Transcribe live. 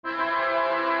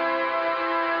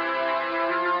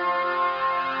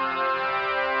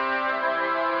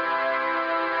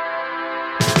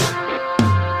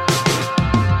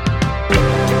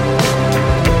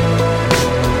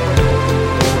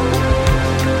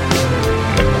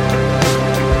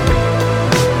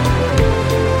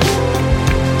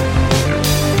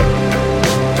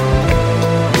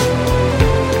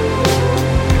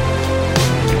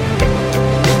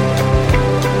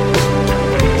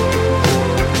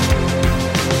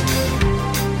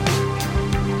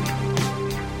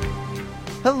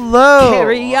Hello.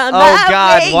 Carry on Oh my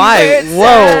God, why? wayward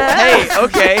Whoa. son. Hey,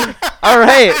 okay. All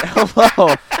right.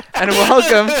 Hello. And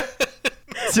welcome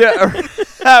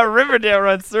to Riverdale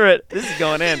Runs Through It. This is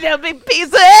going in. There'll be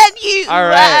peace and you. All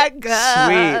right. God.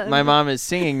 Sweet. My mom is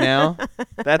singing now.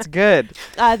 That's good.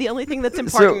 The only thing that's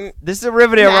important. So, this is a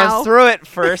Riverdale now. Runs Through It,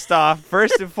 first off.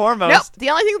 First and foremost. Nope. The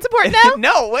only thing that's important now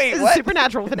No, wait. is the What?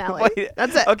 SOUPerNatural finale. Wait.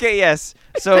 That's it. Okay, yes.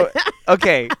 So,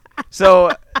 okay.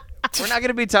 So, we're not going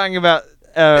to be talking about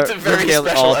It's a very Riverdale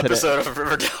special all today. episode of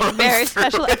Riverdale. Runs Very Through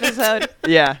special It. episode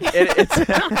Yeah.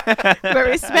 It's where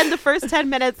we spend the first 10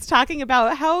 minutes talking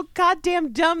about how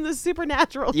goddamn dumb the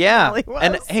SOUPerNatural Yeah. finale was.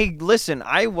 And hey, listen,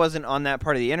 I wasn't on that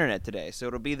part of the internet today, so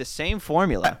it'll be the same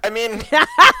formula. I mean,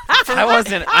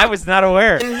 I was not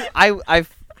aware.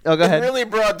 Oh, go in ahead. really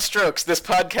broad strokes, this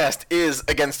podcast is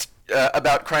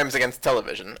about crimes against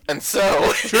television, and so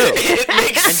it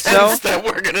makes And sense so, that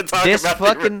we're going to talk this about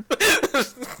fucking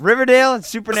the Riverdale and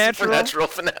SOUPerNatural. SOUPernatural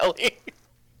finale.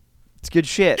 It's good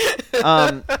shit.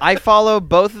 I follow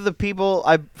both of the people.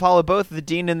 I follow both the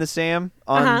Dean and the Sam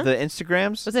on the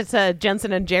Instagrams. Was it a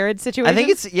Jensen and Jared situation? I think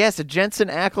it's a Jensen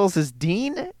Ackles is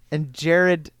Dean and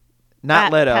Jared,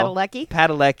 not Leto.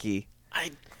 Padalecki?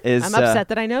 is. I'm upset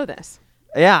that I know this.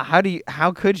 Yeah.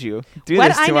 How could you do What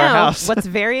this to I our know, house? what's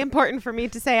very important for me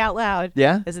to say out loud,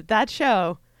 Yeah? is that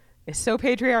show is so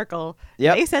patriarchal.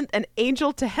 Yep. They sent an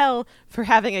angel to hell for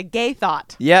having a gay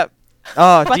thought. Yep.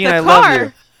 Oh, But Dean, the I car, love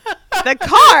you. the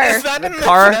car, Is that in the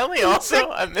car- finale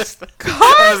also? I missed the car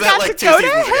Or was that got like to 2 go to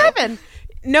seasons ago? heaven.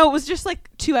 No, it was just like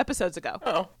 2 episodes ago.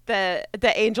 Oh. The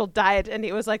angel died, and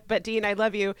he was like, "But Dean, I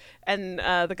love you." And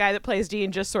the guy that plays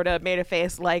Dean just sort of made a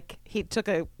face like he took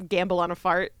a gamble on a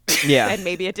fart. Yeah. And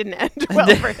maybe it didn't end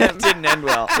well for him. Didn't end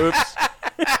well. Oops.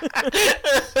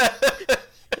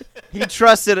 He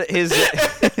trusted his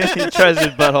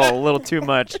butthole a little too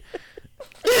much.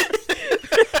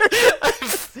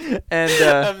 And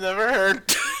I've never heard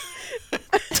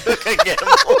took a gamble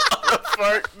on a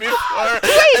fart before.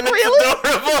 Wait, and it's really?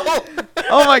 adorable.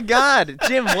 oh my God,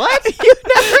 Jim, what? You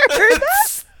never heard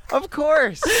that? Of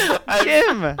course,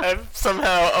 Jim. I've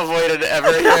somehow avoided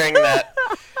ever hearing that.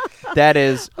 That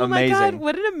is Oh amazing. my God!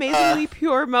 What an amazingly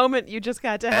pure moment you just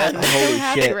got to have. I'm so Holy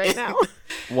happy shit. right now.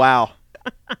 Wow.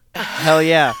 Hell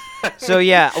yeah. So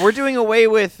yeah, we're doing away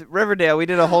with Riverdale. We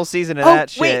did a whole season of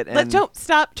that wait! shit. Don't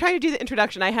stop trying to do the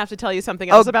introduction. I have to tell you something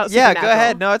else about yeah, SOUPerNatural. go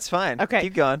ahead. No, it's fine. Okay.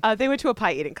 Keep going. They went to a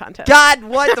pie eating contest. God,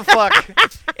 what the fuck?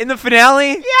 In the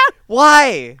finale? Yeah.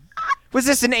 Why? Was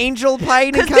this an angel pie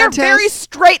eating Because contest? they're very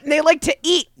straight and they like to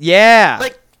eat. Yeah.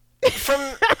 Like from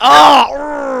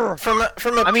oh. from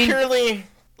a I mean- purely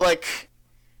like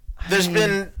there's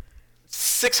been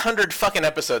 600 fucking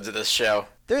episodes of this show,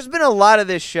 There's been a lot of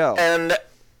this show. and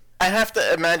I have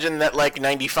to imagine that like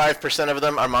 95% of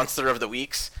them are Monster of the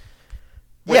Weeks.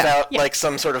 Without like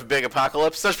some sort of big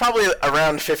apocalypse. There's probably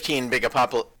around 15 big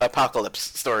apocalypse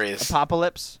stories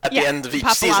Apocalypse. at the end of each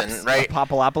Apopalops. season, right?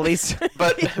 Apopolopolis.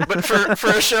 But for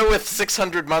a show with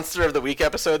 600 Monster of the Week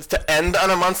episodes to end on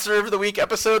a Monster of the Week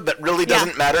episode that really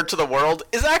doesn't matter to the world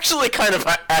is actually kind of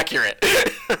accurate.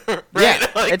 Right? Yeah,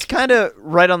 Like, it's kind of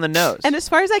right on the nose. And as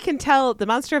far as I can tell, the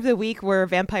Monster of the Week were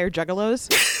vampire juggalos.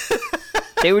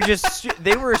 They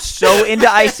were so into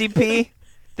ICP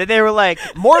that they were like,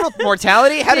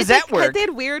 mortality? How does that work? They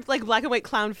had weird like black and white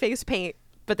clown face paint,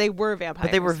 but they were vampires.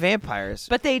 But they were vampires.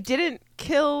 But they didn't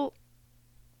kill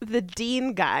the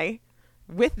Dean guy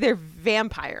with their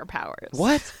vampire powers.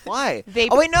 What? Why? They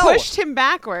oh, wait, no. pushed him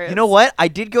backwards. You know what? I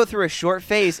did go through a short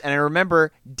phase, and I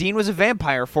remember Dean was a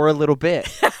vampire for a little bit.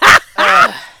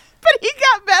 But he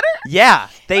got better? Yeah,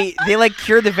 they like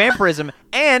cured the vampirism,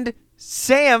 and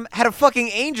Sam had a fucking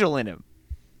angel in him.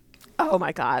 Oh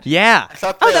my God. Yeah. I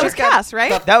thought Oh, that was Cass,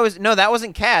 right? That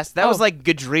wasn't Cass. That was Oh. like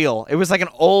Gadriel. It was like an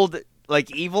old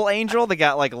like evil angel that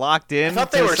got like locked in. I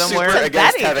thought they were somewhere. super That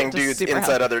against angel having just dudes super inside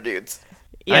helpful. other dudes.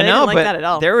 Yeah, I they know, didn't like but that at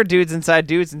all. there were dudes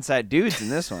inside in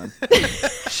this one.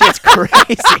 Shit's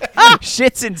crazy.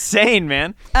 Shit's insane,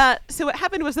 man. So what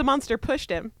happened was the monster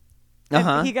pushed him. Uh-huh.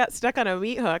 And he got stuck on a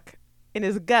meat hook in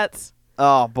his guts.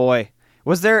 Oh boy.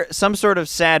 Was there some sort of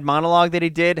sad monologue that he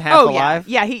did half alive?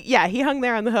 Yeah, he hung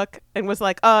there on the hook and was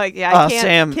like, "Oh yeah, I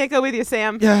Sam. can't go with you,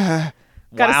 Sam. Yeah.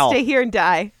 Gotta Wow. stay here and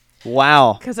die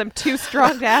Wow. because I'm too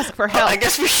strong to ask for help." I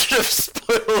guess we should have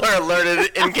spoiler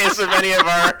alerted in case of any of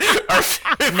our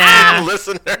Nah.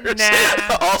 listeners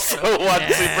Nah. also watch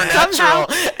SOUPerNatural Somehow-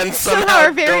 and Somehow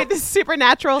are very don't,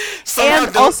 SOUPernatural somehow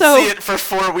and don't also see it for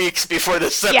 4 weeks before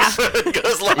this episode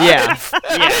goes live. Yeah.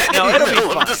 Yeah. No, in it'll the be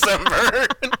middle fun. of December.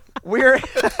 We're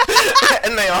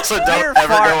And they also we're don't ever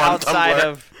far go on outside Tumblr.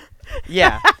 of.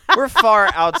 Yeah, we're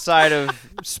far outside of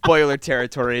spoiler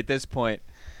territory at this point.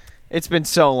 It's been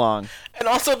so long. And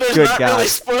also, there's Good not God. really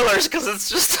spoilers because it's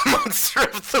just a Monster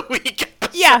of the Week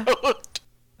episode. Yeah.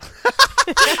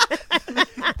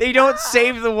 They don't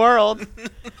save the world.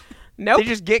 Nope. They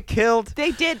just get killed.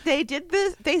 They did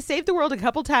this. They saved the world a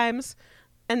couple times,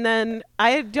 and then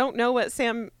I don't know what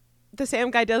the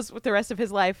Sam guy does with the rest of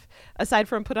his life, aside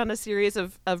from put on a series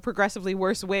of progressively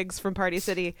worse wigs from Party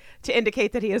City to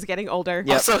indicate that he is getting older.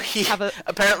 Yep. Also, he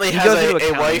apparently He has goes into a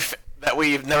accounting. wife that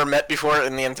we've never met before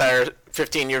in the entire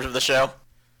 15 years of the show.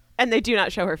 And they do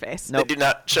not show her face. Nope. They do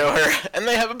not show her, and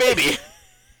they have a baby.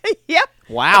 Yep.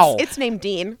 Wow. It's named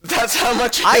Dean. That's how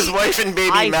much his wife and baby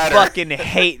I matter. fucking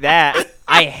hate that.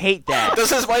 I hate that.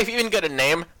 Does his wife even get a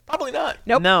name? Probably not.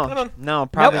 Nope. No,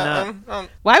 probably not.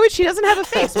 Why would she doesn't have a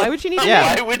face? Why would she need a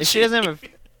Yeah. name? Why would if she? she doesn't have a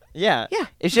Yeah. Yeah.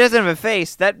 If she doesn't have a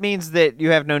face, that means that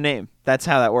you have no name. That's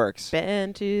how that works.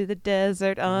 Been to the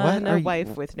desert What on are a you- wife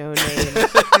with no name.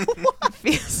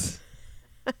 Feels-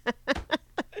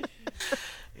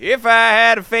 If I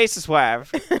had a faceless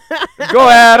wife, go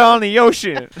out on the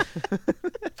ocean.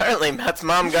 Apparently, Matt's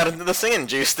mom got into the singing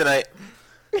juice tonight.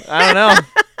 I don't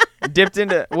know. Dipped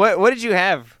into what did you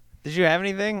have? Did you have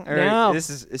anything? Or No.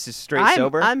 This is straight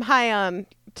sober. I'm high on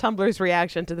Tumblr's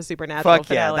reaction to the SOUPernatural Fuck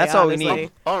yeah, finale, that's all we honestly.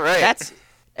 need. All right. That's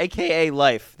AKA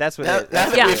life. That's what now, it is. now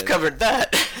that Yeah. we've covered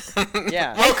that.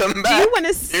 Yeah. Welcome Do back. you want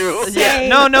to to- say?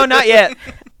 No, not yet.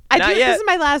 I Not do. yet. This is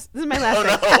my last Oh,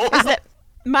 thing. no. Is that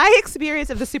my experience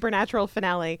of the SOUPernatural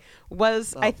finale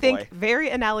was, I think, boy. very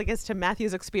analogous to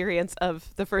Matthew's experience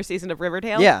of the first season of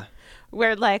Riverdale. Yeah.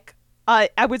 Where like I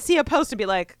would see a post and be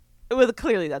like, "Well,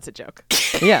 clearly that's a joke."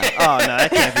 Yeah. Oh no, that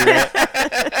can't be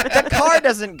real. The car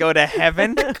doesn't go to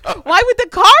heaven. Why would the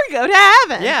car go to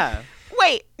heaven? Yeah.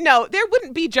 Wait, no, there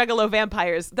wouldn't be Juggalo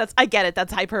vampires. I get it.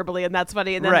 That's hyperbole and that's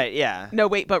funny. And then, Right. Yeah. No,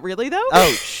 wait, but really though?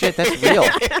 Oh shit, that's real.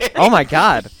 Oh my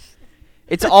god.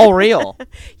 It's all real.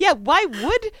 Yeah, why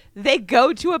would they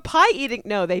go to a pie eating?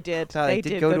 No, they did. No, they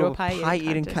did go to a pie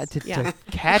eating contest contest. Yeah. to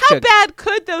catch How a bad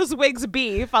could those wigs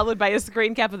be? Followed by a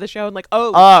screen cap of the show and like,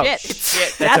 oh, Oh, shit,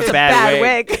 shit, that's a bad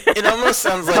wig. It almost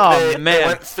sounds like Oh, they man.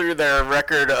 went through their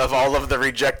record of all of the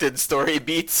rejected story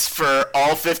beats for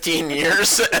all 15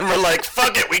 years and were like,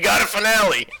 fuck it, we got a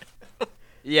finale.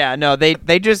 Yeah, no, they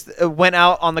just went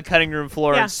out on the cutting room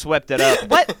floor Yeah. and swept it up.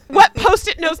 What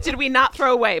post-it notes did we not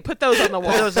throw away? Put those on the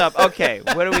wall. Put those up. Okay,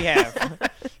 what do we have?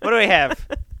 What do we have?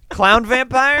 Clown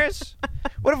vampires?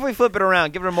 What if we flip it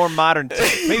around? Give it a more modern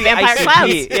take. Maybe Vampire ICP.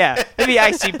 clowns. Yeah, maybe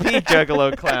ICP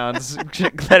Juggalo clowns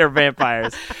that are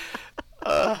vampires.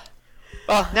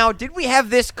 Now, did we have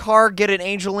this car get an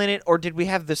angel in it, or did we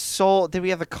have the soul? Did we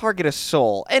have the car get a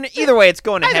soul? And either way, it's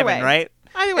going to Either heaven, way. right?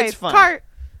 Either way, It's fine.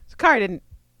 car didn't.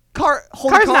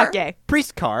 Holy Car's car. not gay.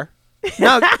 Priest car.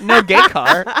 No gay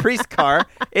car. Priest car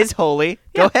is holy.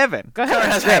 Go heaven. Go Car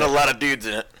ahead. has had a lot of dudes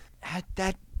in it.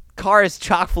 That car is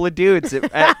chock full of dudes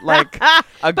at like a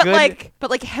But good,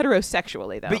 like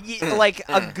heterosexually though. but like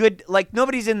a good, like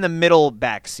nobody's in the middle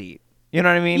back seat. You know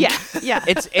what I mean? yeah, yeah.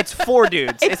 It's 4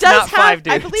 dudes. It it's does not have, 5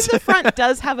 dudes. I believe the front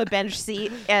does have a bench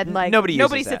seat, and like nobody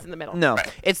sits that. in the middle. No,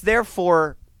 Right. it's there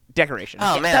for decoration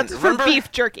Oh, man. That's for remember, beef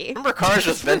jerky. Remember cars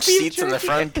with bench beef seats in the jerky.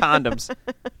 and front? condoms.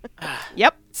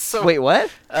 Yep. So, Wait,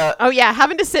 what? Oh yeah,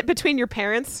 having to sit between your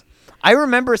parents. I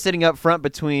remember sitting up front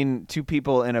between 2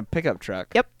 people in a pickup truck.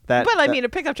 Yep. That, But I that- mean, a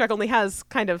pickup truck only has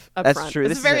kind of a That's front. true. It's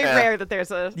This is very a- rare that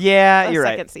there's a yeah, you're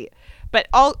second right. seat. But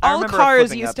all remember a cars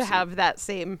flipping used up to seat. have that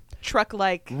same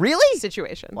truck-like Really?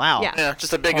 situation. Wow. Yeah. yeah,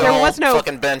 just a big There old was no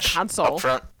fucking bench console. up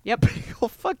front. Yep. Big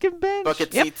old fucking bench.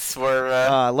 Bucket Yep. seats were...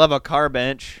 I love a car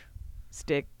bench.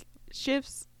 Stick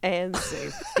shifts and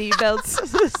safety belts.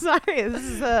 Sorry, this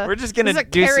is We're just gonna this is a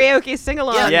do karaoke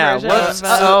sing-along Yeah, version what's- of.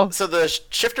 uh-oh. so the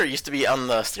shifter used to be on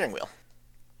the steering wheel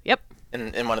Yep.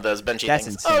 in one of those benchy That's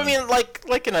things. insane. Oh, I mean,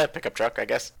 like in a pickup truck, I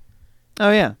guess.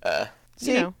 Oh yeah.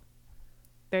 You know.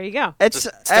 There you go. It's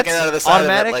Just sticking out of the side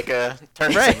automatic. of it like a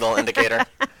turn Right. signal indicator.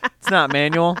 It's not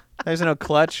manual. There's no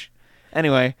clutch.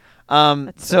 Anyway,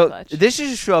 That's so so clutch. this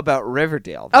is a show about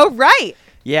Riverdale. Oh right.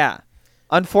 Yeah.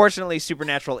 Unfortunately,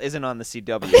 SOUPernatural isn't on the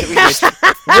CW, which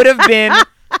would have been,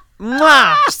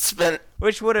 mwah, Just spent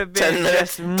which would have been 10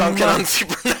 minutes just dunking mwah. on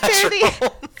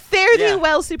SOUPernatural. Fare thee Yeah.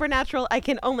 well, SOUPernatural. I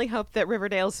can only hope that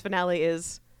Riverdale's finale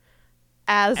is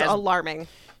as alarming,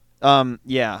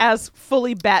 Yeah. as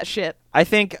fully batshit. I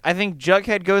think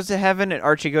Jughead goes to heaven and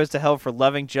Archie goes to hell for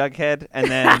loving Jughead, and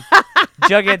then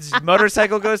Jughead's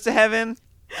motorcycle goes to heaven.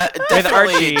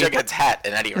 Definitely Archie. Jughead's hat,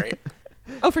 at any rate.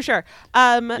 Oh, for sure.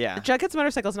 Yeah. Jughead's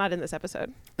motorcycle's not in this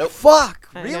episode. Fuck.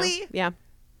 I know. Really? Yeah.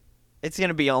 It's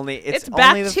gonna be only. It's back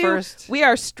only the to. first. We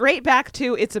are straight back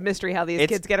to. It's a mystery how these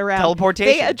kids get around. Teleportation.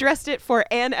 They addressed it for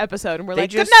an episode, and we're They like,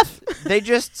 just, good enough. They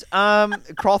just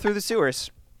crawl through the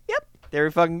sewers. Yep. There we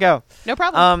fucking go. No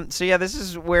problem. So yeah, this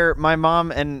is where my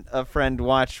mom and a friend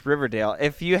watched Riverdale.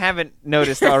 If you haven't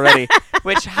noticed already,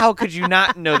 which how could you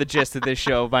not know the gist of this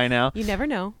show by now? You never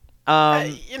know.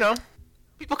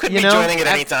 People could be joining at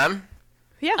any time.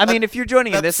 Yeah. I mean, if you're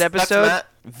joining in this episode, that's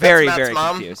very Matt's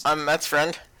mom. confused. I'm Matt's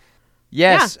friend.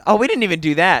 Yes. Yeah. Oh, we didn't even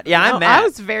do that. Yeah, No, I'm Matt. I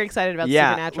was very excited about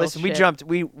yeah. Supernatural. Listen, we shit. jumped.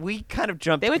 We kind of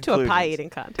jumped. They went to a pie eating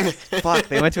contest. Fuck,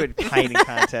 they went to a pie eating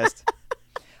contest.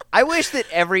 I wish that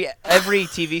every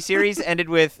TV series ended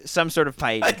with some sort of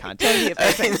pie eating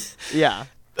contest. Yeah.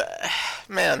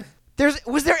 Man.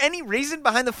 Was there any reason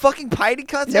behind the fucking pie eating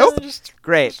contest? Nope.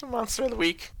 Great. Just a monster of the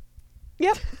week.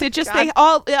 Yep. They damn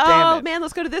it. man,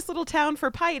 let's go to this little town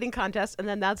for pie eating contest, and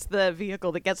then that's the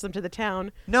vehicle that gets them to the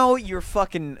town. No, you're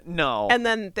fucking no. And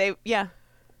then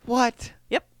What?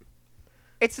 Yep.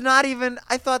 It's not even.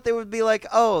 I thought they would be like,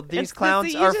 oh, these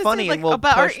clowns you are just funny, said, and we'll.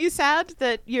 But push. aren't you sad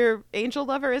that your angel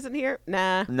lover isn't here?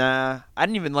 Nah. I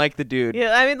didn't even like the dude.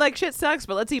 Yeah, I mean, like shit sucks,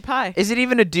 but let's eat pie. Is it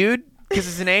even a dude? Because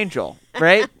it's an angel,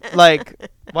 right? Like,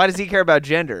 why does he care about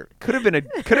gender? Could have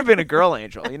been a girl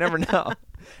angel. You never know.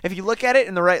 If you look at it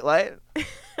in the right light,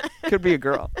 could be a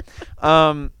girl.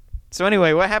 So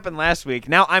anyway, what happened last week?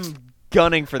 Now I'm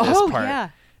gunning for this part. Yeah.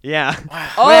 Yeah.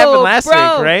 Oh, what happened last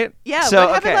bro. week, right? Yeah. So,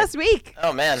 what happened last week?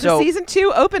 Oh man. The season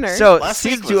 2 opener. So Last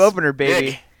season week 2 was opener, baby,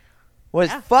 big.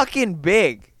 was fucking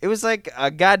big. It was like a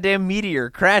goddamn meteor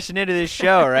crashing into this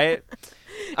show, right?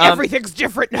 Everything's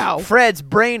different now. Fred's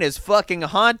brain is fucking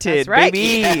haunted, That's right.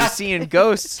 baby. Yeah. He's seeing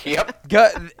ghosts. Yep.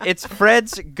 It's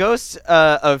Fred's ghosts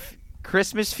of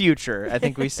Christmas future, I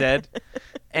think we said.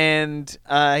 And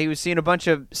he was seeing a bunch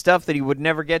of stuff that he would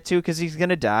never get to because he's going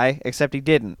to die, except he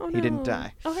didn't. Oh, no. He didn't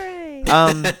die. Oh,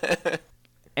 hooray.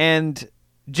 And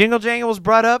Jingle Jangle was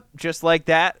brought up just like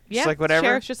that. Yeah. Just like whatever.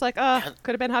 Sheriff's just like,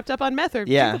 could have been hopped up on meth or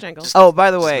Yeah. jingle jangle. Oh,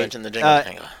 by the Just way, mention the jingle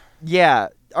jangle. yeah,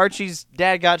 Archie's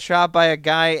dad got shot by a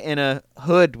guy in a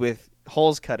hood with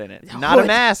holes cut in it. Not a Hood.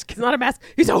 mask. It's not a mask.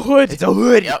 He's a hood. It's a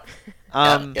hood. Yep.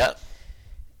 Yep.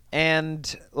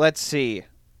 And let's see.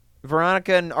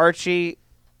 Veronica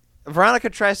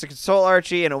tries to console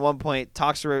Archie and at one point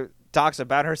talks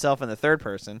about herself in the third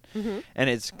person. Mm-hmm. And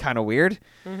it's kind of weird.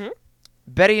 Mm-hmm.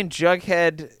 Betty and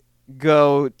Jughead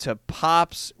go to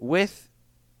Pops with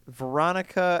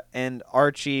Veronica and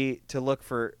Archie to look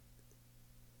for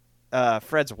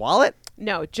Fred's wallet.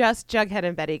 No, just Jughead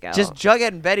and Betty go. Just Jughead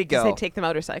and Betty go. Because they take the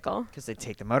motorcycle. Because they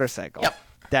take the motorcycle. Yep.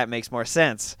 That makes more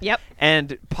sense. Yep.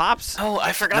 And Pops... Oh,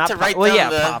 I forgot Not to Pop- write well,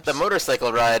 down yeah, Pops. the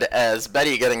motorcycle ride as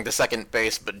Betty getting to second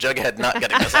base, but Jughead not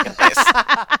getting to second base.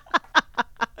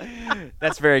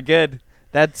 That's very good.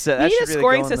 That's We that need should a really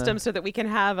scoring go in system so that we can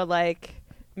have a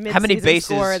mid-season How many bases-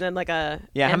 score and then like a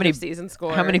end-of-season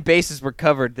score. How many bases were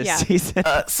covered this Yeah. season?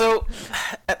 So,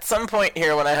 at some point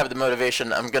here, when I have the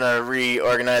motivation, I'm gonna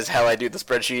reorganize how I do the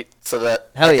spreadsheet so that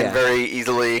Hell I yeah. can very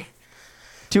easily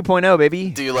 2.0, baby.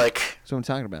 do like That's what I'm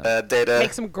talking about. data.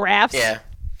 Make some graphs. Yeah.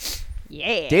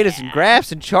 Yeah. Data and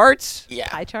graphs and charts. Yeah.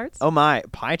 Pie charts. Oh my,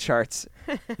 pie charts.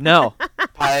 No,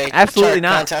 Pie Absolutely chart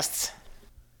not. Contests.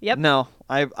 Yep. no,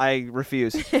 I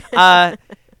refuse.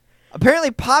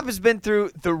 Apparently, Pop has been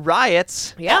through the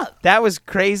riots. Yeah. That was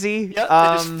crazy. Yep. They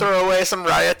just throw away some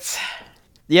riots.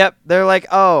 Yep, they're like,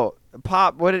 "Oh,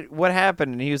 Pop, what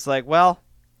happened?" And he was like, "Well,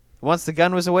 once the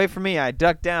gun was away from me, I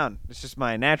ducked down. It's just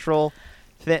my natural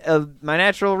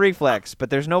reflex. But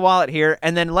there's no wallet here.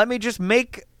 And then let me just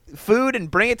make food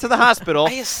and bring it to the hospital."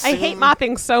 I hate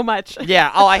mopping so much.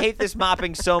 Yeah. Oh, I hate this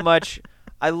mopping so much.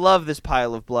 I love this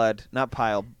pile of blood. Not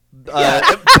pile. Yeah,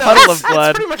 puddle of blood.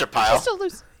 It's pretty much a pile. It's a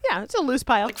loose. Yeah, it's a loose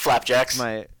pile. Like flapjacks.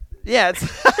 Yeah, it's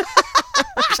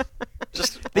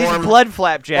Just these warm, blood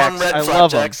flapjacks. warm red I love them.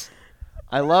 flapjacks.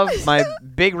 I love my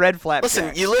big red flapjacks.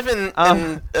 Listen, you live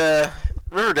in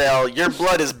Riverdale. Your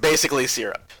blood is basically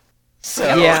syrup.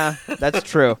 So Yeah, that's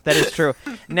true. That is true.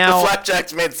 Now, the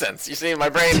flapjacks made sense. You see, my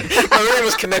brain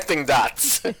was connecting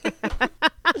dots.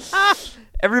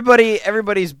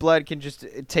 everybody's blood can just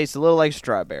taste a little like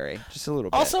strawberry, just a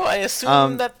little bit. Also, I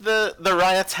assume that the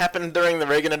riots happened during the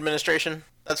Reagan administration.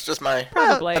 That's just my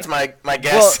Probably. That's my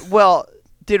guess. Well,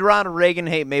 did Ronald Reagan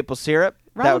hate maple syrup?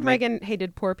 That Ronald would make- Reagan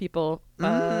hated poor people,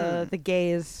 the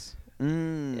gays,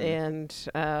 and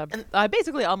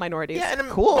basically all minorities. Yeah, and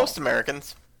Cool. most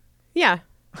Americans. Yeah.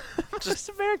 just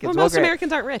Americans. Well, Well, most great.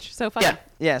 Americans aren't rich, so fine. Yeah.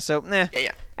 Yeah. So, nah.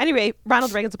 Yeah. Anyway,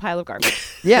 Ronald Reagan's a pile of garbage.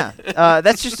 Yeah.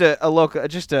 That's just a local,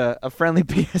 just a friendly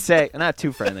PSA. Not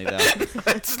too friendly though.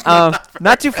 It's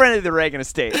Not too friendly to the Reagan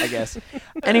estate, I guess.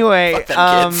 Anyway, Fuck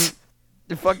them kids.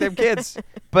 Fuck them kids.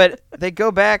 But they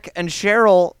go back, and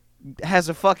Cheryl has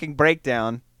a fucking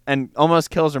breakdown and almost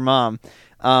kills her mom.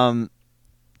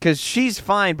 Because she's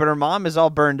fine, but her mom is all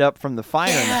burned up from the fire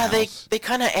in the house. they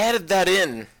kind of added that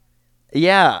in.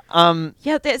 Yeah.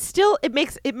 Yeah, that still it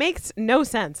makes no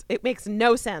sense. It makes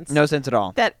no sense. No sense at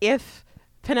all. That if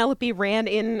Penelope ran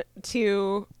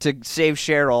into To save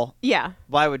Cheryl, yeah,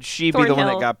 why would she be the one that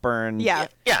Thornhill. got burned? Yeah.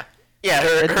 Yeah. It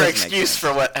Her doesn't excuse make sense.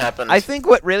 for what happened. I think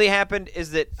what really happened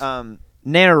is that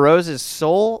Nana Rose's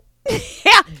soul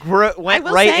yeah. went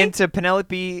will right say- into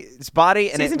Penelope's body,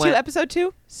 and Season it 2, went. Episode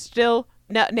 2, still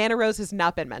Nana Rose has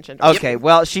not been mentioned. Okay,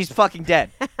 well, she's fucking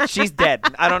dead. She's dead.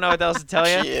 I don't know what else to tell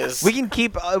you. She is. We can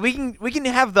keep. We can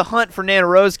have the hunt for Nana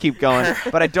Rose keep going,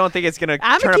 but I don't think it's gonna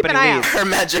I'm turn gonna up keep any an eye leaves. out. Her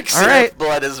magic All syrup right.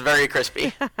 blood is very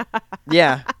crispy.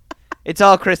 Yeah, it's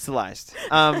all crystallized.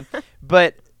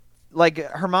 But like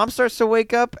her mom starts to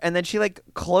wake up, and then she like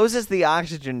closes the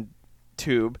oxygen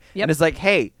tube Yep. and is like,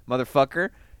 "Hey, motherfucker,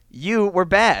 you were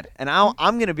bad, and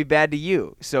I'm gonna be bad to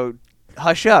you. So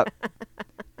hush up.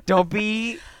 Don't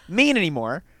be mean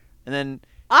anymore." And then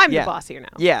I'm yeah. the boss here now.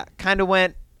 yeah, kind of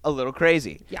went a little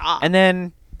crazy. Yeah. And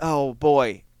then, oh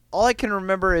boy, all I can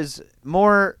remember is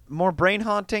more brain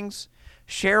hauntings.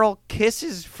 Cheryl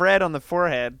kisses Fred on the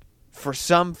forehead for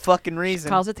some fucking reason.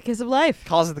 Calls it the kiss of life.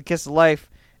 Calls it the kiss of life.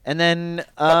 And then,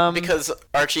 Because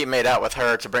Archie made out with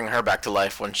her to bring her back to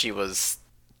life when she was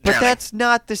but drowning. that's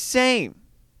not the same.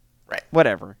 Right.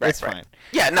 Whatever, Right, it's right. fine.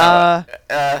 Yeah, no.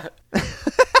 I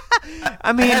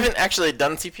I mean, haven't actually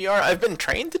done CPR. I've been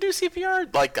trained to do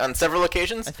CPR, like on several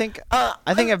occasions. I think I'm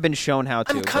I've been shown how to.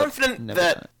 I'm but confident never done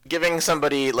that it. giving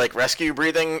somebody like rescue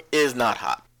breathing is not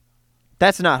hot.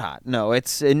 That's not hot. No,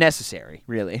 it's necessary.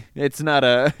 Really, it's not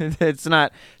a. It's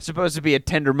not supposed to be a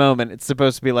tender moment. It's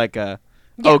supposed to be like a,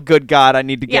 Yeah. oh good God, I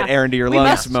need to get Yeah. air into your We lungs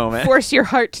must moment. force your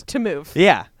heart to move.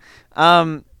 Yeah.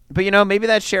 But maybe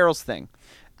that's Cheryl's thing.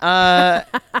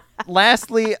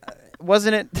 Lastly,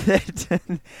 wasn't it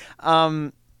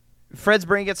that Fred's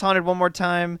brain gets haunted one more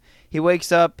time? He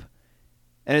wakes up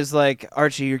and is like,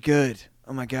 Archie, you're good.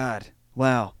 Oh my God.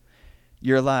 Wow.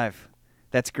 You're alive.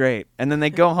 That's great. And then they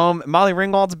go home. Molly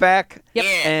Ringwald's back. Yep.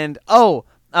 And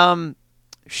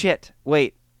shit.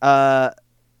 Wait. The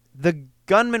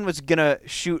gunman was gonna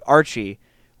shoot Archie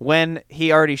when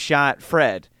he already shot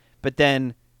Fred, but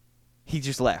then he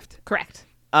just left. Correct.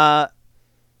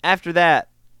 After that,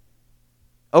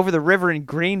 over the river in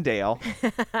Greendale,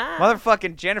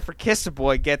 motherfucking Jennifer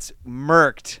Kissaboy gets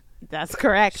murked. That's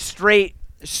correct. Straight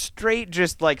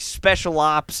just like special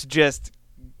ops, just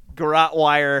garrote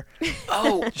wire.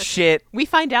 Oh, Shit. We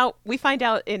find out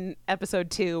in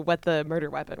episode 2 what the murder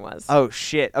weapon was. Oh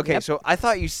shit. Okay, Yep. so I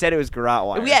thought you said it was garrote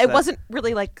wire. Yeah, so it that- wasn't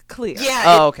really like clear. yeah.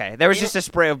 Oh, okay. There was it- just a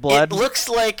spray of blood. It looks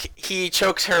like he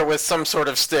chokes her with some sort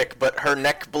of stick, but her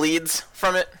neck bleeds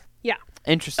from it. Yeah.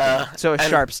 Interesting. So a and-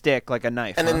 sharp stick, like a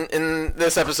knife. And huh? in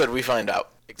this episode, we find out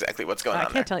exactly what's going I on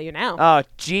can't there. tell you now. Oh,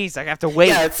 jeez, I have to wait.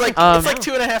 Yeah, it's like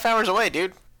 2.5 hours away,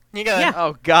 dude. You gotta. Yeah.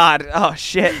 Oh God. Oh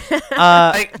shit.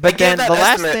 I but gave then that the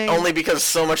last estimate thing. only because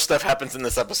so much stuff happens in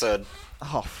this episode.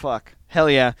 Oh fuck. Hell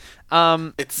yeah.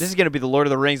 It's- This is gonna be the Lord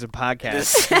of the Rings of podcasts.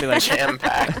 This It's gonna be like, jam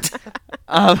packed.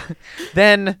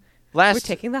 then last. We're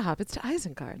taking the hobbits to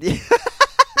Isengard.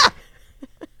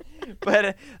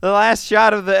 But the last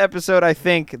shot of the episode, I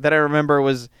think that I remember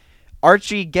was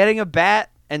Archie getting a bat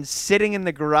and sitting in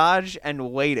the garage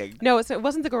and waiting. No, it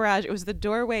wasn't the garage. It was the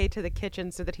doorway to the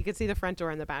kitchen so that he could see the front door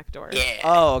and the back door. Yeah.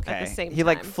 Oh, okay. At the same he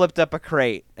like time. flipped up a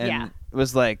crate and Yeah.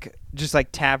 was like just like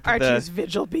tapped Archie's the.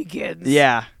 vigil begins.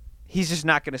 Yeah. He's just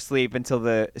not gonna sleep until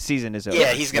the season is over.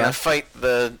 Yeah, he's gonna fight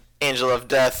the Angel of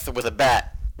Death with a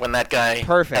bat when that guy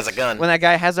Perfect. has a gun. When that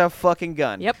guy has a fucking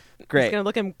gun. Yep. Great. He's gonna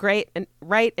look him great and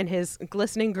right in his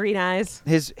glistening green eyes.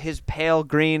 His pale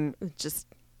green Just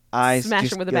eyes Smash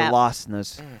just him with a get bat. lost in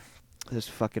those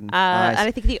fucking eyes. and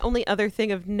I think the only other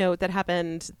thing of note that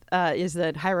happened is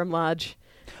that Hiram Lodge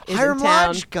is Hiram in town.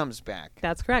 Lodge comes back.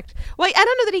 That's correct. Well, I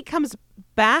don't know that he comes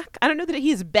back. I don't know that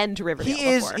he's been to Riverdale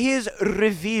before. He is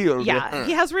revealed. Yeah,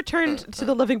 he has returned to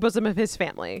the living bosom of his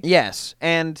family. Yes,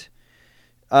 and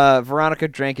Veronica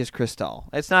drank his crystal.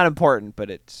 It's not important, but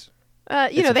it's You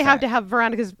It's know, a they have fact. to have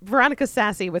Veronica's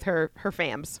sassy with her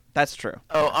fams. that's true.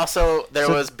 Oh, also there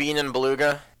So- was Bean and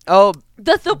Beluga. Oh,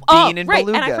 Bean and right,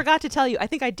 and I Beluga. forgot to tell you. I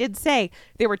think I did say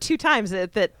there were 2 times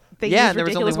that they Yeah, used there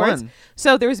was ridiculous only words. one.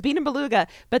 So there was Bean and Beluga,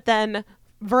 but then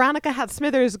Veronica had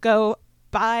Smithers go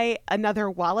buy another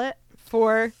wallet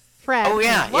for Fred. Oh,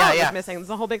 yeah, His wallet yeah, yeah. was missing. It's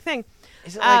a whole big thing.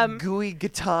 is it like gooey gooey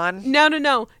Gatan?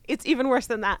 No. It's even worse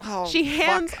than that. Oh, she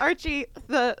hands fuck. Archie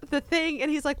the thing, and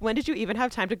he's like, "When did you even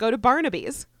have time to go to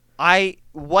Barnaby's?"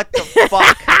 What the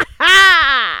fuck?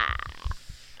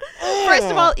 First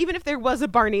of all, even if there was a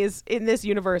Barney's in this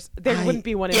universe, there wouldn't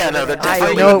be one in Yeah, no, Riverdale. there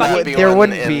definitely know would not be there one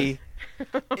wouldn't in- be.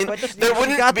 There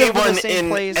wouldn't got be them from the one same in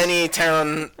place. any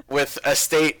town with a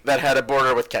state that had a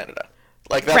border with Canada.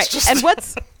 Like, that's Right. just... And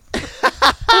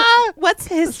what's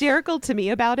hysterical to me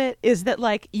about it is that,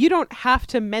 like, you don't have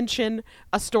to mention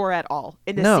a store at all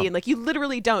in this No. scene. Like, you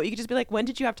literally don't. You can just be like, when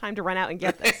did you have time to run out and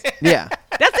get this? Yeah.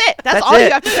 That's it. That's That's all it.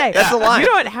 you have to say. That's the line. You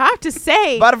don't have to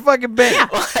say. About a fucking bit. Yeah.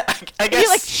 Well, I And guess... you're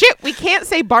like, shit, we can't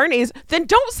say Barney's. Then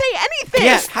don't say anything.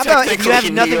 Yeah. How about if you have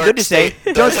technically, nothing New good York to say, State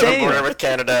don't does say have a border anything. with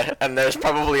Canada, and there's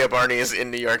probably a Barney's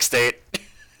in New York State.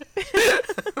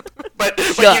 but you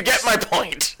Shucks. get my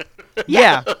point.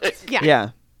 Yeah. Yeah. Yeah.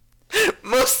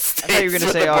 Most thought you were states gonna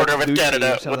with say, a border oh, with Gucci or Canada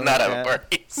would something not like have a that.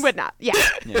 Barney's. Would not. Yeah.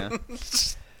 Yeah.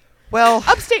 Well,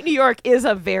 Upstate New York is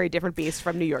a very different beast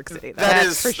from New York City. That That's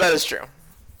is for sure. that is true.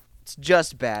 it's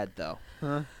just bad though.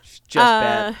 Huh? It's just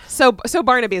bad. So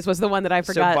Barnaby's was the one that I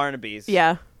forgot. So Barnaby's.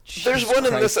 Yeah. There's Jesus one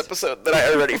in this Christ. episode that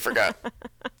I already forgot.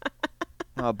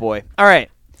 Oh boy. All right.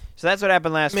 So that's what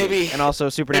happened last Maybe- week, and also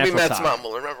Maybe Supernatural Matt's talk. mom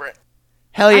will remember it.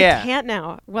 Hell yeah. I can't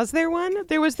now. Was there one?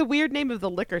 There was the weird name of the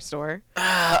liquor store.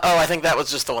 I think that was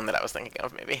just the one that I was thinking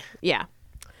of, maybe. Yeah.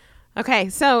 Okay,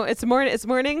 so it's morning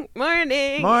Morning.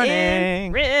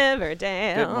 in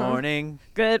Riverdale. Good morning.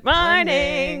 Good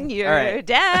morning. Morning. Your All right.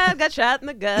 dad got shot in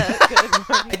the gut. Good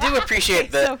morning. I do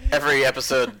appreciate that every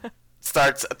episode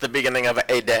starts at the beginning of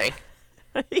a day.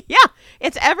 Yeah,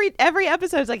 it's every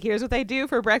episode's like, here's what they do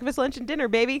for breakfast, lunch, and dinner,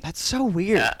 baby. That's so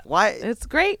weird. Yeah. Why It's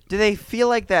great. do they feel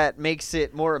like that makes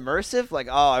it more immersive? Like,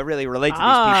 oh, I really relate to these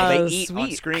Ah, people. They eat on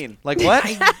sweet. screen. Like what?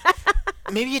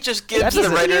 Maybe it just gives That the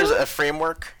doesn't- writers a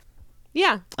framework,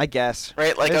 Yeah, I guess.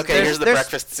 right? Like, There's- okay, there's- here's the there's-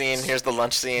 breakfast scene, here's the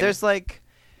lunch scene. There's like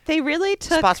they really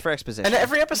took. spots for exposition. And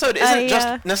every episode isn't I,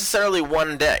 just necessarily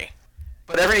one day,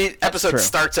 but every episode true.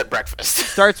 starts at breakfast.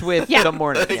 Starts with Yeah. the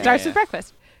morning. Yeah, starts yeah, with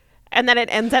breakfast, and then it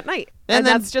ends at night, And and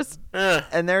then- that's just Yeah,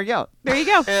 And there you go. there you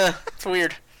go. it's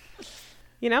weird.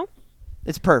 You know,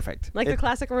 It's perfect. like It- the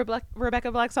classic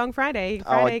Rebecca Black song Friday.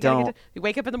 Oh, I Friday, gotta don't. you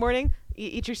wake up in the morning, you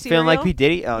eat your cereal. feeling like P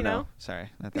Diddy. Oh you no, know? sorry,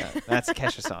 not that. That's a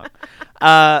Kesha song.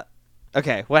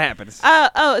 Okay, what happens?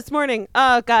 Oh, it's morning.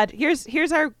 Oh God,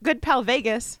 here's our good pal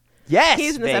Vegas. Yes,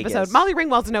 He's in this Vegas. episode. Molly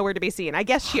Ringwald's nowhere to be seen. I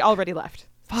guess she already left.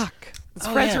 Fuck. His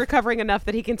Oh, friend's yeah. recovering enough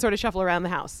that he can sort of shuffle around the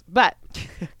house. But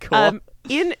Cool.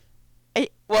 in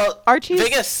Well, Archie's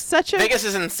Vegas, such a- Vegas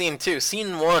is in scene 2.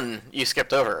 Scene 1 you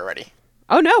skipped over already.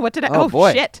 oh no, what did I? Oh, Oh,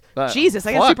 boy. shit! Jesus,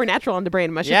 I got Fuck. Supernatural on the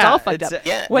brain mush. Yeah, it's all fucked it's up.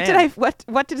 yeah, what did man. I?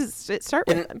 What did it start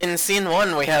with? then? In scene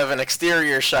 1 we have an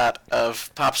exterior shot of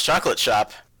Pop's chocolate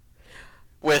shop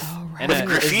with, And with is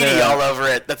graffiti there a- all over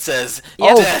it that says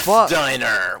Oh, Death fuck.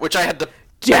 Diner, which I had to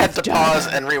Death pause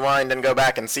Diner. and rewind and go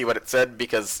back and see what it said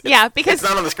because because it's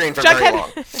not on the screen for very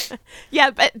long.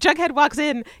 Yeah, but Jughead walks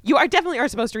in. You definitely are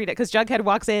supposed to read it because Jughead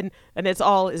walks in and it's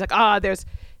like, there's.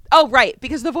 Oh, right,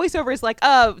 because the voiceover is like,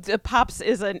 the Pops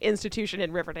is an institution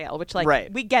in Riverdale, which, like, Right.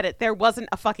 we get it. There wasn't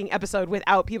a fucking episode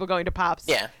without people going to Pops.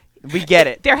 Yeah. We get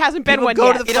it. There hasn't been People one go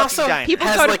yet. to the It fucking also diner. People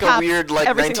has go to like a Pops weird like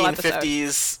every single episode.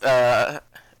 1950s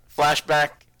flashback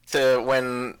to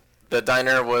when the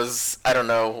diner was, I don't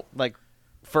know, Like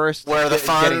first where the getting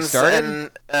Fonz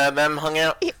started. and them hung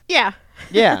out Yeah.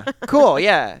 Yeah. Cool.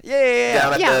 Yeah. Yeah.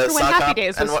 down at Yeah, the for when sock Happy hop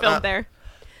Days and was whatnot. filmed there.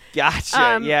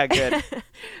 Gotcha. Yeah. Good.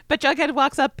 But Jughead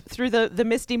walks up through the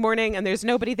misty morning, and there's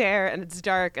nobody there, and it's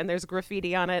dark, and there's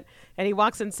graffiti on it. And he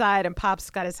walks inside, and Pop's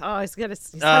got he's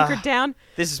hunkered down.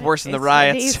 This is worse than the And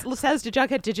riots. he says to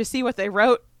Jughead, "Did you see what they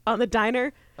wrote on the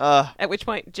diner?" At which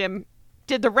point Jim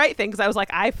did the right thing because I was like,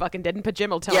 "I fucking didn't," but Jim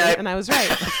will tell Yeah, me, I- and I was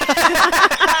right.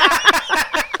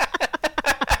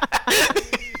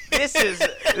 This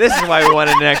is why we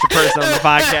wanted an extra person on the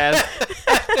podcast.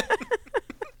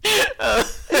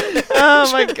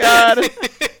 Oh my god.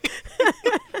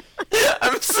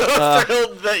 I'm so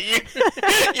thrilled that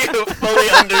you fully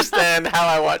understand how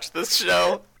I watch this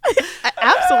show.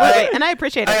 Absolutely, and I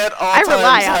appreciate it. I at all I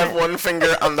rely times on have it. one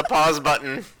finger on the pause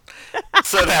button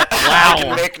so that I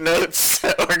can make notes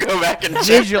or go back and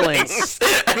check Vigilance.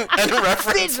 things and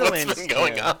reference Vigilance, what's been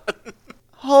going yeah. on.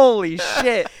 Holy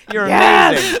shit. You're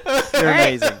Yes! amazing. You're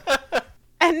Right. amazing.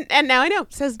 And now I know.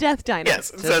 It says Death Diner.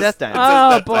 Yes, it Says Death Diner. it says Oh,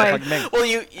 Death boy. Diner. Fucking Meg. Well,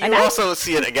 you And I- also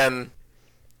see it again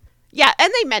Yeah,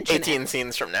 and they mention 18 it.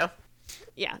 scenes from now.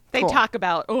 Yeah, they Cool. talk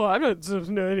about. Oh, I'm not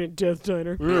in Death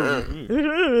Diner.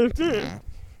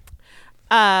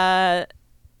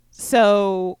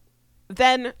 So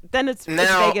then it's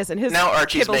Now, Vegas and his now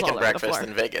Archie's kibbles all making over the breakfast floor.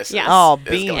 in Vegas. Yeah. Oh, is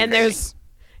beans. going And crazy. there's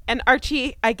And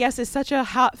Archie, I guess, is such a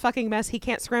hot fucking mess. He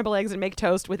can't scramble eggs and make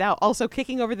toast without also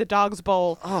kicking over the dog's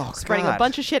bowl, spreading a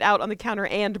bunch of shit out on the counter,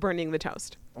 and burning the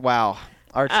toast. Wow.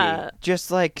 Archie, just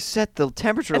like set the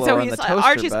temperature lower on the toaster,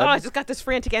 Archie's, bud. I just got this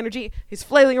frantic energy. He's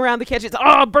flailing around the kitchen.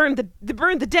 Burn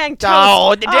the dang toast.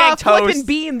 Oh, the dang toast. Flipping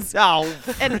beans. Oh,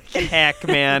 and heck,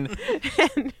 man.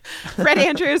 And Fred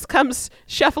Andrews comes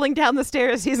shuffling down the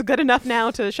stairs. He's good enough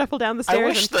now to shuffle down the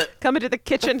stairs and come into the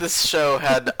kitchen. This show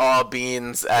had all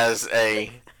beans as a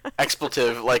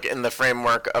expletive, like in the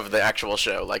framework of the actual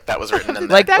show, like that was written in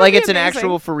there. like it's an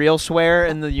actual for real swear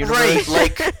in the universe,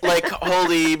 right? Like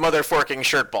holy mother forking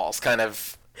shirt balls, kind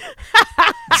of.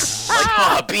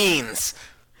 Like beans.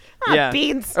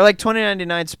 Beans. Or like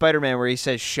 2099 Spider-Man, where he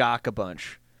says shock a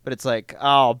bunch, but it's like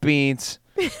beans.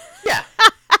 Yeah.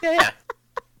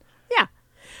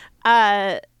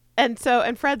 And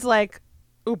Fred's like,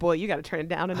 oh boy, you got to turn it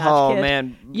down a notch, Oh kid.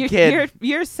 man,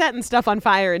 You're setting stuff on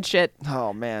fire and shit.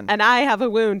 Oh man. And I have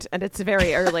a wound, and it's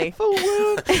very early.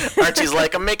 Archie's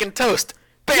like, I'm making toast.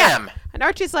 Bam. Yeah. And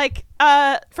Archie's like,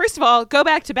 first of all, go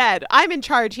back to bed. I'm in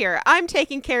charge here. I'm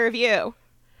taking care of you.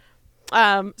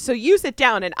 So you sit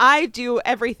down, and I do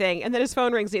everything. And then his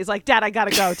phone rings, and he's like, Dad, I gotta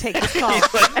go take this call.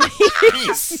 And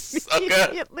he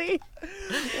immediately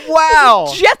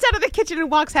jets out of the kitchen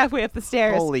and walks halfway up the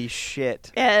stairs. Holy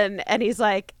shit. And he's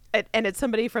like, and it's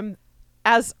somebody from,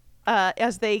 as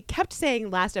they kept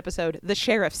saying last episode, the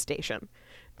sheriff's station.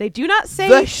 They do not say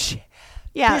it's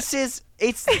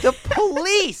the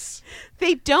police.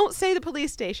 They don't say the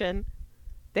police station.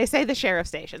 They say the sheriff's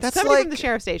station. That's somebody from the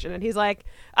sheriff's station. And he's like,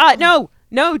 no,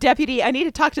 deputy, I need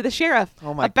to talk to the sheriff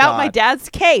about God. my dad's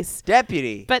case.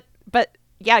 Deputy. But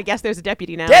yeah, I guess there's a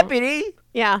deputy now. Deputy?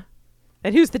 Yeah.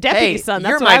 And who's the deputy's son?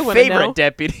 That's you're what I my want to favorite know.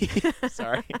 deputy.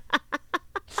 Sorry.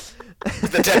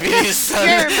 The deputy's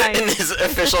son in his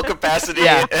official capacity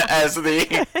as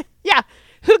the... Yeah.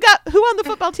 Who on the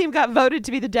football team got voted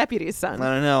to be the deputy's son?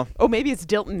 I don't know. Oh, maybe it's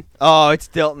Dilton. Oh, it's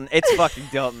Dilton. It's fucking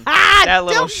Dilton. That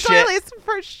little Dilton shit. Doyley's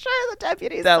for sure the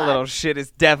deputy's son. That little shit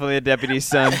is definitely a deputy's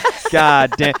son.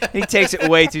 God damn. He takes it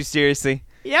way too seriously.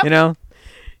 Yep. You know?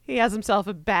 He has himself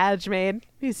a badge made.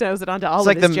 He sews it onto all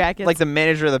It's of his jackets. like the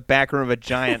manager of the back room of a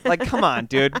giant. Like, come on,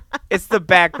 dude. It's the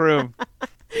back room.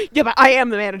 Yeah, but I am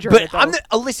the manager of But it,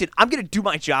 though. listen, I'm going to do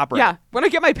my job right. Yeah, when I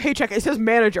get my paycheck, it says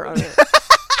manager on it.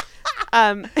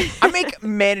 I make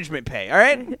management pay, all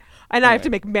right? And I have to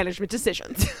make management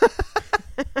decisions.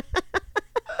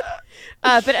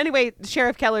 But anyway,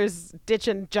 Sheriff Keller's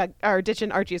ditching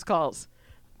Archie's calls.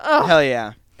 Ugh. Hell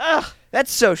yeah. Ugh.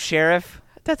 That's so sheriff.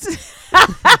 That's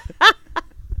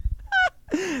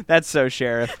That's so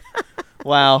sheriff.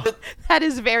 Wow. that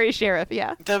is very sheriff,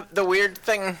 yeah. The weird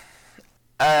thing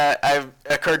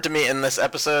occurred to me in this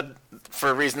episode,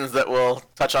 for reasons that we'll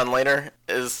touch on later,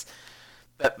 is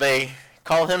that they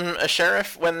call him a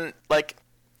sheriff when, like,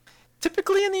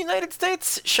 typically in the United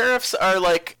States, sheriffs are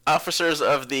like officers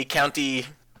of the county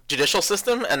judicial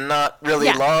system and not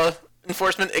really law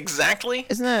enforcement exactly.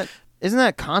 Isn't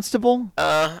that constable?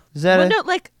 Is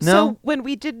that so when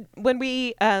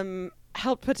we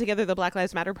helped put together the Black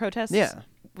Lives Matter protests,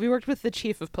 we worked with the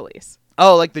chief of police.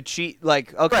 Oh, like the chief,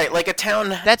 like, okay. Right, like a town.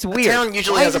 That's weird. A town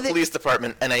usually has a police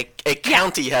department, and a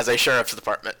county has a sheriff's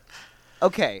department.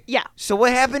 Okay. Yeah. So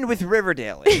what happened with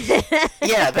Riverdale?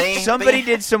 Somebody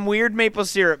did some weird maple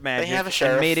syrup magic have a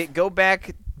sheriff. and made it go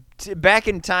back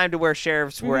in time to where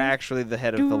sheriffs were actually the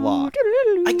head of the law.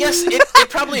 I guess it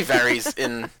probably varies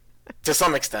to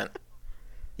some extent.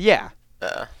 Yeah.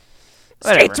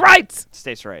 States' rights.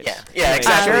 States' rights. Yeah,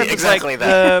 exactly. Sheriff is Exactly like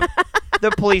that. the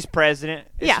police president.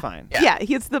 It's fine. Yeah,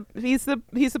 he's the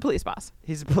police boss.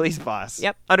 He's a police boss.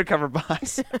 Yep. Undercover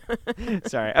boss.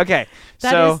 Sorry. Okay.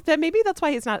 Maybe that's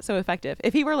why he's not so effective.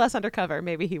 If he were less undercover,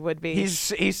 maybe he would be.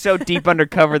 He's so deep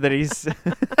undercover that he's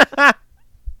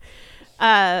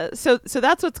So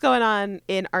that's what's going on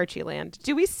in Archie Land.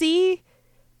 Do we see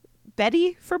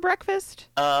Betty for breakfast?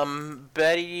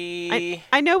 Betty.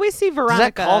 I know we see Veronica.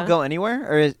 Does that call go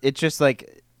anywhere, or is it just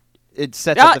like it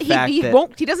sets up the fact he that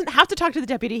won't? He doesn't have to talk to the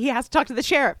deputy. He has to talk to the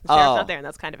sheriff. The sheriff's not there, and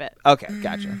that's kind of it. Okay,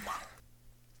 gotcha.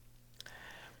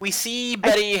 We see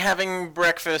Betty having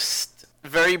breakfast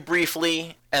very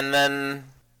briefly, and then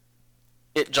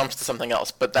it jumps to something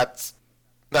else. But that's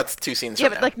 2 scenes from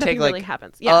but now. like nothing like, really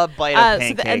happens. Yeah, a bite of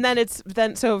pancake. and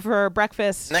then so for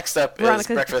breakfast. Next up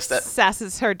Veronica is breakfast at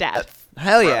sasses her dad.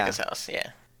 Hell yeah. Veronica's house.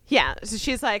 Yeah. Yeah, so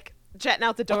she's like jetting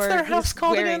out the door. What's their house He's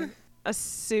called wearing again? a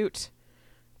suit.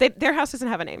 Their house doesn't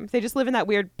have a name. They just live in that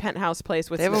weird penthouse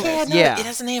place with. They have a- snookers. Yeah. It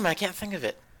has a name. I can't think of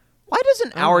it. Why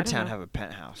doesn't our I don't town know. have a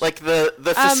penthouse? Like the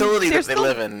facility that There's they the-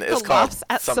 live in is the called Lofts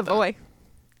at something. Savoy.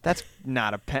 That's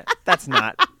not a pen. That's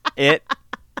not. It.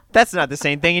 That's not the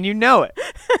same thing, and you know it.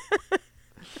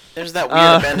 There's that weird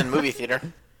abandoned movie theater.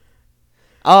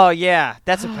 Oh yeah,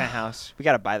 that's a penthouse. We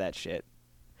gotta buy that shit.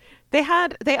 They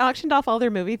auctioned off all their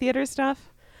movie theater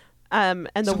stuff. And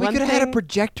So we could have had a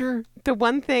projector. The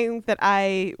one thing that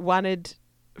I wanted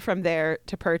from there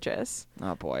to purchase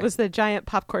Oh boy, was the giant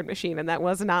popcorn machine, and that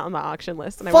was not on the auction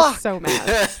list, and I Fuck. was so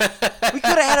mad. we could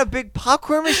have had a big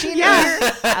popcorn machine. Yeah,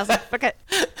 I was like, fuck it.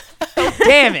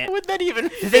 Damn it. Would that even?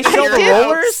 Did they sell the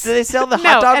rollers? Did they sell the hot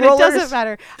No, dog and rollers? it doesn't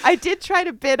matter. I did try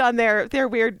to bid on their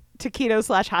weird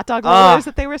taquito/hot dog rollers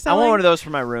that they were I selling. want one of those for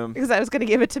my room. Because I was going to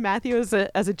give it to Matthew as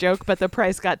a joke, but the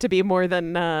price got to be more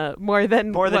than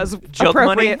was joke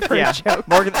money. appropriate for a joke.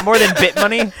 more than bit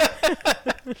money.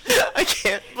 I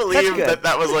can't believe good.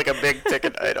 that was like a big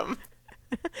ticket item.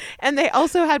 And they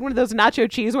also had one of those nacho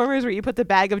cheese warmers where you put the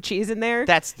bag of cheese in there.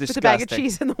 That's Put the bag of disgusting.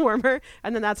 cheese in the warmer,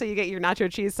 and then that's how you get your nacho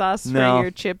cheese sauce No. for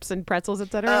your chips and pretzels,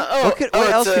 etc. What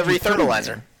else It's a could you put in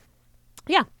rethermalizer.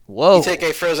 Yeah. Whoa. You take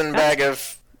a frozen bag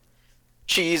of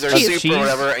cheese or Cheese. soup or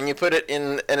whatever, and you put it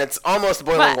in, and it's almost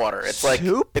boiling What? water. It's like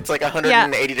Soup? it's like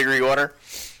 180 degree water.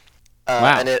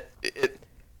 Wow. And it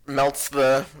melts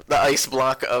the ice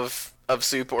block of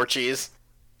soup or cheese,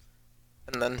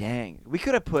 and then Dang. We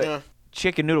could have put Yeah.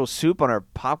 chicken noodle soup on our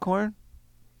popcorn.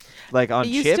 Like on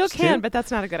You chips still can, too? but that's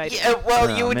not a good idea. yeah. Well,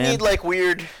 Oh, you would man. need like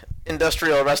weird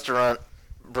industrial restaurant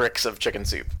bricks of chicken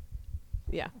soup.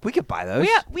 Yeah. We could buy those.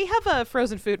 We have a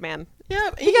frozen food man. Yeah,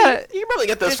 You got you can probably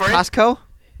get those for you. Costco?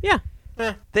 Yeah.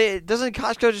 Yeah. Doesn't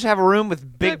Costco just have a room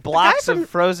with big The guy blocks from- of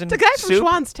frozen The guy from soup?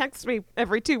 Schwann's texts me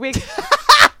every 2 weeks.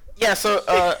 Yeah, so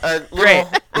a Great.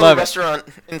 little Love it. restaurant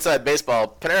inside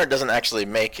baseball, Panera doesn't actually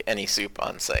make any soup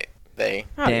on site. They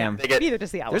Oh, Damn. They get- Neither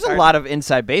does the There's a lot of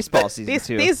inside baseball season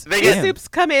too. These Damn. soups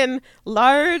come in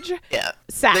large. yeah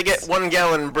Sacks. they get 1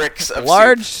 gallon bricks of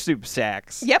Large soup. soup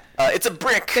sacks. Yep. It's a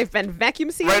brick They've been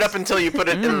vacuum sealed. right up until you put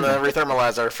it in the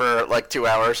rethermalizer for like 2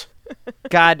 hours.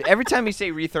 God, every time you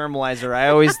say rethermalizer, I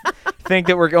always think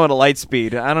that we're going to light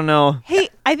speed. I don't know. Hey,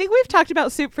 I think we've talked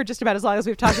about soup for just about as long as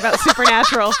we've talked about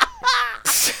SOUPerNatural.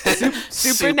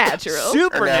 SOUPerNatural.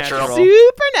 SOUPerNatural.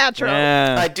 SOUPerNatural.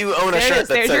 Yeah. I do own a There shirt it is.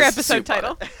 that There's says your episode soup on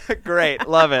title. it. Great.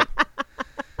 Love it.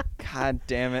 God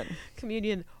damn it.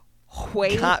 Communion.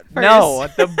 Whey. God, first. no,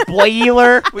 the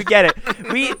boiler. We get it.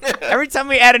 We every time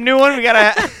we add a new one, we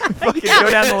gotta fucking go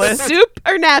down the list.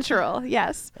 SOUPerNatural.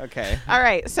 Yes. Okay. All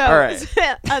right. So All right.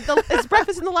 it's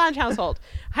breakfast in the Lange household.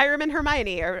 Hiram and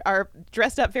Hermione are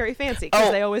dressed up very fancy because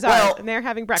Oh, they always well, are, and they're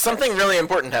having breakfast. Something really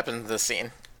important happens in this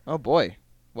scene. Oh boy.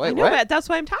 Wait, I know what? it. That's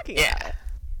why I'm talking. about Yeah.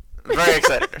 Very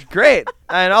excited. Great.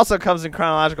 And it also comes in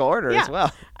chronological order Yeah. as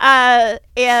well.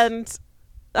 And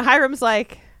Hiram's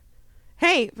like,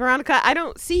 "Hey, Veronica, I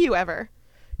don't see you ever.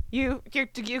 You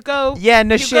go. Yeah,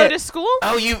 no you shit. go to school.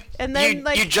 Oh, you And then, you,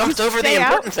 like, you jumped you over the stay out?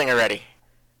 important thing already.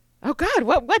 Oh God,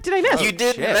 what did I miss? You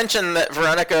did shit. mention that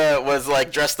Veronica was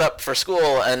like dressed up for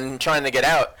school and trying to get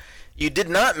out. You did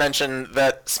not mention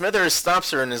that Smithers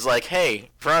stops her and is like,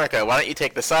 "Hey, Veronica, why don't you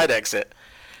take the side exit?"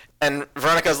 And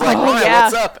Veronica's like, Oh, "Why? yeah.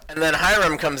 What's up?" And then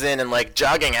Hiram comes in like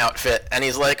jogging outfit, and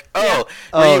he's like, "Oh, Yeah. were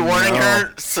Oh, you warning no.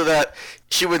 her so that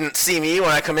she wouldn't see me when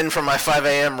I come in from my 5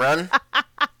 a.m. run?"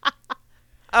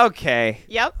 Okay.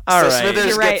 Yep. All So right. Smithers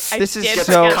You're right. gets- I This is did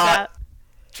so- forget Caught. that.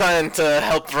 trying to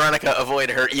help Veronica avoid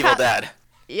her evil dad.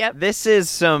 Yep. This is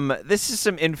some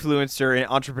influencer and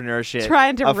entrepreneurship.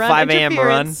 Trying to a run 5 a.m.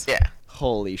 run. interference. Yeah.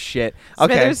 Holy shit.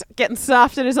 Okay. Smithers getting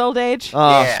soft in his old age.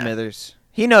 Oh, Yeah. Smithers.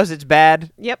 He knows it's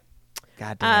bad. Yep.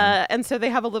 God damn. And so they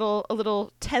have a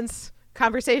little tense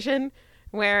conversation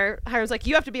where Hiram's like,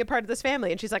 "You have to be a part of this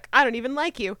family," and she's like, "I don't even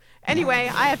like you.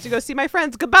 Anyway, I have to go see my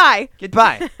friends. Goodbye."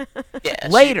 Goodbye. Yeah.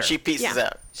 Later. She pieces Yeah.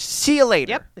 out. See you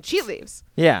later. Yep. And she leaves.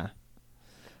 Yeah.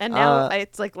 And now Uh,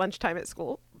 it's like lunchtime at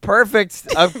school. Perfect.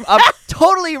 A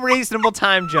totally reasonable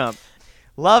time jump.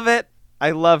 Love it.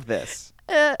 I love this.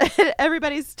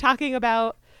 Everybody's talking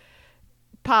about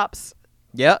Pops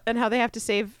Yep. and how they have to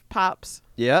save Pops.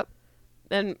 Yep.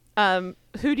 And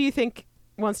who do you think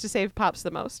wants to save Pops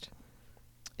the most?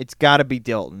 It's got to be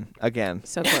Dilton again.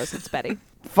 So close, it's Betty.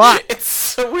 Fuck. It's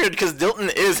so weird because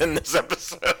Dilton is in this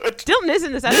episode. Dilton is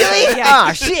in this episode. Really? Yeah.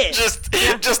 Ah, shit.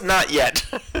 just not yet.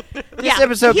 This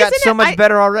episode He's got in so it- much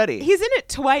better already. He's in it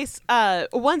twice.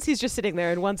 Once he's just sitting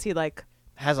there, and once he like.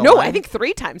 Has a No, line? I think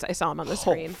 3 times I saw him on the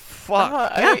screen. Fuck.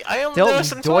 I only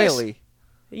noticed him Dilton twice. Doily.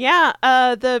 Yeah,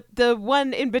 the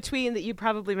one in between that you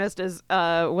probably missed is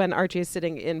when Archie is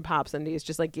sitting in Pops and he's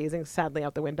just like gazing sadly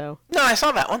out the window. No, I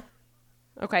saw that one.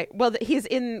 Okay, well he's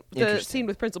in the Interesting. scene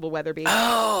with Principal Weatherby.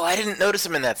 Oh, I didn't notice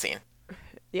him in that scene.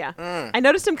 Yeah, I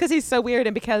noticed him because he's so weird,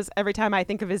 and because every time I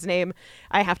think of his name,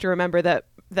 I have to remember that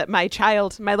that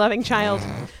my loving child,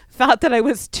 thought that I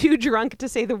was too drunk to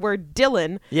say the word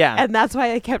Dylan. Yeah. And that's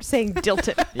why I kept saying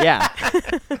Dilton. Yeah.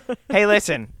 Hey,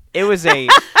 listen. It was a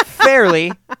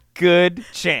fairly good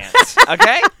chance.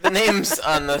 Okay? The names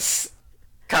on this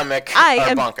comic I are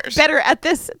am bonkers. better at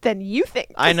this than you think.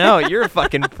 I know. You're a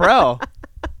fucking pro.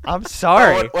 I'm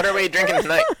sorry. What are we drinking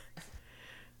tonight?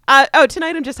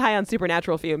 Tonight I'm just high on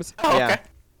SOUPerNatural fumes. Oh, Yeah.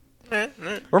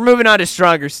 okay. We're moving on to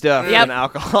stronger stuff Yep. than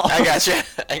alcohol. I got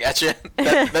you.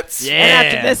 That's Yeah. And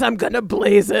after this, I'm gonna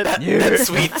blaze it. that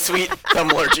sweet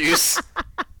tumbler juice.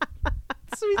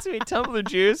 Sweet tumbler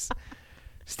juice.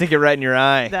 Stick it right in your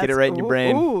eye. Get it right in your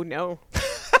brain. Ooh, no.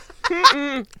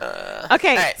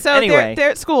 Okay, right, so anyway. they're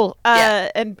at school, Yeah.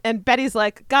 and Betty's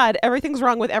like, God, everything's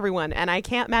wrong with everyone, and I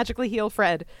can't magically heal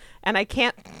Fred, and I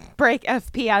can't break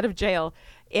FP out of jail,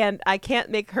 and I can't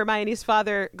make Hermione's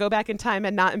father go back in time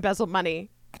and not embezzle money.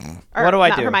 Or, What do I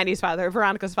not do? Hermione's father,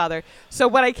 Veronica's father. So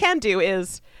what I can do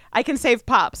is I can save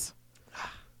Pops.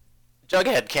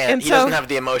 Jughead can't. And He so- doesn't have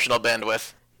the emotional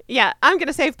bandwidth. Yeah, I'm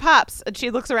gonna save Pops. And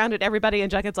she looks around at everybody, and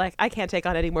Jughead's like, I can't take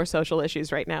on any more social issues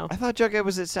right now. I thought Jughead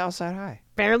was at Southside High.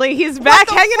 Apparently, he's back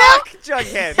hanging out.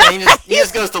 Jughead. Yeah, he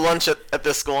just goes to lunch at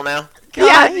this school now.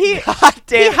 Yeah, he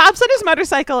damn it. hops on his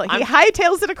motorcycle. He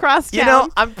hightails it across town. You know,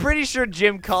 I'm pretty sure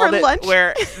Jim called For it lunch?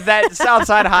 where that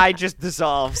Southside High just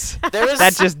dissolves.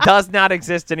 That just does not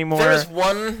exist anymore. There was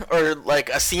one or like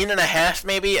a scene and a half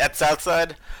maybe at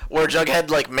Southside where Jughead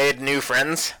like made new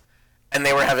friends, and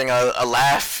they were having a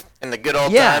laugh in the good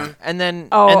old yeah, time. and then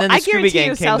Oh, and then the I Scooby guarantee Gang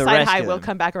you, came to Southside rescue High will them.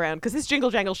 come back around because this jingle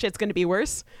jangle shit's going to be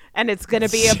worse, and it's going to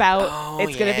be about Oh, going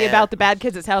to be yeah. about the bad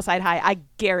kids at Southside High. I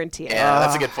guarantee it. Yeah,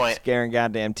 that's a good point. Scaring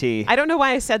goddamn tea. I don't know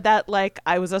why I said that like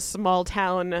I was a small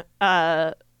town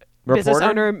business Reporter?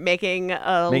 owner making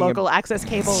a Making a- local access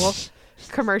cable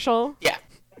commercial. Yeah.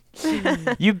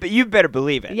 You better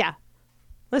believe it. Yeah.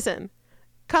 Listen,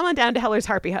 come on down to Heller's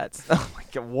Harpy Huts. Oh my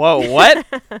god! Whoa! What?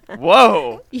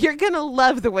 Whoa! You're going to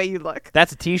love the way you look.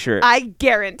 That's a T-shirt. I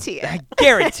guarantee it. I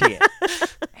guarantee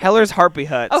it. Heller's Harpy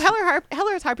Huts. Oh,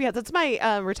 Heller's Harpy Huts. That's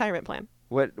my retirement plan.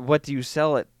 What do you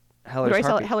sell at Heller's What do I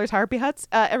sell Harpy? at Heller's Harpy Huts?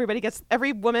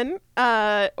 Every woman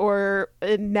or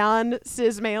a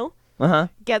non-cis male Uh-huh.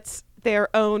 gets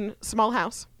their own small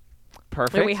house.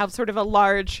 Perfect. Where we have sort of a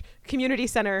large community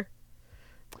center.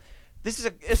 This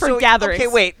is For gatherings. Okay,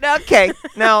 wait. Okay.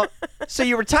 Now, so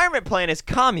your retirement plan is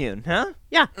commune, huh?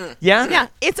 Yeah. Yeah? Yeah.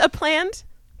 It's a planned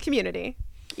community.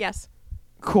 Yes.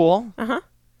 Cool. Uh-huh.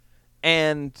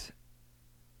 And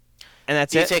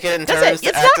that's Do you it? take it in That's turns it.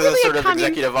 It's to act not as a really a sort of commune-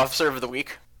 executive officer of the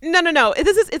week? No.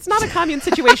 It's not a commune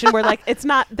situation where like it's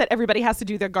not that everybody has to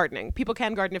do their gardening. People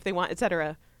can garden if they want,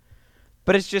 etc.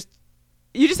 But it's just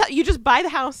You just buy the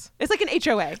house. It's like an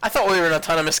HOA. I thought we were an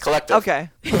autonomous collective. okay.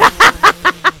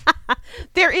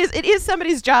 It is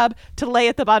somebody's job to lay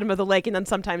at the bottom of the lake and then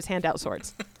sometimes hand out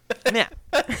swords. Yeah.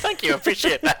 Thank you.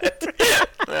 Appreciate that.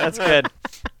 That's good.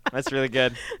 That's really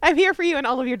good. I'm here for you and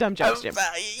all of your dumb jokes, Jim.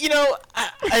 You know,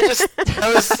 I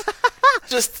was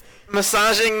just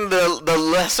massaging the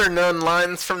lesser known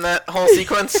lines from that whole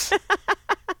sequence.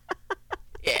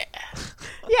 Yeah,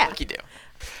 Yeah. like you do.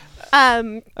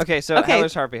 Okay, so Okay.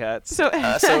 Heller's Harpy Huts. So,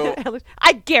 so-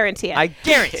 I guarantee it. I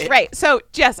guarantee it. Right. So,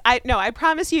 Jess, I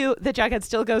promise you that Jughead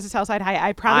still goes to Southside High.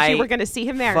 I promise you I we're going to see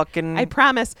him there. fucking- I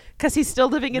promise, because he's still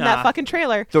living in that Nah. fucking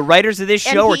trailer. The writers of this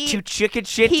And show are he- too chicken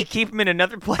shit he to keep him in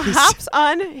another place. Hops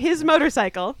on his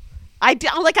motorcycle. I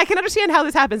can understand how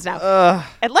this happens now.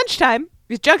 At lunchtime,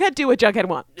 because Jughead do what Jughead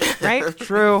want, right?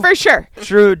 True. For sure.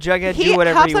 True. Jughead, He do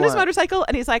whatever hops you on want. his motorcycle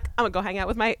and he's like, I'm going to go hang out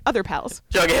with my other pals.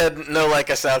 Jughead, no like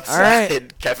a Southside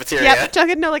right. cafeteria. Yep,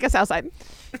 Jughead know like a Southside.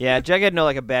 Yeah, Jughead know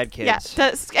like a bad kid. Yeah,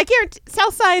 I guarantee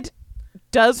Southside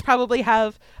does probably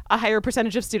have a higher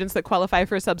percentage of students that qualify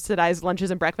for subsidized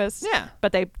lunches and breakfasts. Yeah.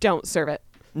 But they don't serve it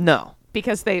No,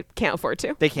 because they can't afford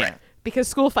to. they can't. Because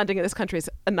school funding in this country is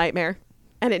a nightmare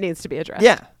and it needs to be addressed.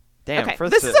 Yeah. Damn. Okay,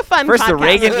 First this is a fun First the podcast.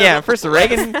 Reagan. Yeah. First the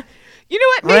Reagan. You know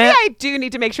what? Maybe Rant. I do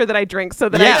need to make sure that I drink so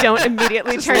that Yeah. I don't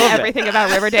immediately turn love it. everything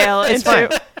about Riverdale It's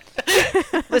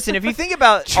into Listen, if you think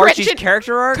about Trenchant Archie's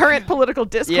character arc. current political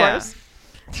discourse.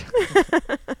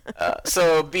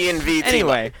 So B and V.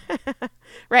 Anyway,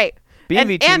 Right.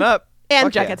 B&V team up. And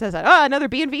Fuck Jughead yeah. says that. Oh, another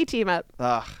B&V team up.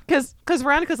 Ugh. Because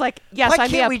Veronica's like, yes, Why sign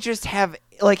me can't up. we just have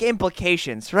like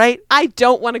implications, right? I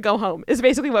don't want to go home, is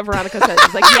basically what Veronica says.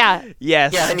 She's like, yeah,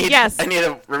 Yes. Yeah, Yes. I need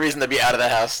a reason to be out of the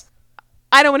house.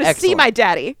 I don't want to see Excellent. my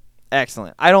daddy.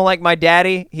 Excellent. I don't like my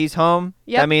daddy. He's home.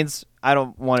 Yep. That means I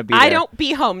don't want to be there. I don't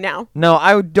be home now. No,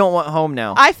 I don't want home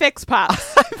now. I fix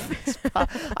Pops.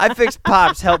 I fix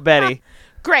Pops. Help Betty.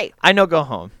 Great. I know. Go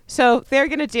home. So they're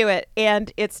going to do it,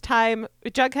 and it's time.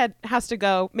 Jughead has to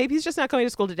go. Maybe he's just not going to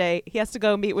school today. He has to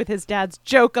go meet with his dad's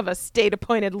joke of a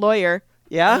state-appointed lawyer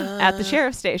Yeah. at the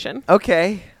sheriff's station.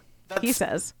 Okay. He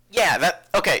says. Yeah,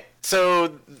 okay.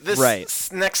 So this Right.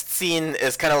 next scene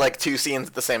is kind of like two scenes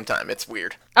at the same time. It's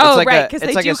weird. Oh, like right, a- because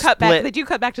it's they like do a cut back. split. They do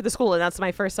cut back to the school, and that's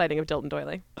my first sighting of Dilton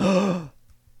Doily.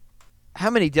 How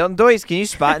many Dilton Doilies can you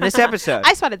spot in this episode?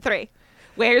 I spotted 3.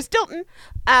 Where's Dilton?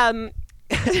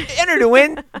 Enter to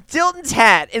win Dilton's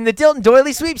hat in the Dilton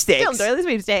Doily sweepstakes. Dilton Doily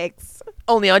sweepstakes.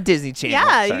 Only on Disney Channel.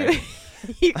 Yeah, Sorry.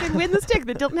 you can win the stick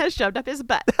that Dilton has shoved up his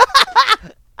butt.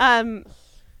 All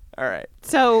right.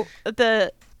 So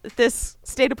this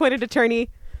state-appointed attorney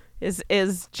is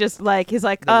just like, he's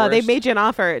like, The they worst. made you an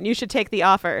offer and you should take the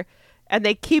offer, and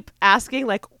they keep asking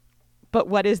like, but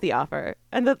what is the offer?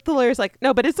 And the lawyer's like,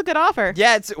 no, but it's a good offer.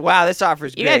 Yeah, wow, this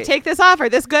offer's You great. gotta take this offer,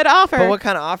 this good offer. But what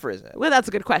kind of offer is it? Well, that's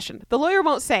a good question. The lawyer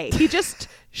won't say. He just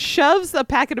shoves a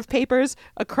packet of papers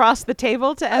across the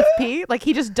table to FP. Like,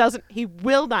 he just doesn't. He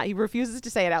will not. He refuses to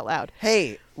say it out loud.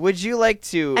 Hey, would you like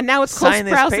to And now it's Cole sign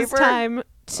this Sprouse's paper? time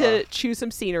to choose some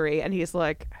scenery. And he's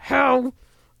like, how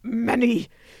many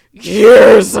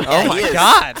years? Oh Yeah, my he is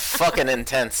God. fucking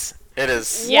intense. It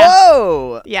is. Yeah.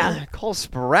 Whoa. Yeah. Cole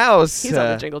Sprouse. He's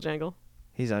on the Jingle Jangle.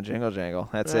 He's on Jingle Jangle.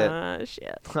 That's it.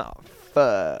 Shit. Oh,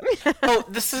 fuck. Oh,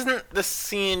 this isn't the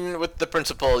scene with the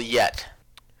principal yet.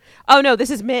 Oh, no, this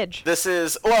is Midge. This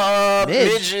is Midge.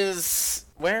 Midge is.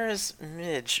 Where is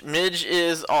Midge? Midge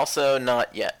is also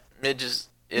not yet. Midge is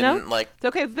in No? like.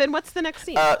 Okay, then what's the next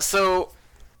scene? So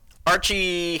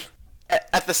Archie,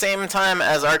 at the same time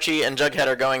as Archie and Jughead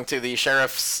are going to the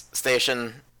sheriff's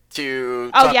station to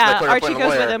talk oh, to yeah, the Archie court-appointed goes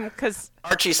lawyer, with him because,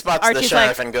 Archie spots the Archie's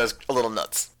sheriff like- and goes a little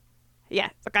nuts. yeah,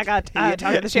 look, I got talk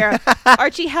to the sheriff.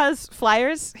 Archie has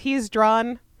flyers. He's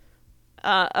drawn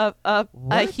a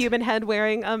What? human head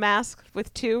wearing a mask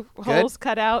with 2 holes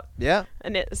cut out, Yeah.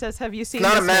 and it says, "Have you seen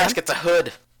Not a this mask, man?" it's a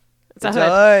hood. It's a It's hood.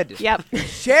 a hood. Yep.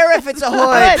 Sheriff, it's a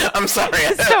hood. I'm sorry.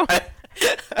 So- I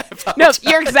No, apologize.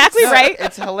 you're exactly right.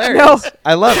 It's hilarious. No.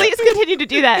 I love Please it. continue to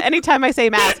do that anytime I say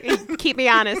mask. Keep me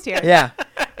honest here. Yeah.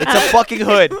 It's a fucking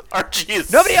hood. Archie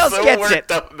is Nobody else so gets worked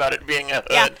it. up about it being a hood.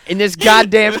 Yeah. In this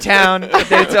goddamn town,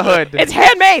 it's a hood. It's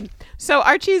handmade. So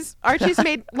Archie's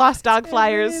made lost dog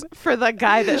flyers for the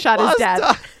guy that shot his Lost dad.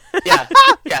 dog.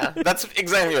 Yeah, that's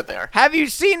exactly what they are. Have you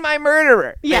seen my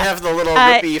murderer? They Yeah. have the little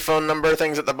Uh, rippy phone number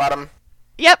things at the bottom.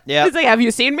 Yep. Yep. He's like, "Have you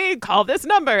seen me? Call this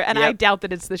number." And I Yep. doubt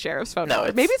that it's the sheriff's phone No, number.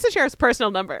 it's- Maybe it's the sheriff's personal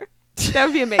number. That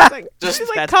would be amazing. Just- He's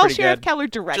like, That's call pretty Sheriff good. Keller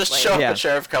directly. Just show up Yeah. at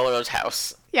Sheriff Keller's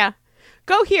house. Yeah.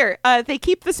 Go here. They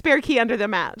keep the spare key under the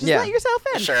mat. Just Yeah. let yourself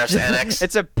The in. sheriff's annex.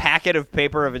 It's a packet of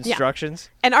paper of instructions.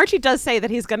 And Archie does say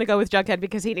that he's going to go with Jughead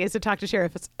because he needs to talk to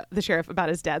the sheriff about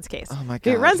his dad's case. Oh, my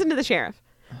So he God. runs into the sheriff.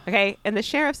 Okay, and the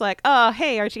sheriff's like, "Oh,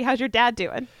 hey Archie, how's your dad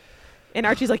doing?" And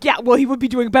Archie's like, "Yeah, well, he would be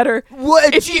doing better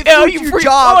What? if you your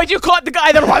job. Oh, you caught the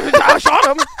guy that shot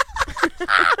him."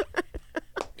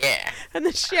 Yeah. And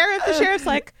the sheriff's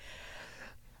like,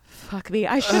 "Fuck me,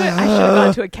 I should have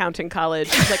gone to accounting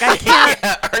college." He's like, "I can't."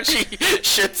 Yeah, Archie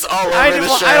shits all over I the don't-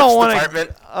 sheriff's I don't wanna-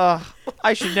 department.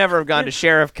 I should never have gone to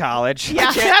sheriff college. Yeah,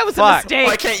 can't- that was a Fuck. mistake.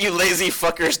 Why can't you lazy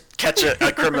fuckers catch a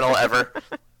criminal ever?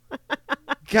 And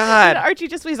God. Archie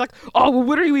he's like, "Oh, well,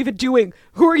 what are you even doing?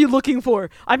 Who are you looking for?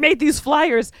 I made these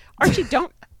flyers." Archie,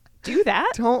 don't do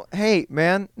that. Hey,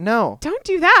 man, no. Don't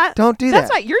do that. Don't do That's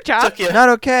that. not your job. Took you, Not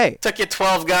okay. took you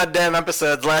 12 goddamn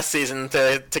episodes last season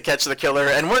to catch the killer,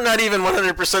 and we're not even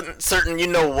 100% certain you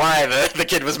know why the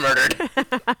kid was murdered.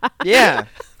 Yeah.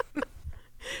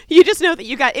 You just know that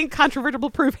you got incontrovertible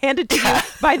proof handed to you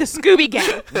by the Scooby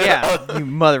Gang. Yeah. You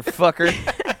motherfucker.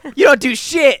 You don't do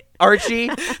shit, Archie.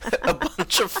 A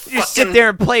bunch of You just sit there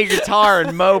and play guitar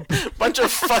and mope. bunch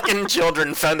of fucking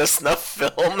children found a snuff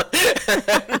film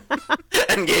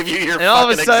and gave you your And all of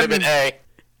a fucking sudden- Exhibit A.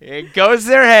 It goes to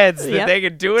their heads that Yep. they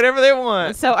can do whatever they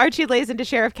want. So Archie lays into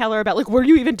Sheriff Keller about, like, what are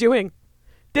you even doing?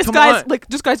 This Come guy's on. like,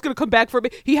 this guy's gonna come back for me.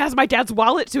 He has my dad's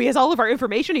wallet, so he has all of our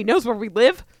information. He knows where we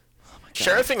live.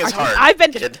 Sheriffing is hard.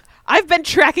 I've been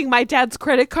tracking my dad's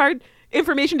credit card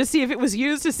information to see if it was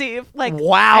used, to see if, like,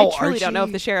 Wow, I truly don't know if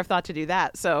Archie. the sheriff thought to do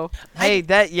that. So Hey,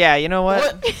 you know what?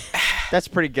 What? That's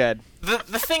pretty good. The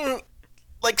thing,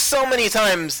 like so many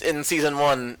times in season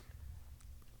 1,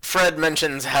 Fred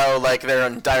mentions how like they're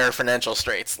in dire financial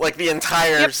straits. Like the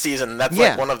entire season, that's Yeah.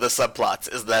 like one of the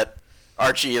subplots is that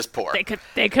Archie is poor.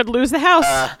 they could lose the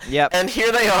house. Yep. And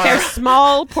here they are. Their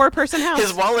small poor person house.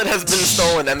 His wallet has been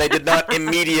stolen, and they did not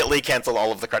immediately cancel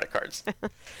all of the credit cards.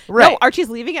 Right. No, Archie's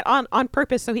leaving it on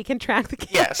purpose so he can track the kid.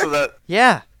 Yeah, so that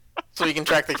Yeah. so he can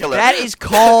track the killer. That is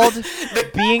called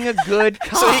being a good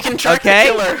cop. So he can track okay?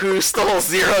 the killer who stole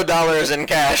 $0 in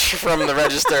cash from the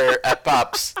register at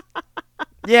Pops.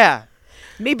 Yeah.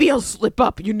 Maybe he'll slip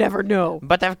up. You never know.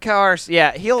 But of course,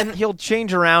 yeah, he'll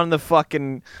change around the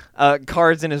fucking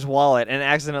cards in his wallet and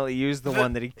accidentally use the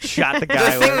one that he shot the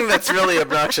guy The with. thing that's really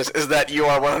obnoxious is that you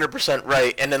are 100%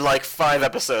 right, and in like 5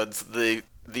 episodes, the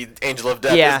Angel of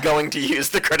Death is going to use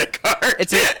the credit card.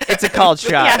 It's a called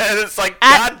shot. Yeah, and it's like,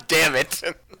 God damn it.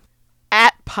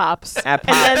 At Pops. At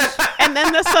Pops. And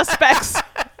then the suspects.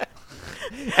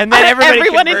 And then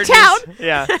everyone in town.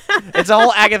 Yeah, it's a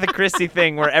whole Agatha Christie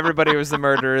thing where everybody was the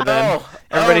murderer. Then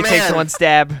everybody takes man. one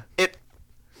stab.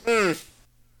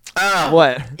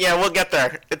 What? Yeah, we'll get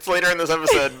there. It's later in this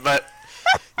episode, but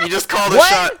you just called a What?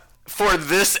 shot for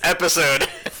this episode.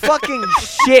 Fucking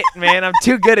shit, man! I'm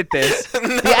too good at this.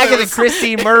 The Agatha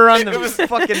Christie murder on the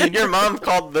fucking. Your mom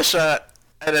called the shot.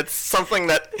 And it's something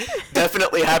that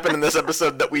definitely happened in this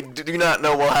episode that we do not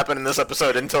know will happen in this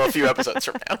episode until a few episodes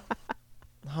from now.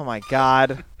 Oh my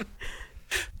god.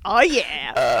 Oh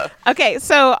yeah. Okay,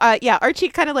 so Archie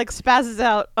kind of like spazzes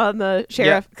out on the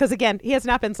sheriff because again he has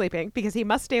not been sleeping because he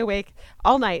must stay awake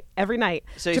all night, every night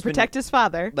So to protect his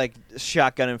father. Like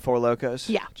shotgun and Four Locos.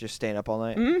 Yeah. Just staying up all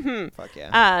night. Mm-hmm. Fuck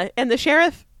yeah. And the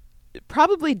sheriff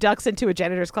probably ducks into a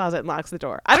janitor's closet and locks the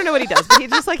door. I don't know what he does, but he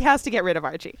just like has to get rid of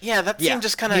Archie. Yeah, that scene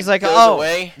just kind of He's like, goes oh,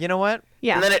 away. you know what?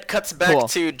 Yeah. And then it cuts back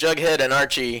to Jughead and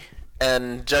Archie,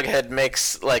 and Jughead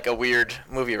makes like a weird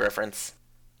movie reference.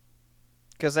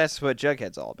 Because that's what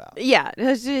Jughead's all about. Yeah,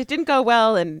 it didn't go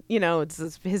well, and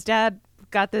it's his dad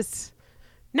got this.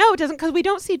 No, it doesn't, because we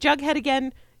don't see Jughead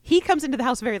again. He comes into the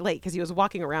house very late because he was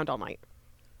walking around all night.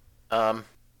 Well,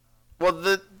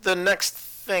 the next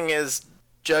thing is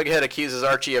Jughead accuses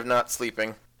Archie of not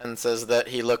sleeping and says that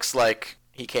he looks like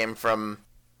he came from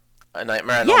A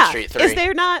Nightmare on Elm Street 3. Is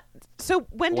there not? So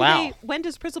when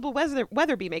does Principal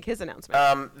Weatherby make his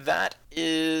announcement? That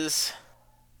is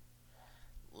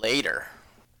later.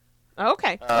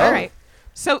 Okay, all right.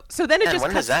 So then it just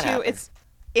when cuts does that to happen?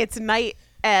 it's night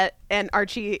and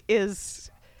Archie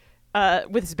is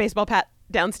with his baseball bat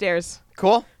downstairs.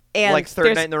 Cool. And like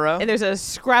third night in a row. And there's a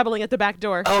scrabbling at the back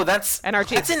door. Oh, that's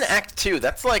Archie's in Act 2.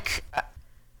 That's like.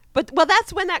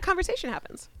 That's when that conversation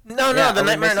happens. No, Yeah, the are we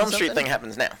Nightmare on Elm missing Street something? thing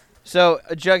happens now. So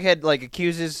Jughead like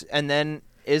accuses and then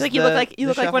is Like the, you look like the one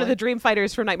of shuffling? the dream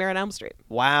fighters from Nightmare on Elm Street.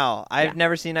 Wow, I've Yeah.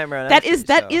 never seen Nightmare on Elm That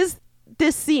Street. is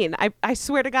this scene. I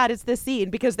swear to God, it's this scene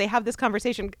because they have this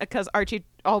conversation because Archie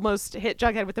almost hit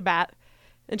Jughead with the bat,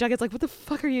 and Jughead's like, "What the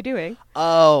fuck are you doing?"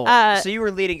 Oh, so you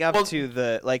were leading up to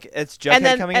the it's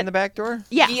Jughead coming in the back door.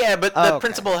 Yeah. Yeah, but the okay.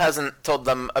 principal hasn't told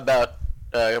them about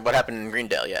what happened in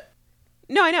Greendale yet.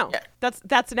 No, I know. Yeah.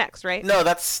 That's next, right? No,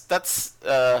 that's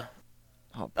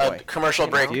Oh boy. a commercial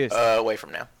break confused. away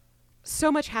from now. So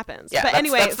much happens. Yeah, but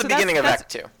anyway, that's the beginning of Act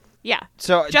 2. Yeah.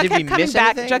 So Jughead did we coming miss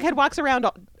back. anything? Jughead walks around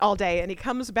all day, and he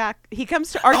comes back. He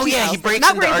comes to Archie's Oh yeah, house. he breaks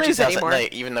not into where he Archie's lives house anymore. at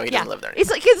night, even though he doesn't live there.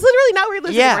 It's literally not where he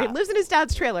lives Yeah. anymore. He lives in his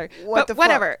dad's trailer. What but the fuck?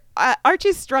 whatever.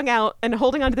 Archie's strung out and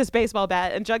holding onto this baseball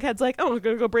bat, and Jughead's like, "Oh, I'm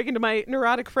gonna go break into my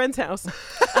neurotic friend's house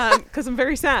because I'm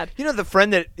very sad." You know the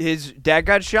friend that his dad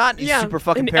got shot? He's super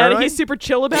fucking and paranoid. he's super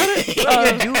chill about it. What am I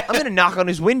gonna do? I'm gonna knock on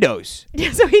his windows.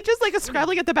 Yeah, so he just like is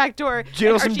scrabbling at the back door.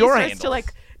 Jiggle and some Archie door starts handles. to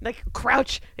like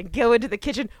crouch and go into the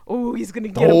kitchen. Oh, he's gonna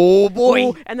get him. Oh boy.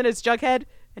 Ooh. And then it's Jughead,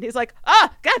 and he's like,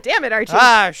 "Ah, god damn it, Archie."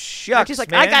 Ah, shucks, Archie's like,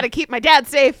 man. "I gotta keep my dad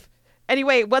safe."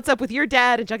 Anyway, what's up with your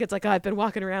dad? And Jughead's like, "Oh, I've been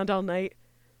walking around all night.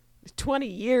 20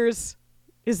 years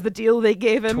is the deal they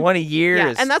gave him." 20 years.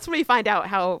 Yeah, and that's when we find out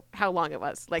how long it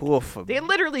was. Like, Oof. they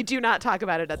literally do not talk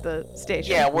about it at the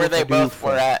station. Yeah, where they both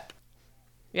were at.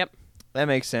 Yep. That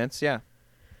makes sense. Yeah.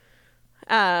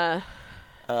 All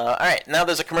right, now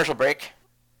there's a commercial break.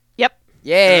 Yep.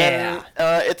 Yeah.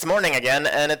 And it's morning again,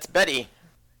 and it's Betty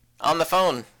on the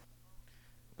phone.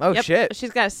 Oh Yep. shit.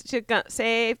 She's got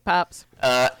save Pops.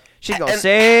 She's gonna and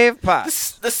save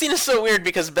Pops. This scene is so weird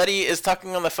because Betty is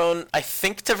talking on the phone, I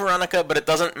think to Veronica, but it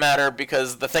doesn't matter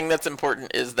because the thing that's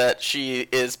important is that she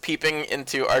is peeping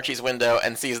into Archie's window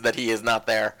and sees that he is not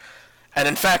there. And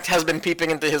in fact has been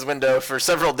peeping into his window for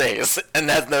several days and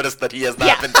has noticed that he has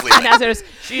not been sleeping. And as there's,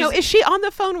 no, is she on the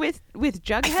phone with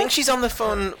Jughead? I think she's on the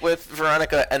phone with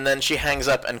Veronica and then she hangs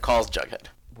up and calls Jughead.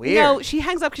 Weird. No, she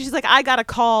hangs up because she's like, "I gotta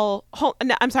call.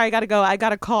 No, I'm sorry, I gotta go. I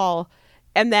gotta call."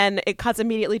 And then it cuts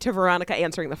immediately to Veronica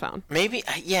answering the phone. Maybe,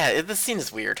 yeah, this scene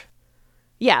is weird.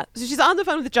 Yeah, so she's on the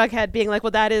phone with Jughead, being like,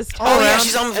 "Well, that is." Oh, yeah, around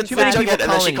she's on with too many people Jughead and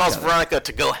then she calling calls each other. Veronica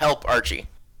to go help Archie.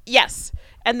 Yes,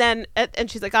 and then and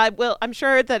she's like, I'm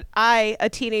sure that a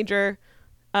teenager,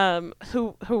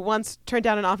 who once turned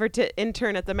down an offer to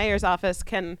intern at the mayor's office,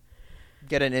 can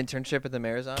Get an internship at the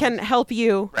mayor's office? can help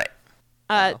you, Right.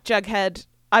 Jughead.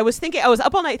 I was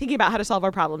up all night thinking about how to solve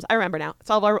our problems. I remember now.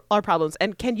 Solve our problems.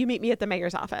 And can you meet me at the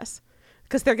mayor's office?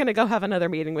 Because they're going to go have another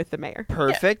meeting with the mayor.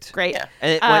 Perfect. Great. Yeah.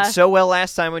 And it went so well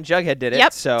last time when Jughead did it.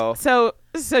 Yep. So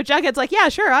Jughead's like, yeah,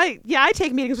 sure. I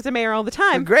take meetings with the mayor all the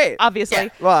time. Great. Obviously. Yeah.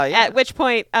 Well, yeah. At which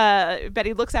point,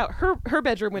 Betty looks out her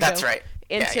bedroom window. That's right.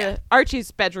 Into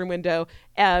Archie's bedroom window,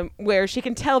 where she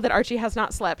can tell that Archie has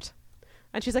not slept.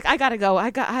 And she's like, I gotta go. I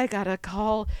gotta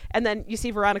call. And then you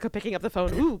see Veronica picking up the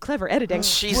phone. Ooh, clever editing.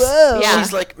 She's Yeah.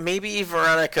 like, maybe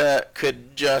Veronica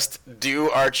could just do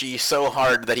Archie so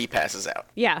hard that he passes out.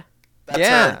 Yeah. That's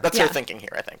Yeah. her thinking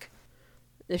here, I think.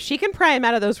 If she can pry him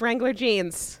out of those Wrangler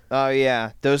jeans. Oh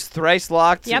yeah, those thrice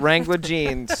locked Yep. Wrangler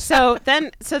jeans. So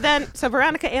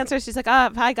Veronica answers. She's like,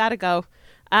 I gotta go.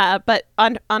 But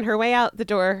on her way out the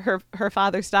door, her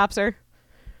father stops her.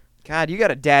 God, you got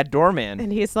a dad doorman.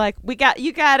 And he's like, we are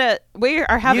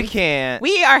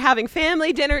having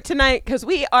family dinner tonight because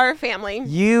we are family.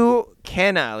 You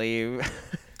cannot leave.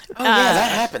 Oh yeah,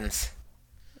 that happens.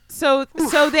 So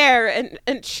there,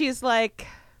 and she's like,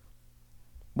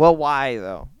 Well, why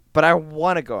though? But I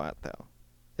want to go out though.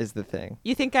 Is the thing.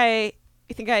 you think I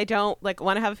don't like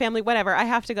want to have a family? Whatever. I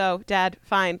have to go, Dad.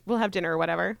 Fine, we'll have dinner or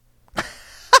whatever.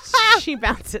 She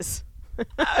bounces.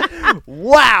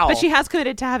 Wow. But she has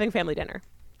committed to having family dinner.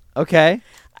 Okay.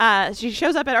 She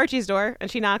shows up at Archie's door and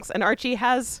she knocks, and Archie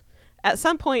has, at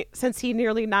some point since he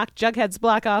nearly knocked Jughead's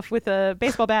block off with a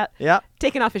baseball bat,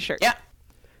 taken off his shirt. Yeah.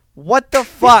 What the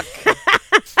fuck?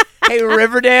 Hey,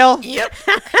 Riverdale. Yep.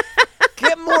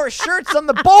 Get more shirts on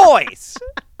the boys.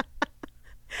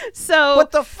 So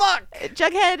What the fuck?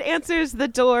 Jughead answers the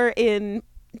door in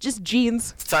just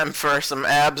jeans. It's time for some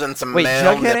abs and some Wait,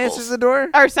 male Jughead nipples. answers the door?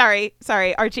 Or sorry,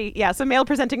 Archie. Yeah, some male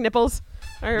presenting nipples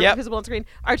are Yep. visible on screen.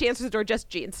 Archie answers the door, just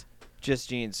jeans. Just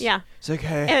jeans. Yeah. It's like,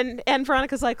 hey. And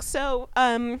Veronica's like, so,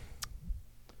 I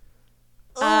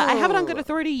have it on good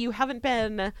authority you haven't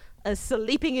been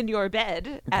sleeping in your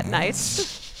bed at night.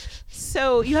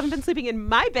 So you haven't been sleeping in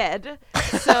my bed.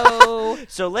 So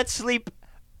So let's sleep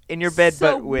in your bed,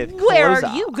 so but with where clothes are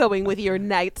off. you going with your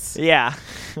nights? Yeah.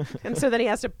 And so then he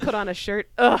has to put on a shirt.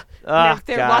 Ugh. Oh,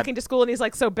 They're God. walking to school, and he's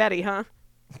like, so Betty, huh?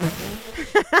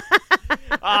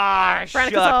 Ah,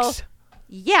 Veronica's all, shucks.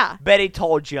 yeah. Betty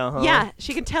told you, huh? Yeah,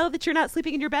 she can tell that you're not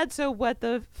sleeping in your bed, so what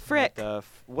the frick?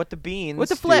 What the beans, What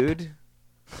the flip? dude?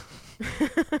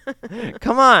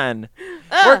 Come on.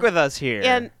 Work with us here.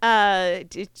 And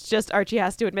it's just Archie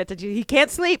has to admit that he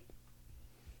can't sleep.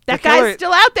 That The killer- guy's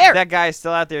still out there. That guy's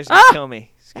still out there. He's going to kill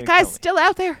me. That guy's still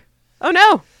out there. Oh,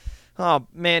 no. Oh,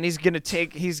 man, he's going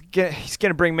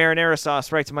to bring marinara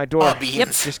sauce right to my door. Oh,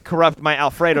 beans. Just corrupt my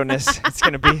Alfredo-ness. It's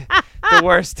going to be the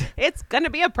worst. It's going to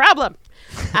be a problem.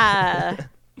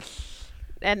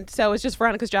 And so it's just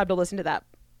Veronica's job to listen to that.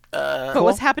 But Cool.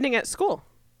 what's happening at school?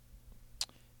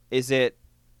 Is it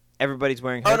everybody's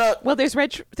wearing Oh hoods? no. Well, there's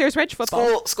Reg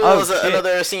football. School Oh, is shit.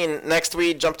 another scene. Next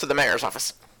we jump to the mayor's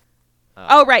office.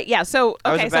 Oh, right. Yeah. So,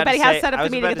 I was okay. So about to Betty say- has set up I the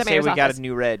was meeting about at the to say mayor's we office. got a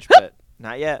new reg, but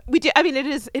not yet. We do. I mean, it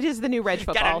is the new Reg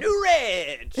football. Got a new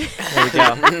reg. There we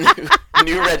go.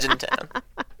 New Reg in town.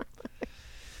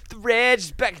 The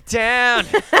reg's back in town.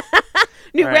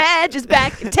 New All right. Reg is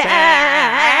back in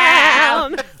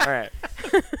town. All right.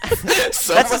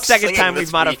 So That's the much second singing time this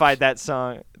we've modified that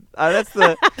song. That's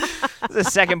the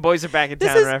second Boys Are Back in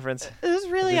Town is- reference. This is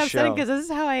really This upsetting show. because this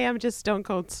is how I am, just stone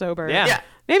cold sober. Yeah. Yeah.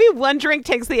 Maybe one drink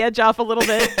takes the edge off a little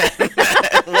bit.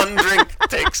 One drink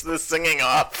takes the singing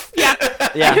off. Yeah.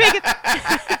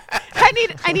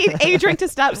 I need a drink to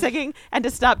stop singing and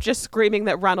to stop just screaming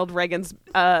that Ronald Reagan's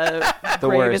grave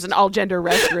worst. is an all gender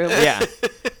restroom. Yeah.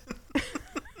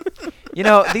 You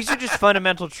know, these are just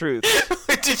fundamental truths.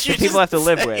 Did you that people have to just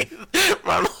live say with.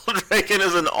 Ronald Reagan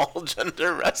is an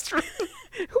all-gender restaurant.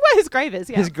 What his grave is,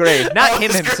 yeah. His grave, not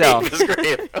him his himself. Grave, his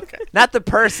grave. Okay. Not the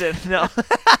person. No.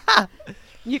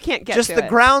 You can't get Just to the it.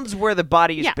 grounds where the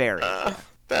body is Yeah. buried.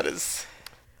 That is,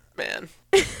 man.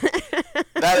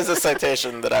 That is a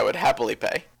citation that I would happily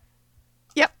pay.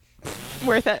 Yep.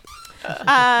 Worth it.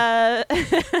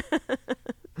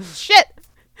 Shit.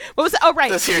 What was it? Oh,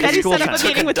 right. This here Betty he set up a took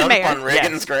meeting a with the dump mayor. on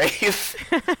Reagan's grave.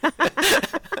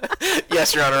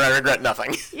 Yes, Your Honor, I regret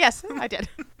nothing. Yes, I did.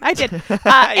 I did. And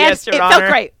Yes, Your it Honor.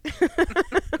 felt great.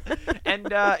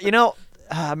 And, you know,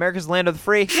 America's land of the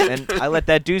free, and I let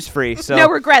that deuce free, so No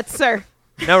regrets, sir.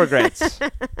 no regrets.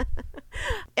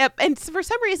 Yep. And for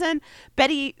some reason,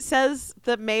 Betty says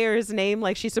the mayor's name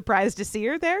like she's surprised to see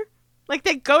her there. Like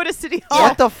they go to City Hall.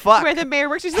 What the fuck? Where the mayor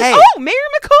works. She's Hey. like, oh, Mayor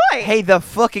McCoy. Hey, the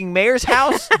fucking mayor's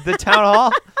house, the town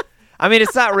hall. I mean,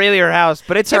 it's not really her house,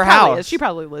 but it's It her probably house. is. She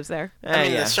probably lives there. I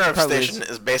mean, Yeah, the sheriff's probably station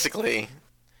is basically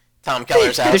Tom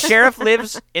Keller's The house. sheriff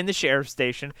lives in the sheriff's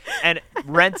station and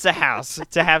rents a house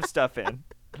to have stuff in.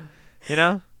 You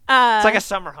know? It's like a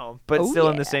summer home, but still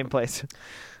in the same place.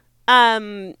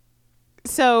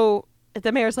 So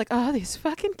the mayor's like, oh, these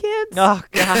fucking kids. Oh,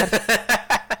 God.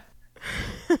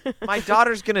 My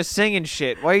daughter's going to sing and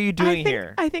shit. What are you doing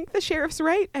here? I think the sheriff's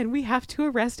right, and we have to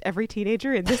arrest every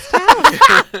teenager in this town.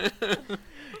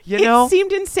 It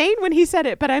seemed insane when he said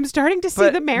it, but I'm starting to see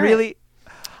the merit. Really,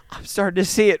 I'm starting to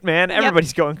see it, man.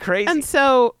 Everybody's going crazy. And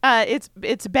so it's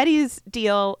Betty's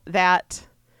deal that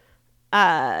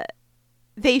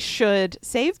they should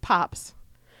save Pops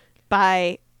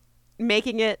by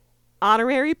making it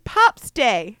Honorary Pops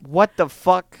Day. What the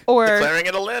fuck? Or Declaring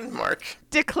it a landmark.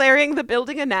 Declaring the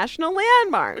building a national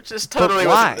landmark. Which is totally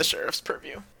within the sheriff's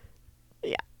purview.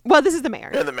 Yeah. Well, this is the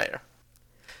mayor. You're the mayor.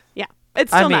 Yeah.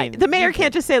 It's still not. The mayor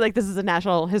can't just say, like, this is a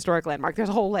national historic landmark. There's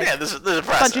a whole, like, there's a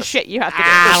process. bunch of shit you have to do.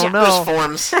 I don't know. There's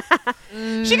forms.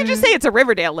 She could just say it's a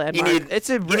Riverdale landmark. You need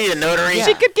a notary. Yeah.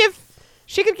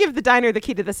 She could give the diner the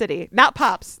key to the city. Not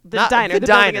Pops. The diner. The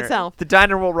building itself. The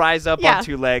diner will rise up on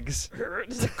two legs.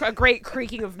 Just a great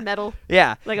creaking of metal.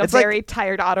 Yeah. Like a very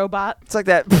tired Autobot. It's like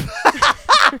that.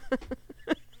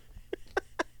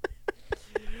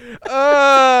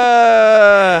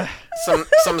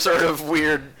 Some sort of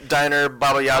weird diner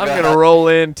Baba Yaga. I'm going to roll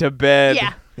into bed.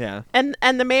 Yeah. Yeah. And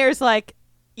the mayor's like,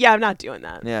 yeah, I'm not doing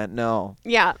that. Yeah, no.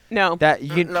 Yeah, no.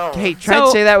 No. Hey, try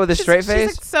to say that with a straight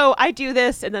face. Like, so I do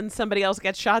this, and then somebody else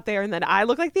gets shot there, and then I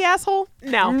look like the asshole?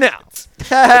 No. No. It's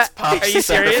Pop's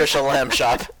sacrificial lamb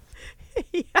shop.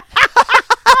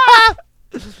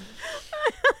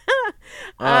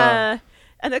 And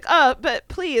like, but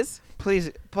please,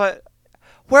 but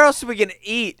where else are we gonna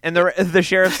eat? And the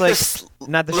sheriff's like,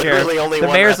 not the sheriff. Only the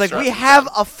one mayor's like, restaurant we have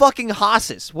a fucking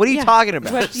hosses. What are you talking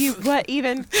about? What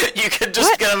even? You could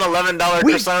just get an $11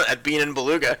 croissant at Bean and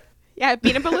Beluga. Yeah,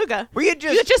 Bean and Beluga. You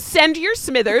just send your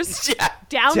Smithers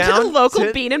down to Down the local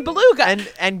to- Bean and Beluga.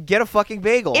 and get a fucking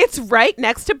bagel. It's right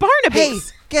next to Hey,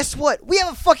 Barnaby's. guess what? We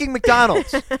have a fucking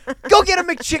McDonald's. Go get a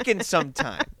McChicken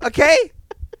sometime, okay?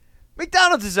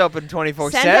 McDonald's is open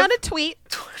 24/7. Send out a tweet.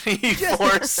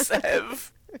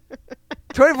 24/7.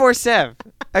 24/7.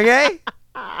 Okay?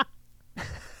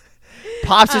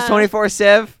 Pops is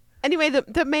 24/7. Anyway,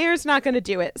 the mayor's not going to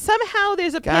do it. Somehow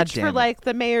there's a pitch for, like,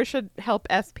 the mayor should help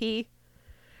FP.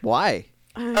 Why?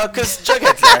 Oh, because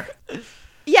Jughead's there.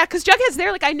 Yeah, because Jughead's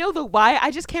there. Like, I know the why. I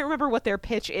just can't remember what their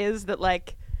pitch is that,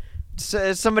 like...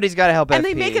 So, somebody's got to help and FP.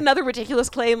 they make another ridiculous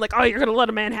claim, like, oh, you're going to let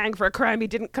a man hang for a crime he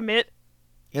didn't commit.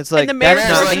 It's like, and the mayor's that's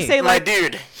just not going me. to say, like... My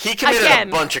dude, he committed again,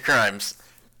 a bunch of crimes.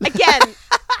 Again,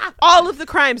 all of the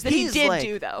crimes that he did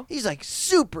do, though. He's, like,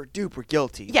 super duper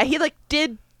guilty. Yeah, he, like,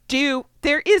 did do...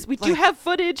 We do have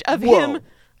footage of him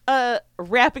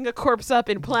wrapping a corpse up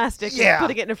in plastic and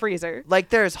putting it in a freezer. Like,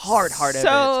 there's hard evidence.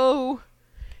 So,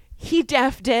 he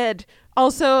dead.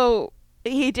 Also,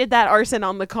 he did that arson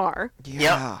on the car.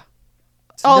 Yeah.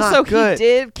 Also, he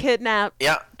did kidnap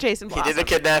Jason He Blossom. did the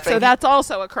kidnapping. So that's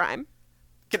also a crime.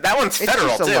 That one's federal,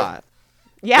 it's just too. a lot.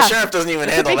 Yeah. The sheriff doesn't even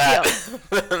handle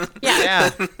that. Yeah.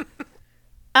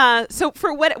 So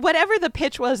for whatever the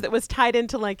pitch was that was tied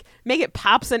into, like, make it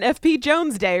Pops and FP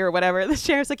Jones Day or whatever, the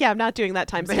sheriff's like, yeah, I'm not doing that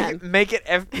times 10. Make it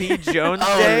FP Jones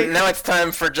Day. Now it's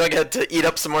time for Jughead to eat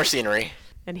up some more scenery.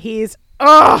 And he's,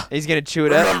 ugh. He's going to chew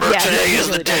it up. Remember, today he is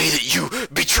really the day that you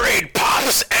betrayed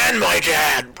Pops and my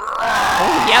dad.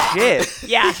 Yep. Shit.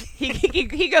 Yeah.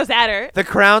 He goes at her. The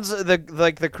crowns,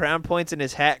 the crown points in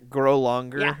his hat grow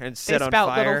longer and set they on spout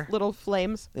fire. little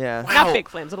flames. Yeah. Wow. Not big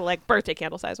flames, little, like, birthday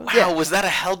candle size ones. Wow, was that a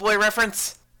Hellboy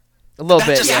reference? A little That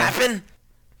bit. just Yeah. happened?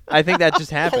 I think that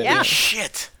just happened. Holy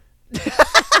shit. This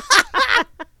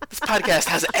podcast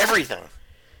has everything.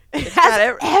 It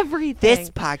has everything. This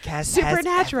podcast has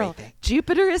SOUPerNatural. everything.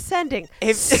 Jupiter ascending.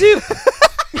 Soup.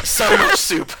 So much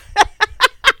soup.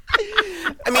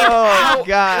 I mean,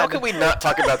 how can we not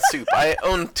talk about soup? I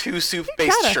own 2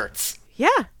 soup-based shirts. Yeah.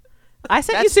 I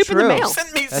sent you That's soup in the true. mail.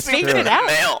 Send me That's soup in true. the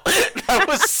mail. That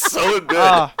was so good.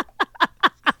 Oh.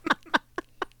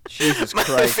 Jesus My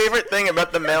Christ. favorite thing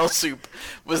about the mail soup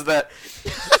was that.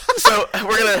 So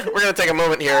we're gonna take a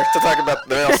moment here to talk about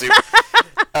the mail soup.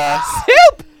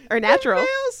 Soup or natural.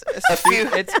 Listen, a few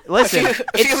it's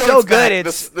so months good. back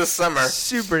It's this summer.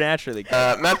 super naturally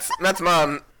good. Matt's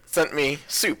mom sent me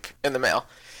soup in the mail.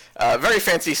 Very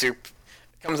fancy soup.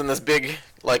 Comes in this big,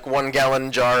 like,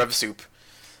 1-gallon jar of soup.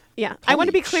 Yeah. I want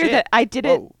to be Holy clear shit. that I did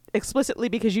it Whoa. explicitly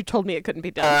because you told me it couldn't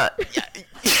be done.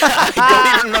 I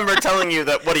don't even remember telling you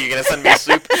that. What are you gonna send me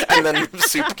soup? And then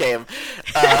soup came.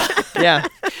 Yeah.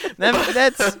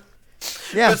 That's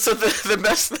yeah. But so the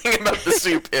best thing about the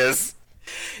soup is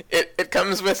it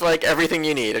comes with like everything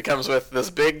you need. It comes with this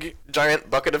big giant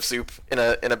bucket of soup in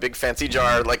a big fancy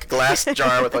jar, like a glass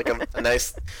jar with like a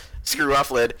nice screw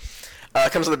off lid.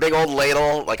 It comes with a big old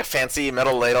ladle, like a fancy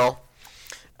metal ladle.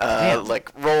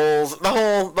 Like rolls, the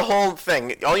whole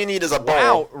thing. All you need is a bowl.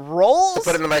 Wow, rolls? To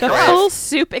put in the The microwave. full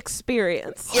soup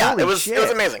experience. Yeah, Holy it was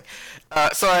shit. amazing.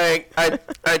 So I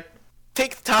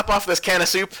take the top off this can of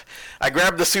soup. I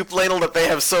grab the soup ladle that they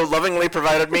have so lovingly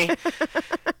provided me.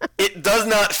 It does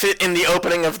not fit in the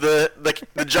opening of the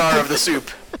jar of the soup.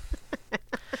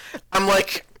 I'm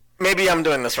like, maybe I'm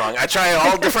doing this wrong. I try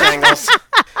all different angles.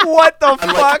 What the I'm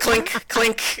fuck? like clink,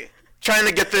 clink, trying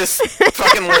to get this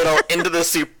fucking ladle into the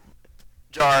soup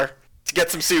jar to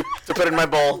get some soup to put in my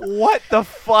bowl. What the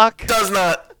fuck? Does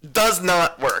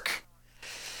not work.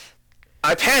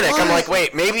 I panic. I'm like,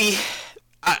 wait, maybe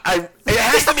it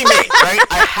has to be me,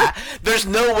 right? There's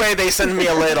no way they send me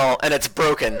a ladle and it's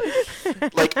broken.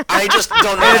 Like, I just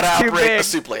don't know It's how to too operate big. a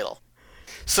soup ladle.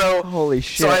 So, Holy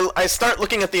shit. So I start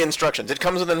looking at the instructions. It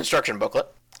comes with an instruction booklet.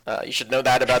 You should know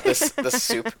that about this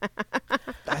soup.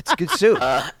 That's good soup.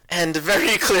 And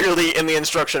very clearly in the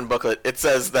instruction booklet, it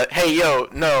says that, hey, yo,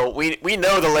 no, we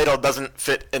know the ladle doesn't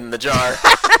fit in the jar.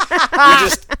 We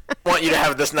just want you to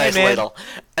have this nice man. ladle.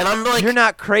 And I'm like, You're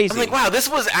not crazy. I'm like, wow, this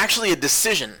was actually a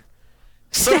decision.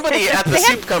 Somebody at the They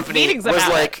had soup company meetings was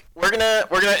about like, we're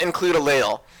gonna include a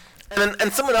ladle.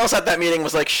 And someone else at that meeting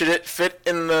was like, should it fit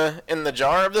in the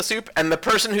jar of the soup? And the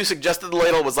person who suggested the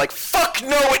ladle was like, fuck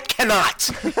no, it cannot.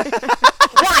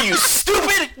 What are you,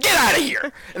 stupid? Get out of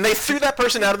here. And they threw that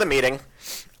person out of the meeting.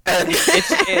 And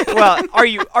well,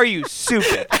 are you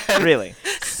stupid? Really?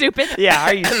 Stupid. Yeah,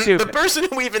 are you and stupid? the person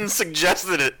who even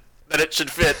suggested that it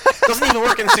should fit doesn't even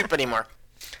work in soup anymore.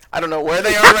 I don't know where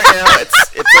they are right now.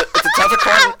 It's a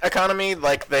tough economy.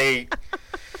 Like They're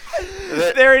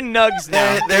in nugs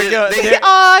now. they- Oh,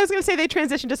 I was gonna say they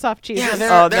transitioned to soft cheese. Yeah,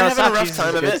 they're Oh, having a soft rough cheese time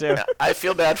is of good it. too. I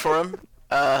feel bad for them.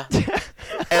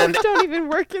 And Don't even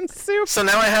work in soup. so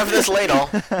now I have this ladle.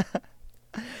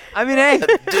 I mean, hey,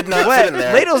 Did not fit in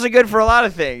there. ladles are good for a lot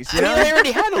of things. You I mean, know? I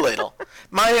already had a ladle.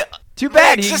 My Too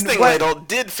bad. My you- existing what- ladle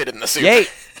did fit in the soup. Yay.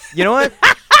 You know what?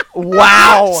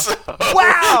 Wow. So,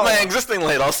 Wow. My existing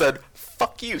ladle said,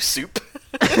 "Fuck you, soup,"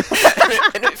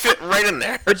 and it fit right in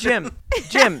there. But Jim,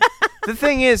 the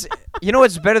thing is, you know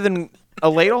what's better than a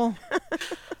ladle?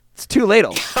 It's two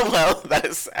ladles. Well, that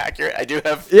is accurate. I do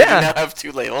Yeah. now have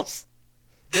two ladles.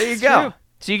 There you It's go. true.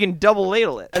 So you can double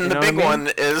ladle it. And you the know big what I mean?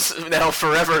 one is now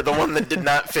forever the one that did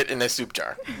not fit in a soup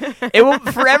jar. It will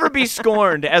forever be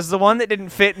scorned as the one that didn't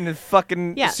fit in the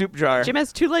fucking Yeah. soup jar. Jim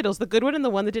has two ladles, the good one and the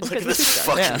one that didn't Look fit at in the this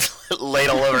soup jar. fucking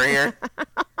ladle over here.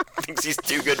 Thinks he's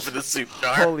too good for the soup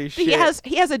jar. Holy shit.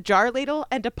 He has a jar ladle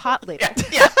and a pot ladle.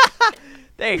 Yeah.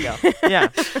 There you go. Yeah.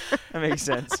 That makes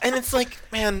sense. And it's like,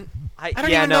 man, I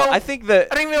don't yeah, even no, know. I think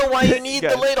the I don't even know why you need the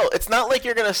Good. ladle. It's not like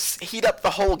you're gonna heat up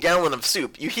the whole gallon of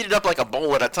soup. You heat it up like a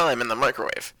bowl at a time in the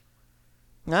microwave.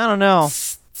 I don't know.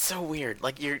 It's so weird.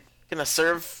 Like you're gonna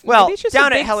serve. Well, Maybe it's just a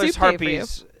down at big Heller's soup day for you.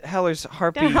 Heller's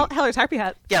Harpy, Heller's Harpy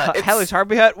Hut. Yeah, it's, Heller's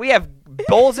Harpy Hut, we have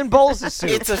bowls and bowls of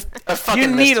soup. it's a fucking You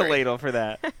need mystery. a ladle for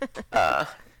that.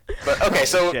 But okay,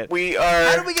 so Shit. we How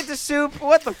are did we get to soup?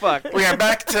 What the fuck? we are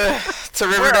back to Where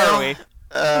Riverdale. are we?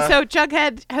 So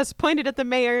Jughead has pointed at the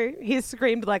mayor. He's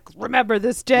screamed like, "Remember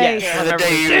this day! Yes, Yeah, the remember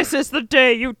day you- This is the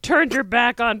day you turned your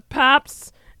back on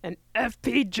Pops and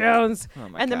F.P. Jones." Oh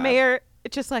my and the God. mayor,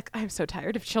 just like, "I'm so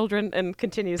tired of children," and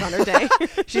continues on her day.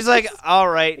 She's like, all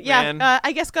right, yeah, man.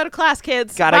 I guess go to class,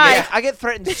 kids. God, Bye. I get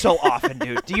threatened so often,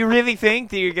 dude. Do you really think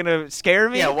that you're gonna scare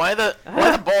me? Yeah, why the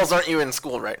balls aren't you in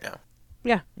school right now?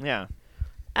 Yeah. Yeah.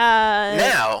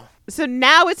 Now So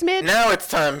now it's Midge. it's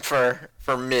time for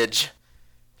Midge.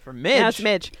 For Midge. Now it's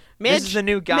Midge. This is the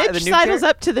new guy. Midge the new sidles character?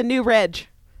 up to the new Reg.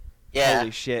 Yeah.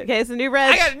 Holy shit. Okay, it's the new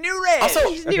Reg. I got a new red. Also-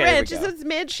 She's new Okay, Reg. here we go. It's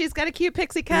Midge. She's got a cute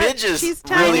pixie cut. Midge is She's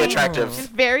really tiny. attractive. She's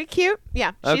very cute.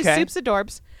 Yeah, she's Okay. Soup's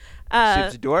adorbs.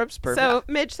 Soup's adorbs. Perfect. So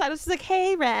Midge sidles is like,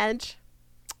 "Hey, Reg,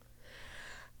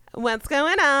 what's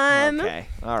going on? Okay.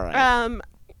 All right.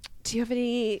 Do you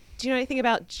know anything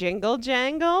about Jingle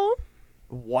Jangle?"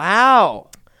 Wow.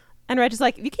 And Reg is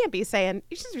like, "You can't be saying.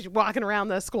 You should be walking around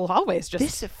the school hallways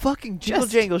just This fucking jingle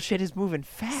Just- jangle shit is moving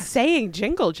fast. saying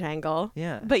Jingle Jangle."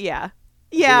 Yeah. But yeah.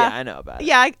 Yeah, I know about it.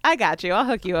 Yeah, I got you. I'll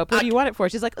hook you up. What do you want it for?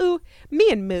 She's like, "Ooh, me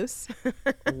and Moose."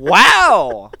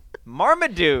 Wow.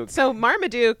 Marmaduke. So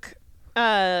Marmaduke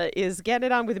is getting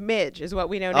it on with Midge, is what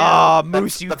we know now. Oh,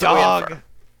 Moose, you that's what we have dog. for-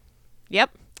 Yep.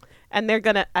 And they're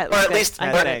gonna. Or at least,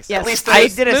 I- but thanks. Yes. at least I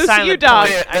there's- did a Moose, silent you dog.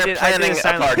 point. they're I did planning a a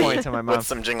silent party point to my mom. with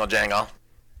some jingle jangle.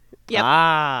 Yep.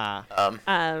 Ah. So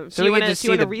we do you get want to to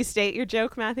see restate your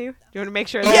joke, Matthew? Do you want to make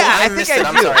sure? Yeah, I think missed I it.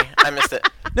 I'm do. sorry. I missed it.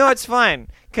 No, it's fine.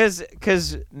 Cause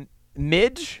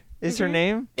Midge is her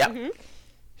name. Yeah.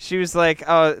 She was like,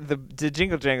 "Oh, the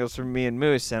jingle jangles from me and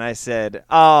Moose," and I said,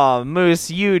 "Oh,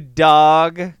 Moose, you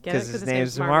dog," because his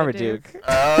name's Marmaduke.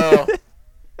 Oh.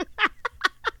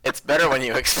 It's better when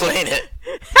you explain it.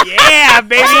 Yeah,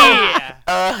 baby.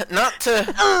 Not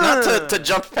to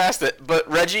jump past it, but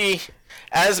Reggie,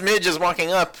 as Midge is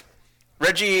walking up,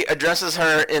 Reggie addresses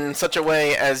her in such a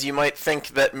way as you might think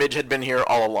that Midge had been here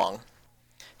all along.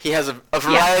 He has a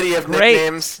variety of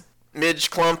nicknames. Midge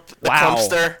Clump, the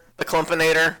Clumpster, the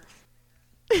Clumpinator.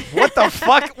 What the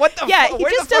fuck? What the Yeah, fuck? he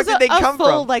Where just the fuck does did they a come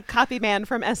full from? like copy man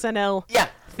from SNL. Yeah.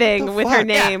 Thing with her fuck?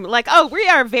 name, like, oh, we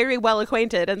are very well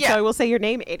acquainted, and so Yeah. I will say your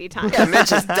name 80 times. Yeah, Midge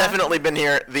has definitely been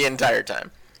here the entire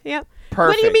time. Yep. Perfect.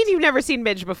 What do you mean you've never seen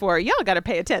Midge before? Y'all got to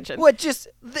pay attention. What?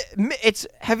 It's.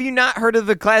 Have you not heard of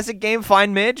the classic game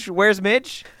Find Midge? Where's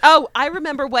Midge? Oh, I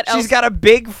remember what else. She's got a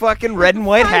big fucking red and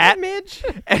white Find hat, Midge.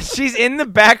 and she's in the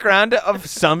background of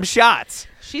some shots.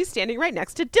 She's standing right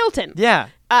next to Dilton. Yeah.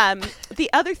 The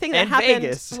other thing that And happened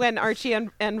Vegas. when Archie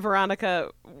and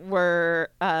Veronica were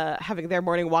having their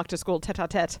morning walk to school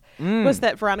tete-a-tete was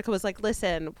that Veronica was like,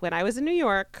 listen, when I was in New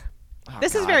York,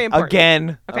 this is very important.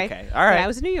 Again. Okay. All right. When I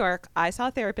was in New York, I saw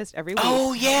a therapist every week.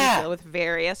 Oh, yeah. to deal with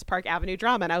various Park Avenue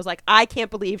drama. And I was like, I can't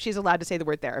believe she's allowed to say the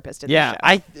word therapist in Yeah.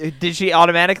 this show. Did she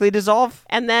automatically dissolve?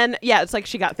 And then, it's like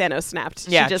she got Thanos snapped.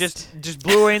 Yeah. She Just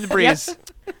blew away in the breeze.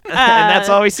 And that's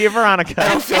all we see of I Veronica.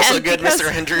 don't feel so And good, because-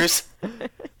 Mr. Andrews.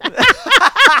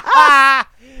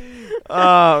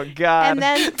 Oh God. And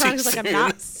then Veronica's like,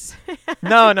 I'm soon.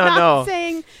 not No.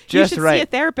 saying you Just should see right. a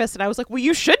therapist. And I was like, well,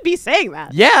 you should be saying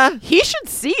that. Yeah. He should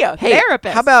see a Hey,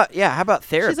 therapist. How about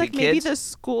therapy, She's like, kids? maybe the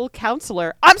school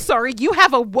counselor. I'm sorry, you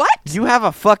have a what? You have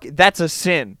a that's a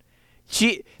sin.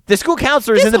 The school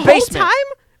counselor is This in the whole basement.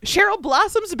 time, Cheryl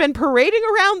Blossom's been parading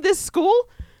around this school,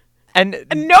 And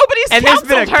and nobody's there's counseled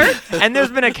been her and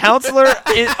there's been a counselor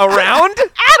around?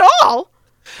 at all.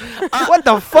 What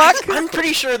the fuck? I'm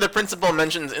pretty sure the principal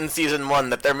mentions in season 1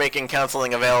 that they're making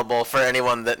counseling available for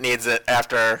anyone that needs it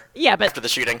after But the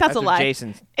shooting. that's a what lie.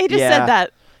 Jason. He just Yeah. said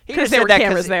that He because just there said were that 'cause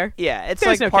cameras there. Yeah, it's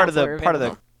There's like no part of the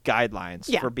counselor guidelines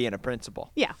Yeah. for being a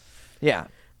principal. Yeah. Yeah.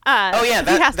 Oh yeah,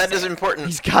 he has to that say is it. important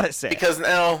He's got to say. it. because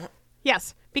now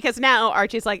Yes, because now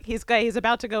Archie's like he's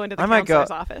about to go into the I might go-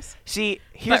 counselor's office. See,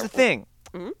 here's But- the thing.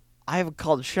 I have a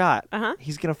called shot. Uh-huh.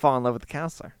 He's going to fall in love with the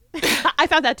counselor. I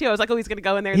thought that too. I was like, oh, he's gonna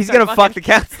go in there. And He's start going to fuck the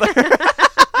fucking.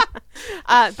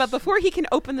 counselor. But before he can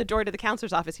open the door to the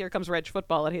counselor's office, here comes Reg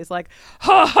Football, and he's like,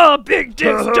 "Ha ha! Big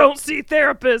dicks don't see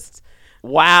therapists."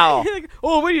 Wow. Like,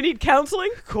 oh, what do you need? Counseling?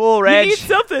 Cool, Reg. You need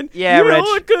something? Yeah, you Reg.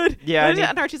 don't look good. Yeah, I And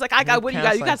need- Archie's like, I got what you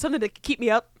got? You counseling. got something to keep me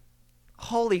up?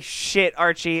 Holy shit,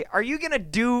 Archie. Are you going to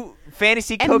do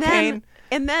fantasy And cocaine?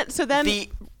 then the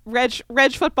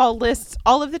Reg Football lists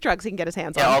all of the drugs he can get his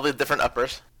hands on. all the different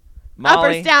uppers.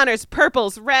 Molly? Uppers, downers,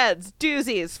 purples, reds,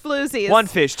 doozies, floozies. One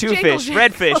fish, two jingle fish,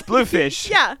 red fish, jangles. blue fish.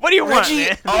 Yeah. What do you want, Reggie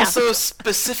man? also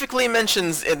specifically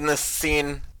mentions in this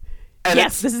scene, and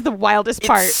Yes, this is the wildest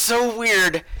part. it's so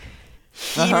weird.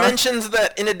 He mentions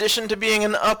that in addition to being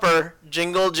an upper,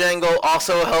 Jingle Jangle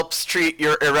also helps treat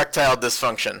your erectile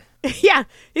dysfunction. Yeah,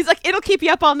 he's like, it'll keep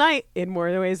you up all night in more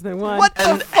ways than one. What the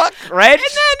And- fuck, Reg? And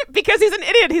then, because he's an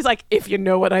idiot, he's like, if you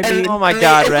know what I mean. Oh my and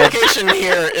God, the Reg. implication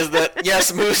here is that,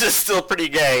 yes, Moose is still pretty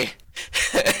gay.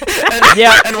 and,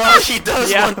 Yeah. and while he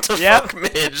does Yeah. want to Yeah. fuck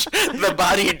Midge, the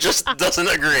body just doesn't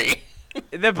agree.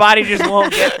 The body just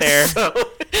won't get there. So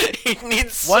he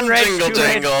needs One some Reg, Jingle two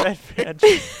Jangle Reg, red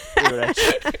Reg. Two Reg.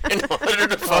 in order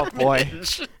to fuck boy.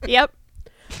 Midge. Yep.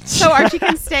 So Archie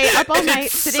can stay up all night,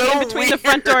 It's sitting so in between the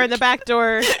front door and the back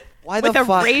door Why with the a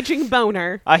fuck? raging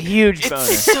boner. A huge boner.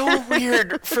 It's so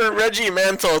weird for Reggie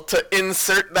Mantle to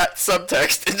insert that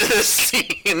subtext into this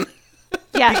scene.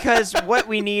 Yeah. Because what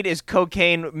we need is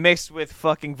cocaine mixed with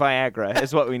fucking Viagra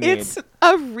is what we need. It's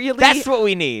a really That's what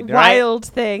we need, right? wild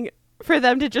thing for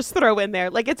them to just throw in there.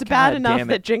 Like, it's bad God enough damn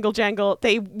it. that Jingle Jangle,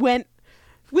 they went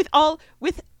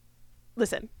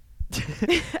listen.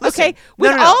 Okay,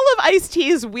 with No. all of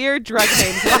Ice-T's weird drug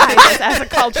names behind us as a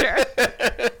culture,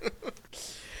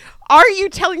 are you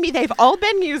telling me they've all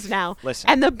been used now? Listen.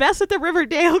 And the best that the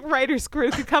Riverdale writers crew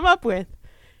could come up with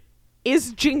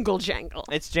is Jingle Jangle.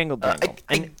 It's Jingle Jangle.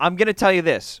 I- And I'm going to tell you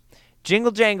this.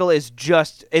 Jingle Jangle is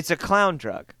it's a clown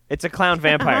drug. It's a clown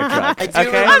vampire drug. I do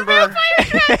okay? remember.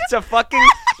 It's a fucking,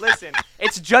 listen,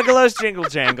 it's Juggalo's Jingle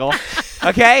Jangle.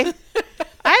 Okay?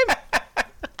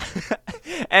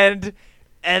 and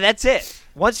that's it.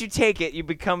 Once you take it, you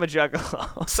become a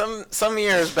Juggalo. Some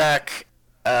years back,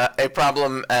 a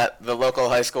problem at the local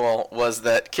high school was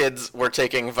that kids were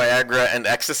taking Viagra and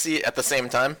ecstasy at the same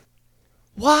time.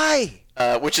 Why?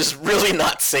 Which is really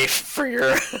not safe for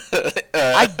your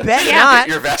I bet not.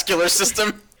 your vascular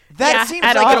system. That seems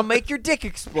like it'll make your dick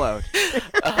explode.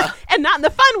 And not in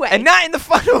the fun way. And not in the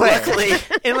fun way. Luckily,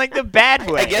 in like the bad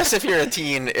way. I guess if you're a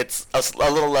teen, it's a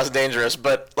little less dangerous.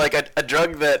 But like a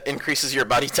drug that increases your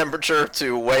body temperature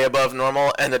to way above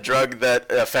normal, and a drug that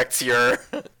affects your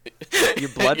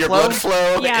blood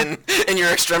flow in your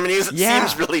extremities, it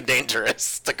seems really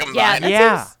dangerous to combine.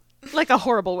 Yeah, seems like a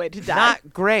horrible way to die.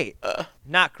 Not great.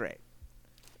 Not great.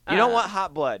 You don't want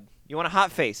hot blood. You want a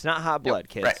hot face, not hot blood,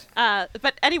 kids. Right.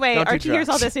 But anyway, Archie hears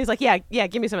all this and he's like, yeah,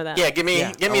 give me some of that. Yeah, give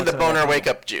me the boner wake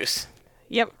up juice.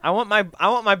 Yep. I want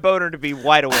my boner to be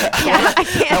wide awake. Yeah,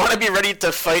 I want to be ready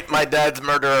to fight my dad's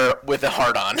murderer with a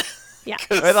hard on. Yeah.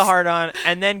 With a hard on,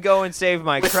 and then go and save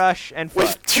my crush and fuck.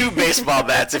 With 2 baseball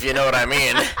bats, if you know what I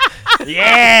mean.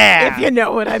 Yeah. If you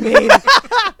know what I mean.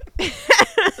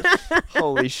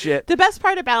 Holy shit. The best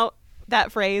part about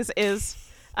that phrase is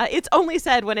it's only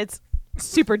said when it's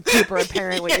super duper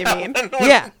apparent what you mean.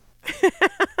 Yeah.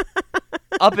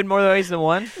 Up in more ways than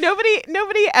one.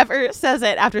 Nobody ever says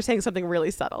it after saying something really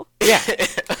subtle. Yeah.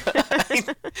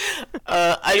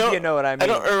 I don't, you know what I mean. I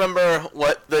don't remember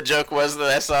what the joke was that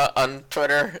I saw on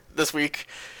Twitter this week,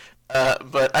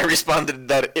 but I responded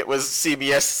that it was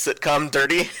CBS sitcom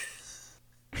Dirty.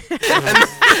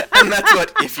 and that's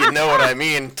what, if you know what I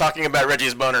mean, talking about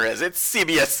Reggie's boner is. It's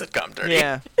CBS sitcom Dirty.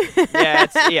 Yeah.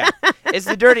 It's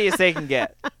the dirtiest they can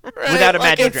get. Right? Without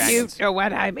like Imagine Dragons. You know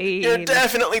what I mean. You're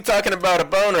definitely talking about a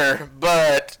boner,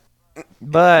 but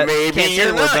maybe can't say you're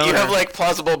the word not. You boner. have like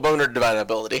plausible boner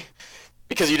deniability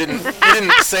because you didn't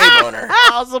say boner.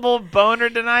 Plausible boner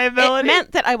deniability. It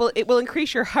meant that it will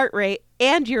increase your heart rate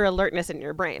and your alertness in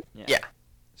your brain. Yeah.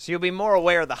 So you'll be more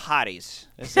aware of the hotties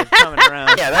instead of coming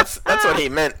around. Yeah, that's what he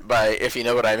meant by if you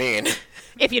know what I mean.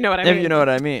 If you know what I mean. If you know what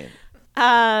I mean.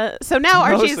 So now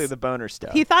Archie's Mostly the boner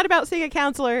stuff. He thought about seeing a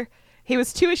counselor. He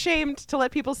was too ashamed to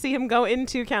let people see him go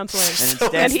into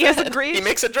counseling. And he has agreed he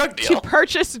makes a drug to deal.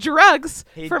 purchase drugs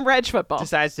from Reg Football.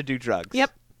 Decides to do drugs.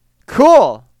 Yep.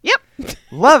 Cool. Yep.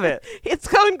 Love it. It's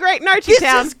going great in Archie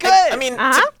Town. This is good. I mean,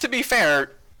 to be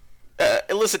fair,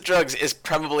 illicit drugs is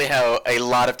probably how a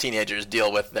lot of teenagers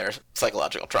deal with their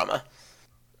psychological trauma.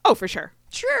 Oh, for sure.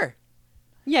 Sure.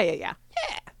 Yeah. Yeah.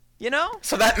 You know?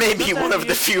 So that may be one of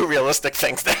the few realistic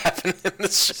things that happen in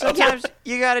this show. Sometimes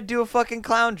you gotta do a fucking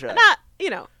clown job.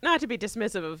 Not to be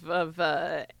dismissive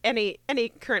of any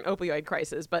current opioid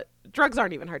crisis, but drugs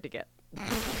aren't even hard to get.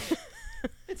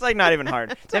 It's like not even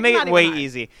hard. They like make not it way even hard.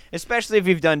 easy, especially if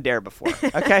you've done DARE before.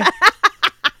 Okay.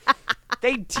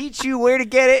 They teach you where to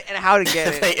get it and how to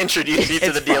get it. They introduce you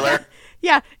to the dealer.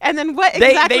 Yeah, and then what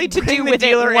exactly they to bring do the with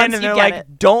dealer it once in and you they're get like,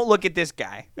 it. don't look at this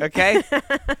guy, okay?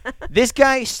 This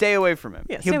guy, stay away from him.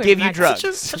 Yeah, stay He'll away give from you that guy.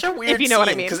 drugs. Such a weird you know what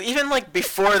I scene, mean. because even like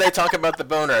before they talk about the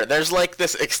boner, there's like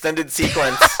this extended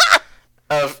sequence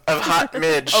of hot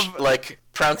Midge like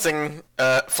flouncing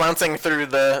through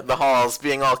the halls,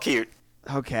 being all cute.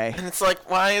 Okay. And it's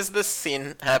like, why is this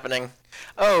scene happening?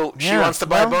 Oh, she Yeah, wants to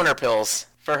buy boner pills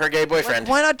for her gay boyfriend.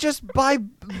 Why not just buy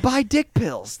dick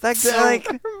pills? That's So- like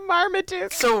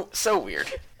Marmaduke. So weird.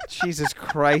 Jesus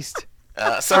Christ.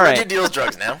 So All Reggie right. deals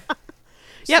drugs now.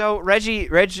 Yep. So Reggie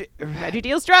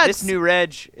deals drugs. This new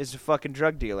Reg is a fucking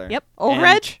drug dealer. Yep. Old And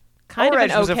Reg, kind old of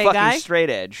Reg an was okay a fucking guy. straight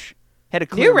edge. Had a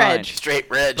clear New Reg. mind. Straight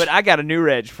Reg. But I got a new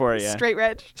Reg for you. Straight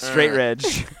Reg. Straight Reg.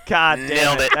 God damn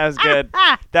Nailed it. That was good.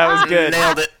 That was good.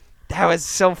 Nailed it. That was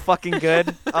so fucking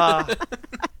good.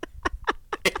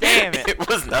 Damn it. It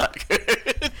was not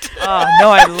good. Oh, no,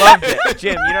 I loved it.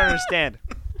 Jim, you don't understand.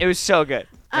 It was so good.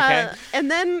 Okay? And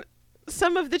then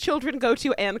some of the children go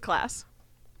to Anne class.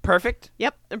 Perfect.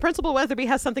 Yep. And Principal Weatherby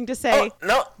has something to say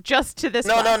no. just to this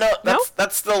No, class. no.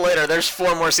 That's still later. There's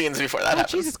 4 more scenes before that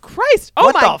happens. Jesus Christ. Oh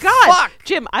What my the God. fuck?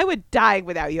 Jim, I would die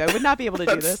without you. I would not be able to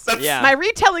do this. That's- Yeah. My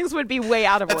retellings would be way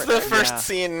out of That's order. the first Yeah.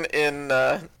 scene in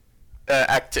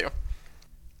Act 2.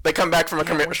 They come back from a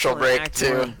commercial what's going on in break Act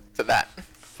to 1? that.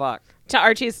 Fuck. To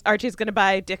Archie's gonna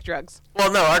buy dick drugs.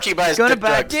 Well, no, Archie buys Gonna dick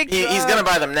buy drugs. dick He's drugs. gonna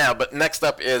buy them now, but next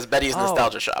up is Betty's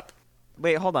Nostalgia Shop.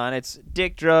 Wait, hold on. It's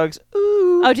dick drugs.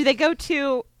 Ooh. Oh, do they go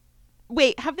to...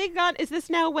 Wait, have they gone... Is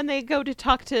this now when they go to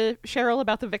talk to Cheryl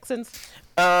about the Vixens?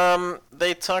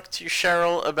 They talk to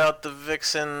Cheryl about the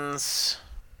Vixens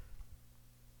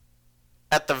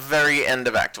at the very end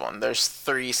of Act 1. There's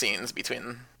 3 scenes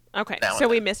between. Okay, Now so and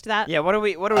we then. missed that. Yeah, what are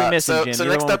we missing, so Jim? so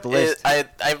You're the next one up with the is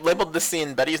list. I've labeled this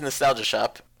scene Betty's Nostalgia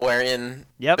Shop, wherein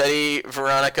Yep. Betty,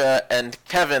 Veronica, and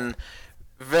Kevin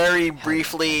very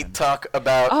briefly talk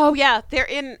about. Oh yeah, they're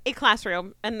in a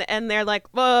classroom and they're like,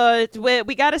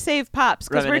 we got to save Pops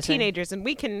because we're Reminiscing? teenagers and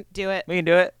we can do it. We can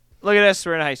do it. Look at us.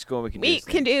 We're in high school. We can do We this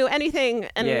can thing. do anything.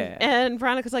 And Yeah. and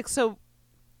Veronica's like, so,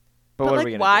 But what are like,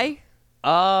 we gonna why? do?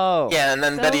 Oh. Yeah, and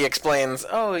then So- Betty explains,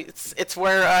 it's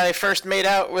where I first made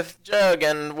out with Jug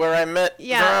and where I met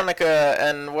Veronica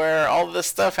and where all this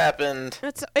stuff happened.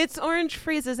 It's Orange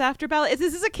Freeze's after ballet.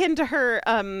 This is akin to her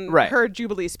Right. her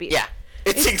Jubilee speech. Yeah,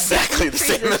 it's exactly the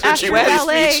same Freezes as her after Jubilee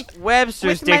ballet. speech.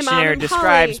 Webster's With my mom dictionary and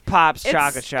describes Holly. Pop's It's-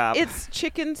 chocolate shop. It's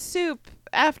chicken soup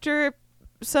after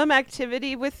some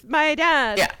activity with my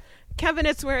dad. Yeah. Kevin,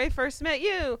 it's where I first met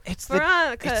you. It's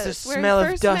Veronica, the it's where smell I of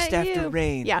first dust met after you.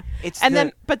 rain. Yeah.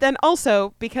 And but then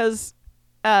also because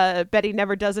Betty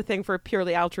never does a thing for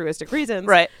purely altruistic reasons.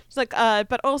 Right. She's like,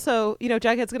 but also,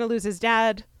 Jughead's gonna lose his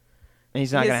dad.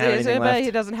 he's not gonna have anything left.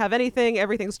 He doesn't have anything.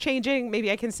 Everything's changing. Maybe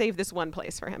I can save this one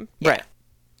place for him. Right.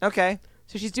 Okay.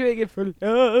 So she's doing it for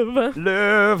love.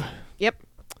 Love. Yep.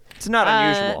 It's not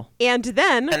unusual. And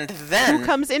then who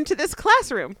comes into this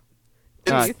classroom?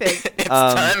 Do you think? It's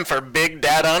time for Big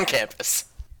Dad on campus.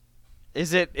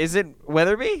 Is it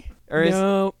Weatherby or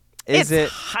No. is It's it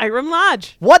Hiram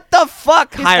Lodge. what the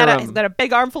fuck, He's Hiram? got a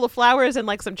big armful of flowers and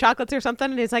like some chocolates or something,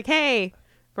 and he's like, "Hey,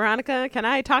 Veronica, can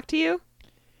I talk to you?"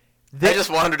 I just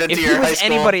wandered into if your he was high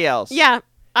school. anybody else, Yeah,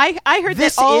 I heard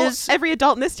This that is- every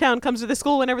adult in this town comes to the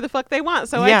school whenever the fuck they want,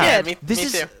 so yeah, I did. me this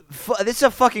is too. this is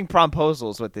a fucking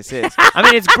promposal, is what this is. I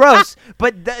mean, it's gross,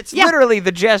 but that's Yeah. literally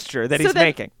the gesture that he's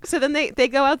making. So then they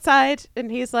go outside,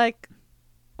 and he's like,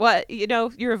 "What?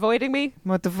 You're avoiding me.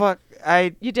 What the fuck?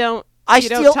 I You don't. you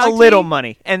don't steal talk a to little me?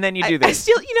 money, and then you do I this.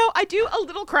 steal. I do a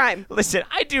little crime, Listen,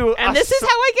 I do, and this is how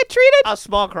I get treated." a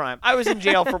small crime. I was in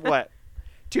jail for what?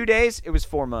 2 days? It was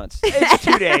 4 months. It's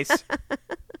 2 days.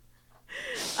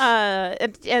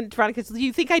 And Veronica says,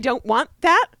 "You think I don't want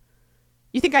that?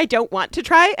 You think I don't want to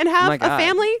try and have my a God.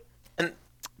 family?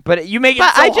 But you make it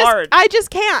But so I hard. just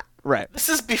can't." Right. This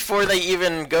is before they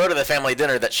even go to the family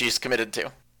dinner that she's committed to.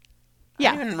 I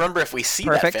Yeah. don't even remember if we see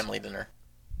Perfect. that family dinner.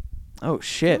 Oh,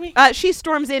 shit. She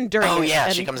storms in during. Oh, yeah,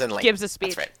 and she comes in late. gives a That's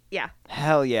speech. right. Yeah.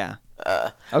 Hell yeah.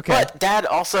 Okay. But Dad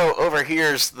also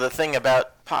overhears the thing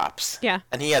about Pops. Yeah.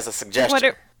 And he has a suggestion. What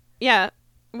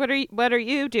are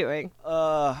you doing?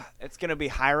 It's gonna be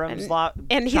Hiram's lot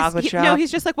And chocolate shop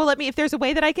he's just like, well, if there's a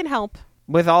way that I can help.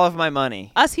 with all of my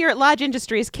money. Us here at Lodge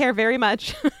Industries care very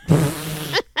much.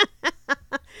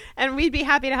 And we'd be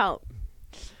happy to help.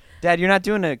 Dad, you're not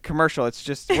doing a commercial. It's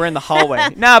just we're in the hallway.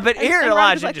 No, but here at And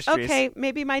Lodge Veronica's like, Industries. okay,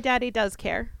 maybe my daddy does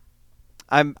care.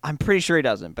 I'm pretty sure he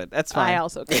doesn't, but that's fine. I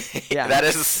also care. Yeah. That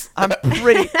is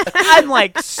I'm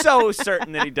like so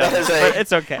certain that he doesn't, is a- but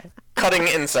it's okay. cutting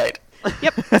insight.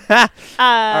 Yep.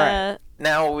 right.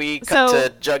 Now we cut So-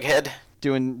 to Jughead.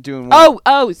 Doing what?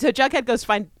 So Jughead goes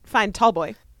find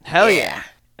Tallboy. Hell yeah.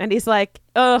 And he's like,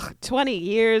 ugh, 20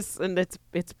 years and it's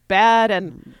bad,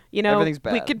 and Everything's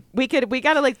bad. we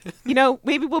gotta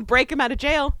maybe we'll break him out of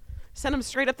jail, send him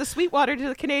straight up the Sweetwater to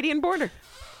the Canadian border.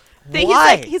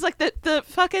 Why? He's like the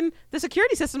fucking the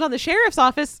security systems on the sheriff's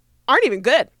office aren't even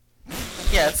good.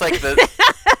 Yeah, it's like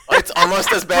it's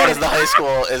almost as bad as the high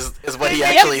school is what he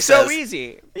Yep, actually says. so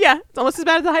easy. Yeah, it's almost as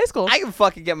bad as the high school. I can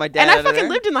fucking get my dad and out I of fucking there.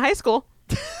 lived in the high school.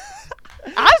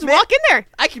 I just walk in there,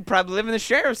 I could probably live in the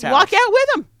sheriff's house. walk out with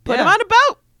him, put him Yeah. on a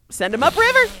boat, send him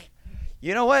upriver.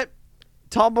 You know what?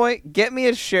 Tall boy, get me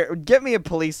a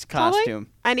police Tallboy, costume.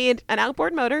 I need an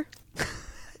outboard motor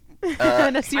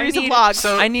and a series of need- logs.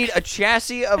 so- I need a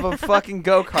chassis of a fucking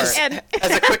go-kart. and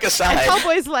As a quick aside,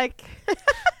 Tallboy's like,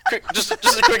 just a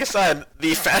quick aside,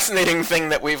 the fascinating thing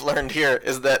that we've learned here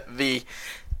is that the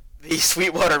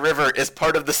Sweetwater River is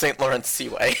part of the St. Lawrence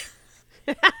Seaway.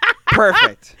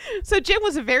 Perfect. so Jim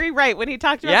was very right when he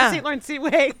talked about Yeah. the St. Lawrence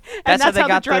Seaway, That's and how they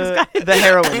got the drugs got the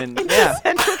heroin in. into Yeah.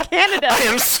 Central Canada. I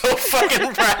am so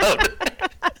fucking proud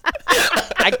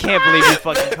I can't believe you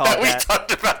fucking called that we that.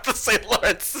 talked about the St.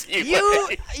 Lawrence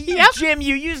Seaway. Yep. Jim,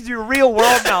 you used your real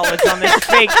world knowledge on this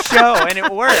fake show, and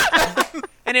it worked.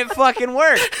 And it fucking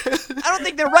worked. I don't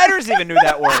think the writers even knew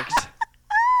that worked.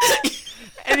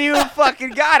 And you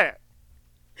fucking got it.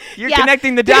 You're Yeah,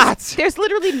 connecting the dots. There's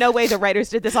literally no way the writers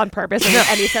did this on purpose in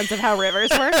any sense of how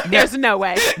rivers work. There's no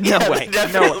way. No Yeah, way. No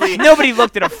definitely. way. Nobody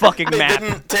looked at a fucking They map.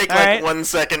 didn't take All like right? 1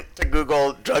 second to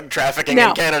Google drug trafficking No.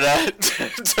 in Canada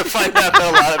to find out that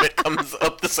a lot of it comes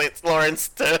up the St. Lawrence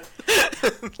to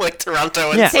like Toronto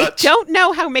and Yeah. They such. don't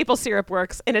know how maple syrup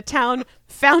works in a town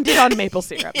founded on maple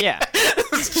syrup. Yeah.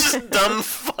 It's just dumb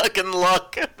fucking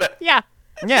luck. Yeah.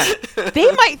 Yeah.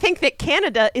 They might think that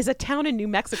Canada is a town in New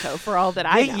Mexico for all that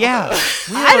I know. Yeah.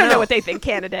 I don't know what they think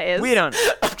Canada is. We don't.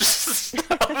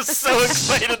 I was so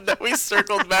excited that we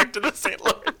circled back to the St.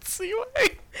 Lawrence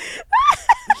Seaway.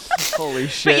 Holy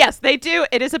shit. But yes, they do.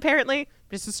 It is apparently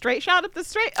just a straight shot up the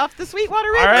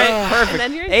Sweetwater River. All right, perfect. And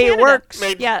then you're in Hey, it Canada. works.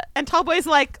 Yeah, and Tallboy's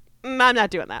like, I'm not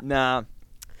doing that. Nah.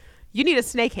 You need a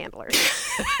snake handler.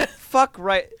 Fuck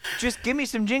right. Just give me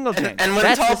some jingle jangle. And when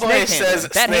That's the Tallboy snake says handler.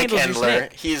 That snake handles your handler,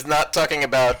 snake. he's not talking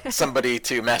about somebody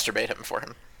to masturbate him for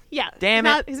him. Yeah. Damn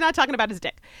it. He's not talking about his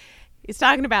dick. He's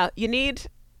talking about you need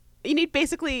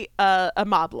basically a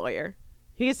mob lawyer.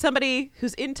 You need somebody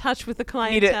who's in touch with the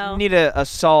clientele. Need a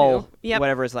Saul, Yep.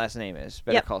 whatever his last name is.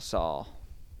 Better call Saul.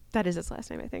 That is his last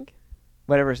name, I think.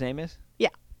 Whatever his name is? Yeah.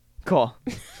 Cool.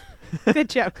 Good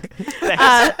joke.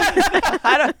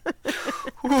 I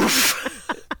don't.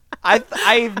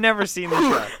 I've never seen the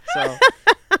show, so.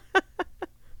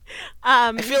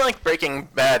 I feel like Breaking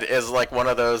Bad is like one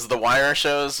of those The Wire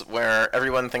shows where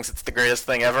everyone thinks it's the greatest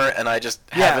thing ever, and I just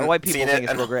haven't white people seen think it it's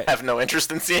and real great. have no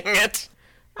interest in seeing it.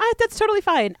 That's totally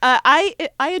fine. I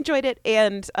enjoyed it,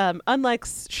 and unlike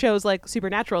shows like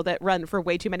SOUPerNatural that run for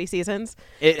way too many seasons,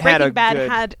 Breaking Bad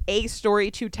had a story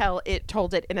to tell. It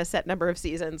told it in a set number of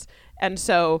seasons, and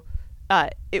so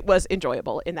it was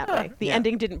enjoyable in that way. The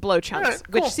ending didn't blow chunks, Alright,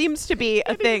 cool. which seems to be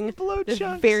a thing that's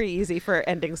chunks. very easy for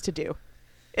endings to do.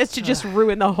 It's to just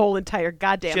ruin the whole entire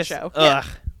goddamn show. Ugh.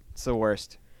 It's the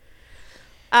worst.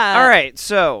 All right,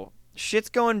 so shit's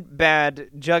going bad.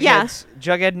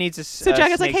 Jughead needs a So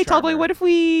Jughead's like, hey, Tallboy, what if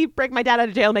we break my dad out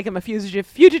of jail, make him a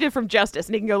fugitive from justice,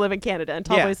 and he can go live in Canada? And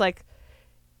Tallboy's like,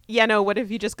 yeah, no, what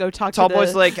if you just go talk to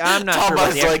Tallboy's like, I'm not sure about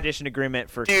Tallboy's the like, extradition agreement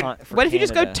for what if you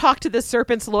just go Canada." talk to the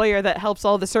serpent's lawyer that helps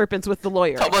all the serpents with the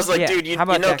lawyer? Tallboy's like, Yeah, dude, you how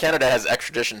about know that? Canada has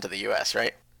extradition to the U.S.,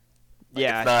 right?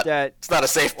 Yeah, It's not a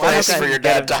safe Why place don't for they your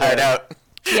get dad him to hide to- out.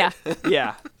 Yeah.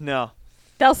 yeah, no.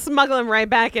 They'll smuggle him right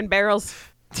back in barrels.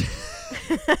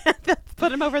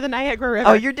 Put him over the Niagara River.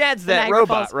 Oh, your dad's that Niagara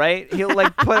robot, Falls. right? He'll we'll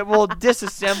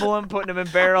disassemble him, putting him in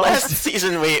barrels. Last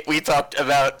season, we talked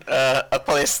about a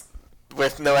place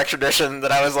with no extradition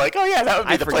that I was like, oh yeah, that would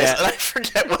be the place, and I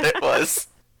forget what it was.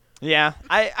 Yeah,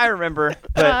 I remember.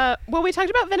 But well, we talked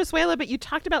about Venezuela, but you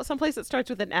talked about someplace that starts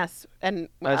with an S and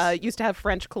used to have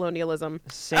French colonialism.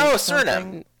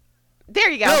 Suriname. There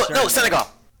you go. No, Senegal.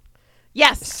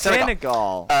 Yes.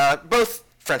 Senegal. Both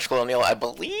French colonial, I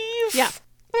believe. Yeah.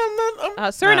 I'm not-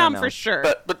 Suriname know. for sure.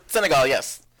 but Senegal,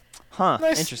 yes. Huh.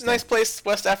 Nice, Interesting. nice place,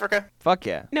 West Africa. Fuck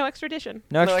yeah. No extradition.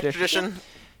 No No extradition. extradition.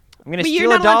 I'm gonna But steal you're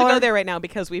not a allowed dollar. to go there right now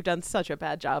because we've done such a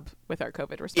bad job with our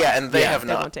COVID response. Yeah, and they have They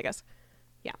not. won't take us.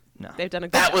 Yeah. No. They've done a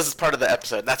good That job. was part of the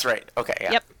episode. That's right. Okay,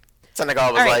 yeah. Yep.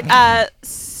 Senegal was All right. like, got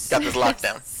this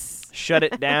lockdown. Shut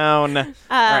it down. All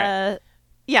right.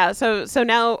 Yeah. So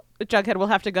now Jughead will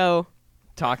have to go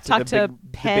Talk to talk the to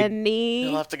big, Penny.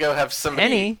 He'll have to go have somebody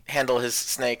Penny? handle his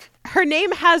snake. Her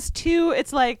name has two.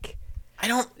 It's like I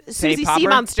don't Susie Sea Popper?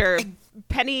 Monster.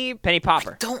 Penny. Penny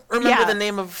Popper. don't remember Yeah. the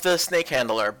name of the snake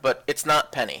handler, but it's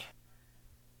not Penny.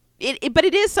 But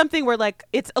it is something where like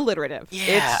it's alliterative.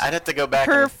 Yeah, I'd have to go back.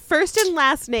 Her and, first and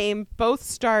last name both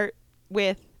start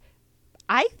with,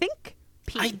 I think,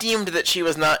 P. I deemed that she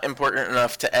was not important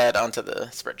enough to add onto the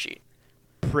spreadsheet.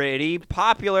 Pretty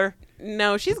popular.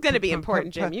 No, she's gonna be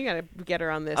important, Jim. You gotta get her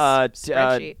on this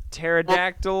spreadsheet.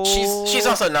 Pterodactyl. She's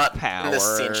also not power. in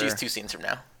this scene. She's 2 scenes from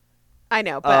now. I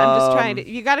know, but I'm just trying to.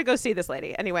 You gotta go see this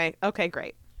lady. Anyway, okay,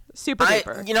 great. Super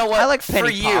duper. You know what? I like For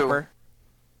Penny you, Popper.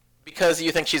 because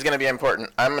you think she's going to be important,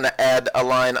 I'm going to add a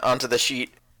line onto the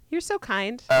sheet You're so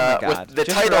kind. my God. with the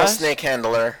Just for title us? snake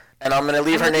handler, and I'm going to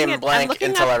leave I'm her looking name at- I'm blank looking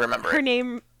until up I remember her it.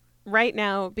 name right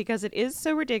now because it is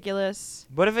so ridiculous.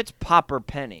 What if it's Popper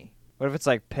Penny? What if it's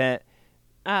like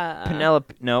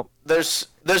Penelope? Nope. There's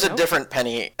a different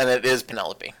Penny, and it is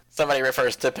Penelope. Somebody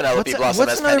refers to Penelope What's Blossom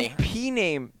as another Penny. P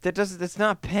name that's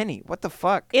not Penny? What the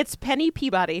fuck? It's Penny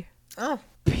Peabody. Oh,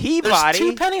 Peabody. there's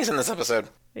 2 pennies in this episode.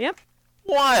 Yep.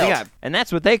 Wild. Yeah, and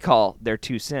that's what they call their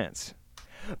 2 cents.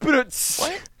 But it's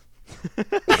What?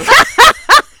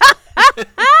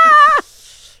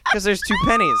 because there's 2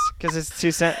 pennies. Because it's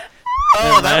 2 cents.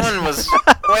 Oh, that one was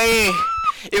way...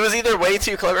 It was either way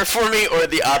too clever for me or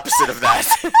the opposite of that.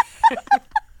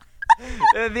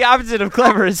 The opposite of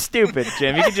clever is stupid,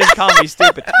 Jim. You can just call me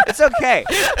stupid. It's okay.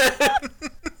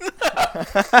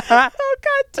 Oh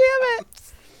God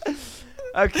damn it.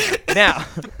 Okay, now.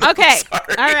 Okay.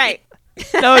 Sorry. All right.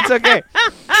 No, it's okay.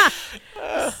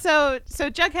 So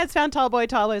Jughead's found Tallboy.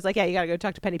 Tallboy's like, yeah, you gotta go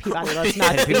talk to Penny Peabody. Let's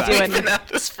not be Peabody. doing. We've been at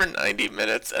this for 90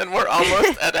 minutes, and we're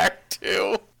almost at Act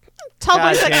 2.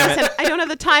 Tallboy's like, damn it. listen, I don't have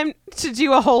the time to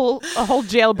do a whole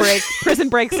jailbreak, prison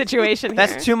break situation here.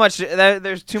 That's too much.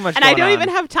 There's too much. And I going don't on. even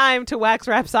have time to wax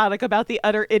rhapsodic about the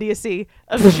utter idiocy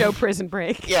of the show Prison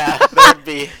Break. Yeah, there would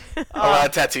be a lot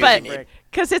of tattoos But you need.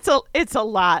 because it's a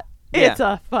lot. Yeah. It's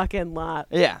a fucking lot.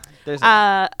 Yeah. There's.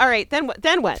 All right.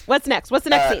 Then what? What's next? What's the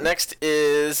next scene? Next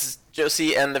is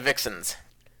Josie and the Vixens.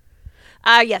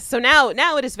 Yes. So now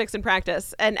it is Vixen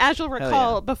practice, and as you'll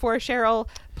recall, yeah. before Cheryl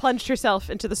plunged herself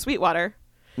into the Sweetwater,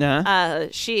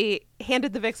 she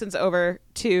handed the Vixens over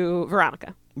to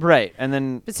Veronica. right, and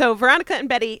then So Veronica and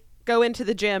Betty go into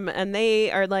the gym, and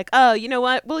they are like, "Oh, you know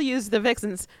what? We'll use the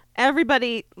Vixens.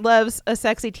 Everybody loves a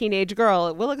sexy teenage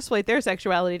girl. We'll exploit their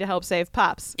sexuality to help save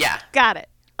Pops." Yeah. Got it.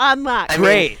 Unlocked. I mean-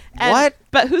 great. And- What?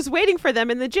 But who's waiting for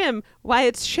them in the gym? Why,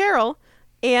 it's Cheryl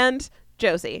and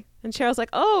Josie. And Cheryl's like,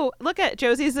 "Oh, look at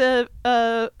Josie's a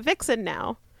vixen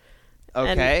now."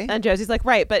 Okay. And Josie's like,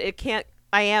 "Right, but it can't.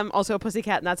 I am also a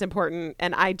pussycat, and that's important.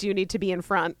 And I do need to be in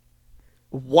front."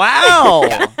 Wow.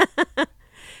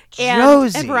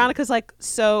 Josie. And Veronica's like,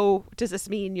 "So does this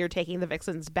mean you're taking the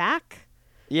vixens back?"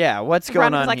 Yeah. What's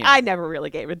going Veronica's on like, here? "I never really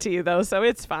gave it to you though, so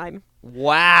it's fine."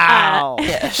 Wow.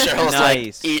 Yeah, Cheryl's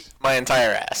Nice. like, eat my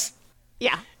entire ass.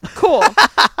 Yeah, cool.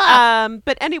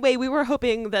 But anyway, we were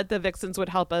hoping that the Vixens would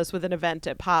help us with an event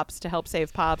at Pops to help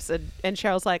save Pops. And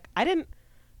Cheryl's like, "I didn't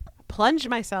plunge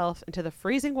myself into the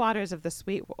freezing waters of the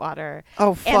Sweetwater.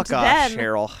 Oh, fuck and off, then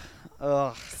Cheryl.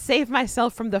 Ugh. save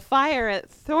myself from the fire at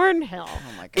Thornhill." Oh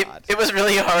my It, god. it was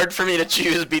really hard for me to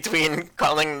choose between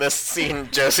calling this scene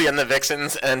Josie and the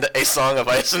Vixens and A Song of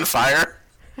Ice and Fire.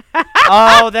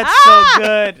 Oh, that's so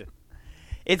good.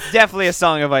 It's definitely a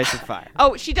song of ice and fire.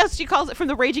 Oh, she does. She calls it from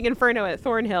the Raging Inferno at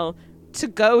Thornhill to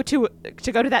go to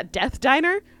that death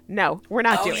diner. No, we're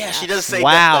not Oh, doing yeah, that. she does say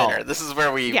Wow. Death Diner. This is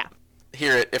where we Yeah.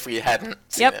 hear it if we hadn't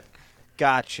seen Yep. it.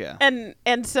 Gotcha.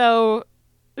 And so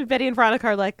Betty and Veronica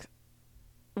are like,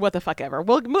 "What the fuck ever.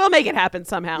 We'll make it happen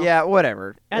somehow." Yeah,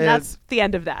 whatever. And that's the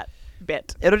end of that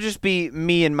bit. It'll just be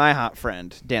me and my hot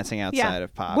friend dancing outside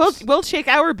of Pops. We'll shake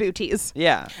our booties.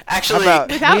 Yeah. Actually, How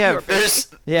about Without we your have, There's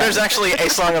Yeah. actually A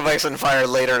Song of Ice and Fire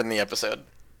later in the episode.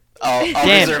 I'll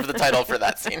Damn. reserve the title for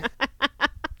that scene.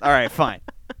 All right, fine.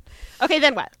 Okay,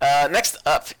 then what? Next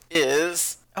up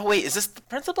is... Oh, wait, is this the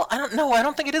principal? I don't know. I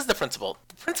don't think it is the principal.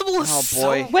 The principal is Oh,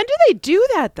 boy. When do they do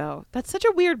that though? That's such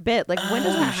a weird bit. Like, when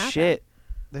does that Holy happen? shit.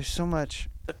 There's so much.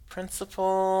 The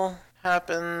principal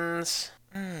happens...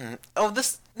 Oh,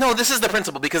 this is the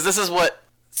principal because this is what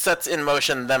sets in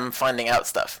motion them finding out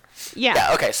stuff. Yeah.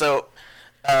 Yeah, okay, so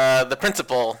the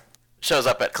principal shows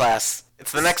up at class.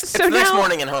 It's the next So next now-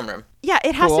 morning in homeroom. Yeah,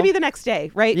 it has Cool. to be the next day,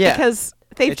 right? Yeah. Because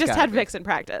they've It's just gotta had be. Vixen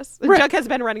practice. Right. Jug has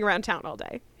been running around town all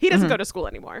day. He doesn't go to school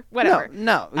anymore. Whatever.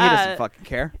 No, he doesn't fucking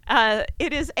care.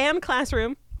 It is Ann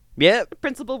classroom. Yep.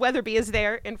 Principal Weatherby is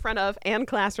there in front of Ann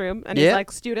classroom, and Yep. he's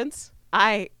like, "Students,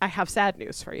 I have sad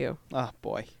news for you. Oh,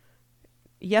 boy.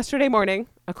 Yesterday morning,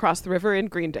 across the river in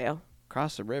Greendale,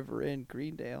 Across the river in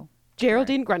Greendale.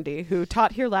 Geraldine Grundy, who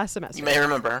taught here last semester, You may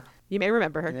remember her. you may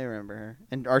remember her. I remember her.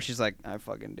 And Archie's like, I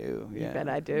fucking do. Yeah. Bet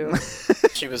I do.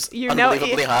 She was You know-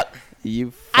 unbelievably hot.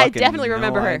 You I fucking definitely know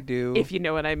remember I her. do. If you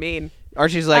know what I mean.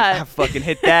 Archie's like, I fucking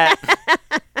hit that.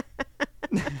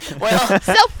 Well,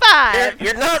 So 5.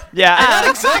 you're not, Yeah. you're not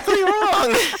exactly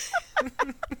wrong.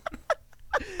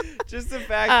 Just the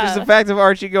fact of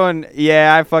Archie going,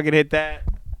 yeah, I fucking hit that.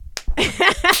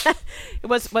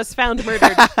 was found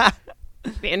murdered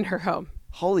in her home.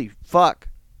 Holy fuck.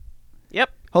 Yep.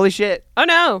 Holy shit. Oh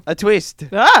no. A twist.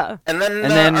 Ah. And then,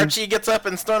 And then- Archie gets up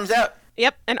and storms out.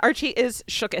 Yep. And Archie is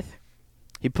shooketh.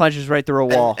 He punches right through a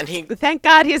wall. And he Thank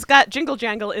God he's got Jingle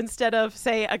Jangle instead of,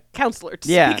 say, a counselor to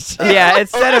Yeah. speak to. Yeah,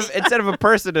 instead of a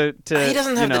person to he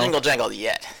doesn't you have know. the jingle jangle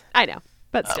yet. I know,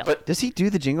 but still. But Does he do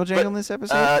the jingle jangle in this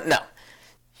episode? no,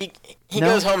 he No?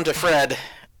 goes home to Fred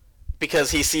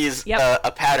because he sees Yep.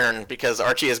 a pattern because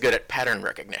Archie is good at pattern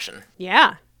recognition.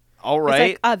 Yeah. All It's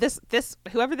right. like, this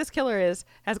whoever this killer is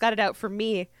has got it out for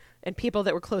me and people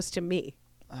that were close to me.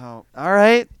 Oh, all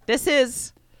right.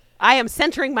 I am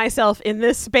centering myself in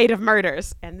this spate of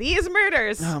murders, and these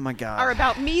murders Oh my god. are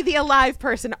about me, the alive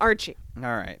person, Archie.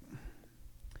 All right.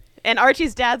 And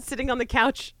Archie's dad's sitting on the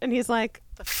couch, and he's like,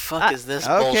 The fuck is this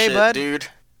okay, bullshit, bud. dude?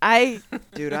 I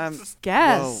Dude, I'm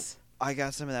guess. Whoa, I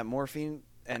got some of that morphine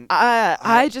and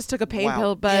I just took a pain wow.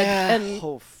 pill, bud. Yeah. And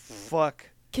oh fuck.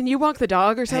 can you walk the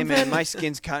dog or Hey something? man, my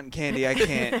skin's cotton candy. I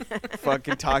can't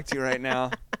fucking talk to you right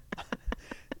now.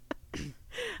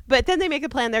 But then they make a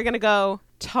plan. They're going to go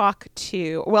talk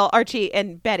to, Archie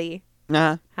and Betty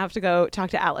Uh-huh. have to go talk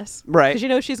to Alice. Right. Because you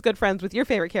know she's good friends with your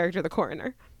favorite character, the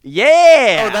coroner.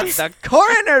 Yeah. Oh, that's- the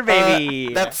coroner,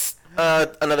 baby. That's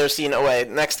Another scene away.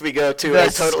 Next, we go to The a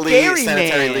totally scary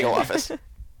sanitary man. legal office.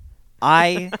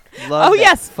 I love Oh, that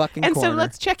yes. fucking And corner. so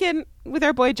let's check in with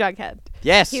our boy Jughead.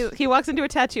 Yes. He walks into a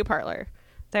tattoo parlor.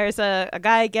 There's a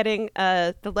guy getting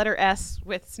the letter S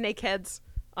with snake heads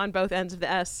on both ends of the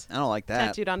S I don't like that.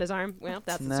 tattooed on his arm. Well,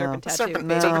 that's No. a serpent tattoo.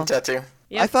 Serpent tattoo.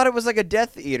 Yep. I thought it was like a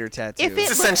Death Eater tattoo. If it It's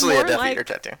looked essentially a more Death like Eater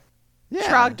tattoo. yeah.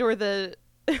 Trogdor the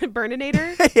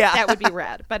Burninator, Yeah. that would be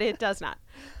rad, but it does not.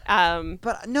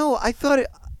 But no, I thought it.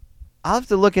 I'll have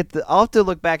to look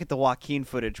back at the Joaquin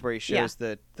footage where he shows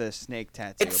the snake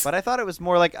tattoo. But I thought it was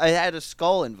more like I had a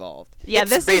skull involved. Yeah, It's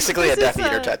this basically is, a this Death is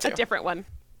Eater a, tattoo. A different one.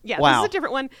 Yeah, Wow. this is a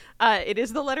different one. It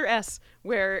is the letter S,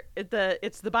 where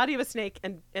it's the body of a snake,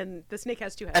 and the snake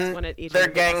has two heads, And one at each. their end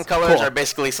of the gang S. colors Cool. are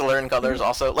basically Solarian colors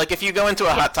also. Like, if you go into a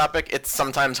Hot Topic, it's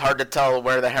sometimes hard to tell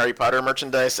where the Harry Potter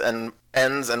merchandise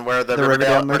ends and where the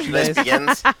Riverdale Riverdale merchandise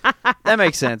begins. That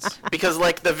makes sense. Because,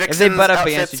 like, the they Vixen's butt up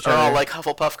against outfits each are all, other. like,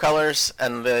 Hufflepuff colors,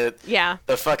 and the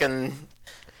fucking...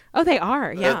 Oh, they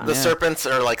are. Yeah. The serpents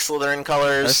are, like, Slytherin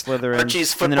colors. Are Slytherin.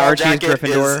 Archie's And then football Archie's jacket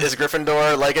Gryffindor. is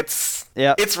Gryffindor. Like,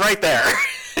 it's right there.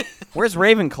 Where's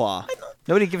Ravenclaw?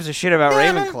 Nobody gives a shit about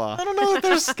Ravenclaw. I don't know if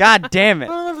there's... God damn it. I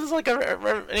don't know if there's,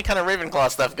 like, any kind of Ravenclaw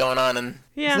stuff going on in...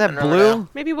 Yeah. Is that And blue? Riverdale.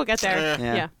 Maybe we'll get there.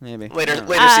 Yeah. Maybe. Later I don't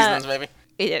know. seasons, maybe.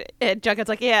 Jughead's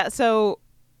like, yeah. So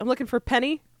I'm looking for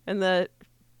Penny, and the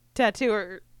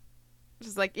tattooer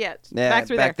just like, yeah, back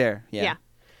through there. Yeah.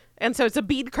 And so it's a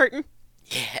bead curtain.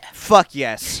 Yeah. Fuck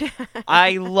yes.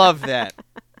 I love that.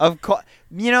 Of course.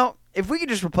 You know, if we could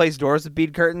just replace doors with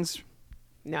bead curtains.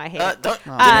 No, I hate it.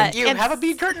 Didn't you and have a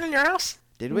bead curtain in your house?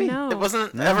 Did we? No. It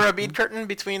wasn't ever a bead curtain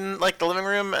between, like, the living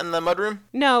room and the mudroom?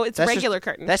 No, it's That's regular just-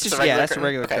 curtain. That's It's just a that's a curtain?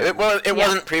 regular Okay. curtain. It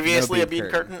wasn't previously No a bead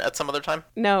bead curtain. curtain at some other time?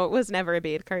 No, it was never a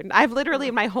bead curtain. I've literally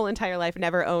my whole entire life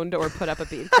never owned or put up a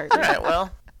bead curtain. All right,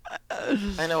 well,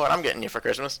 I know what I'm getting you for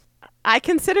Christmas. I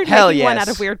considered Hell making one yes.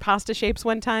 out of weird pasta shapes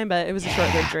one time, but it was a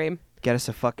short-lived dream. Get us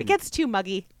a fucking. It gets too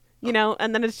muggy, you know,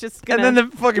 and then it's just gonna... And then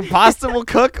the fucking pasta will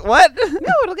cook. What?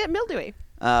 No, it'll get mildewy.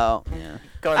 Oh, yeah.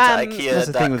 Going to That's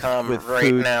the thing with IKEA.com right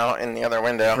food. now in the other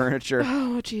window. Furniture.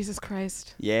 Oh, Jesus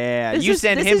Christ. Yeah. This You is,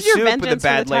 send this him is your soup with a vengeance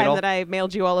bad for the time ladle. that I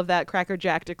mailed you all of that Cracker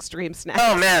Jacked Extreme snack.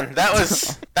 Oh, man, that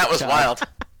was wild.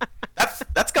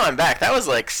 That's going back. That was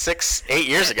like 6-8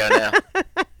 years ago now.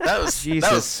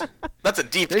 Jesus. That's a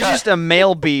deep There's cut. just a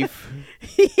male beef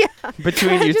Yeah.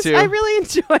 between you two. I really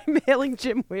enjoy mailing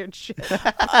Jim weird shit.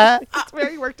 It's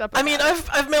very worked up. I mean,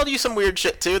 I've mailed you some weird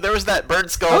shit too. There was that bird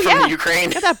skull Oh, from yeah. the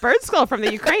Ukraine. Yeah, that bird skull from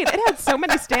the Ukraine. It had so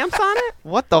many stamps on it.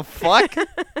 What the fuck?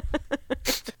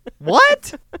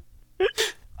 What?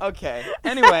 Okay.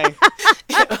 Anyway,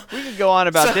 we could go on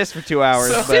about this for 2 hours.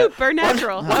 but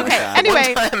SOUPerNatural. Oh, Okay. God.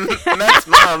 Anyway, One time, Matt's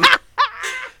mom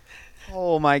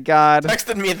oh my God.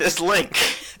 texted me this link,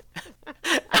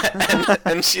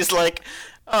 and she's like,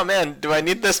 "Oh man, do I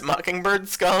need this mockingbird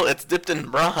skull? It's dipped in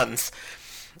bronze,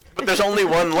 but there's only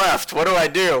one left. What do I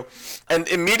do?" And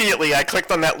immediately I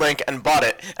clicked on that link and bought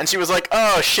it. And she was like,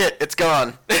 "Oh shit, it's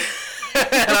gone."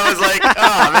 And I was like,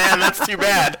 "Oh man, that's too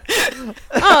bad."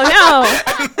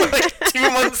 oh And like 2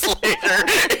 months later,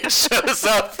 it shows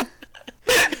up. no.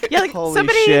 Yeah, like Holy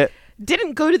somebody shit.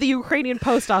 didn't go to the Ukrainian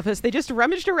post office. They just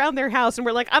rummaged around their house and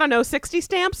were like, I don't know, 60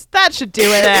 stamps? That should do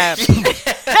it.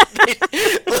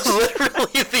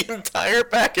 Literally, the entire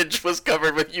package was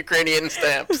covered with Ukrainian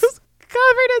stamps.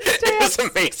 Covered in It was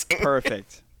stamps. amazing.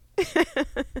 Perfect.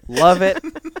 Love it.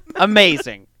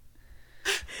 Amazing.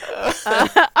 All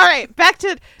right, back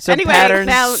to So anyway.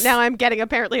 patterns- Now I'm getting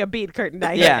apparently a bead curtain.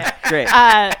 Yeah, great.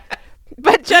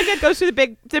 But Jughead goes through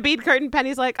the bead curtain.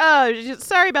 Penny's like, "Oh,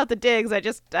 sorry about the digs. I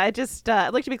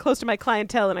like to be close to my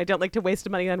clientele, and I don't like to waste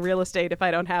money on real estate if I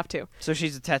don't have to." So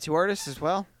she's a tattoo artist as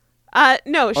well?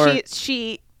 No, Or-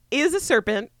 she is a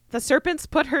serpent. The serpents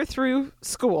put her through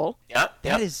school. Yep.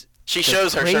 That is She the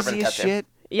shows her serpent craziest tattoo. shit.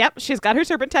 Yep, she's got her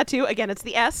serpent tattoo. Again, it's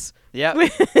the S. Yep.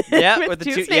 With, Yeah, with the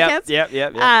two two. snake Yep, heads. yep.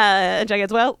 And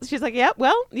Jughead's, well, she's like, yeah,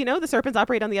 well, you know, the serpents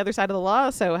operate on the other side of the law,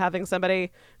 so having somebody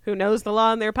who knows the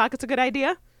law in their pocket's a good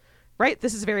idea. Right?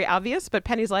 This is very obvious, but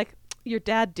Penny's like, your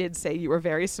dad did say you were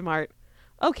very smart.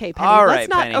 Okay, Penny, All let's right,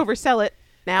 not Penny. oversell it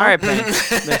now. All right, Penny.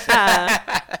 Listen.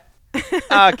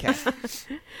 Okay.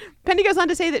 Penny goes on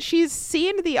to say that she's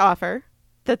seen the offer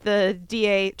that the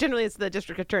DA, generally it's the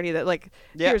district attorney that, like,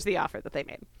 Yeah. here's the offer that they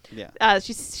made. Yeah.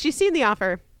 She's seen the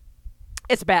offer.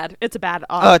 It's bad. It's a bad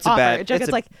offer. Oh, it's a bad- Jughead's it's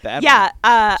a like, bad yeah,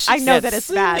 I She know said, that it's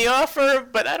 "Seen bad. the offer,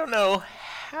 but I don't know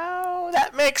how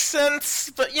that makes sense.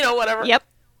 But you know, whatever. Yep.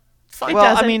 Fine. It Well, I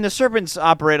doesn't. mean, the serpents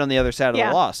operate on the other side of Yeah.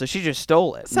 the law, so she just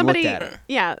stole it. Somebody, and looked at it.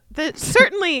 yeah.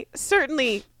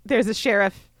 Certainly, there's a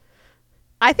sheriff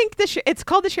I think it's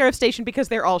called the sheriff station because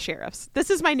they're all sheriffs. This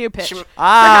is my new pitch for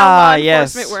how law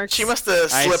yes. enforcement works. She must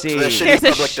have slipped the There's shitty a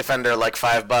public defender like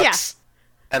 $5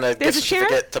 and a There's gift a sheriff,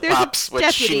 certificate to there's a Pops, which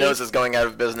she deputy. knows is going out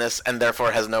of business and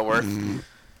therefore has no worth.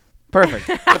 Perfect.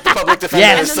 But the public defender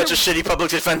Yes. is such a shitty public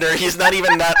defender. He's not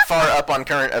even that far up on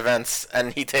current events,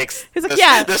 and he takes He's like,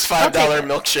 this $5 I'll take it.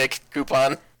 milkshake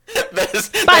coupon that has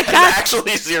God.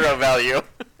 actually zero value.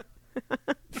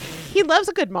 He loves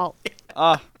a good malt.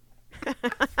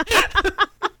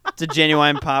 It's a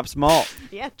genuine Pops malt.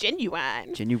 Yeah,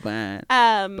 genuine. Genuine.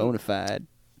 Bona fide.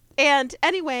 And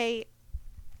anyway,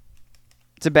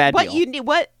 It's a bad what deal. you need,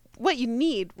 what you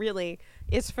need really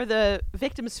is for the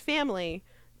victim's family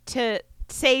to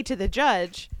say to the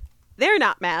judge they're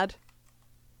not mad,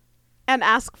 and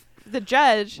ask the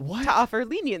judge What? to offer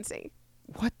leniency.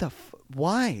 What the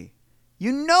why?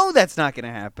 You know that's not going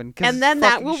to happen. And then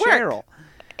that will Cheryl. work.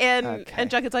 And Okay.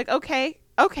 Jughead's like, okay,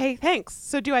 thanks.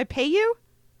 So do I pay you?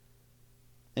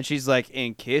 And she's like,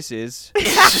 in kisses. she's,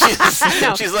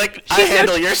 she's like, I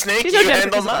handle your snake, she's you no Jennifer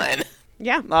handle Kissable. mine.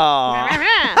 Yeah.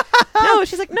 Aw. No,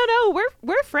 she's like, no,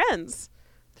 we're friends.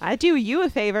 I do you a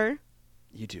favor,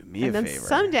 You do me and a then favor.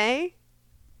 someday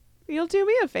you'll do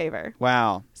me a favor.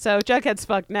 Wow. So Jughead's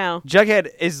fucked now. Jughead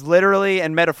is literally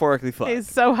and metaphorically fucked. He's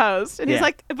so hosed, and he's Yeah.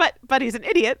 like, but he's an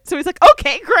idiot. So he's like,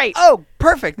 okay, great. Oh,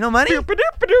 perfect. No money?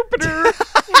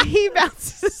 And he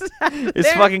bounces out of His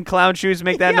there. fucking clown shoes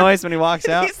make that Yeah. noise when he walks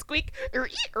out. He squeak.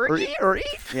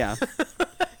 Yeah.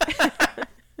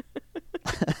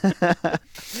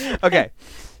 Okay.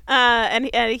 And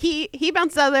he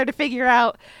bounces out of there to figure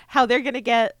out how they're gonna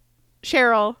get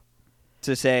Cheryl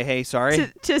To say, hey,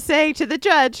 sorry. to say to the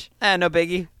judge, No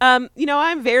biggie.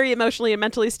 I'm very emotionally and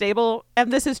mentally stable,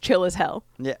 and this is chill as hell.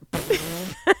 Yeah.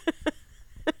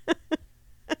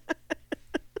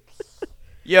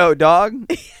 Yo,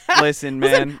 dog. Listen,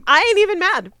 man. Listen, I ain't even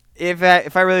mad.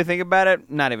 If I really think about it,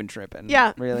 not even tripping.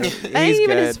 Yeah. Really. He's It ain't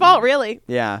even his good. fault, really.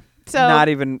 Yeah. So- not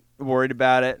even worried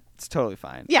about it. It's totally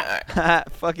fine. Yeah.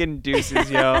 Fucking deuces,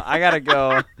 yo. I gotta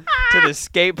go to the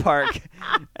skate park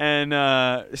and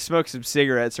smoke some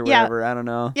cigarettes or Yeah. whatever. I don't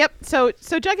know. Yep. So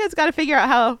Jughead's got to figure out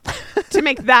how to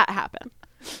make that happen.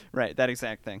 Right, that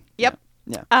exact thing. Yep.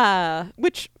 Yeah.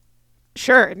 Which,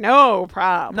 sure, no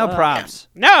problem. No props.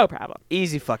 No problem.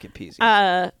 Easy fucking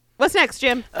peasy. What's next,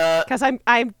 Jim? Because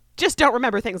I just don't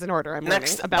remember things in order. I'm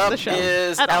Next learning about up the show.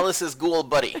 is at all. Alice's ghoul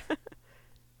buddy.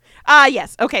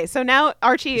 Yes. Okay. So now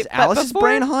Archie. Is but Alice's before-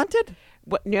 brain haunted?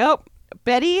 Nope.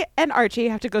 Betty and Archie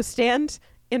have to go stand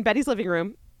in Betty's living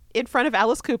room in front of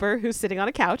Alice Cooper, who's sitting on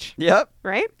a couch. Yep.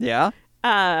 Right. Yeah.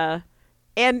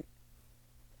 And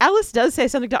Alice does say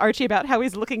something to Archie about how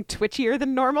he's looking twitchier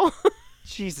than normal.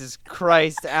 Jesus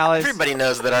Christ, Alice. Everybody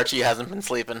knows that Archie hasn't been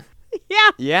sleeping. Yeah.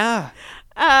 Yeah.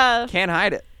 Can't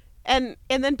hide it. And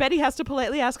then Betty has to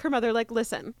politely ask her mother, like,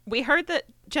 listen, we heard that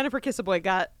Jennifer Kissaboy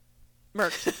got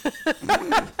murked.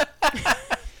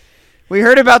 We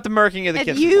heard about the murking of the And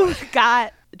kiss. you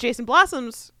got Jason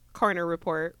Blossom's coroner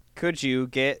report. Could you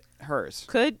get hers?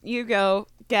 Could you go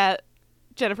get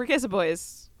Jennifer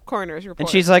Kissaboy's coroner's report? And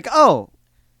she's like, oh,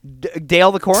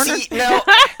 Dale the coroner? See, now,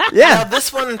 Yeah. now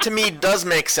this one to me does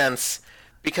make sense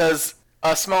because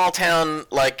a small town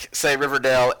like, say,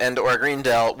 Riverdale and or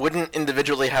Greendale wouldn't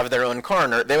individually have their own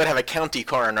coroner. They would have a county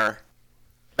coroner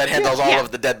that handles all Yeah.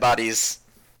 of the dead bodies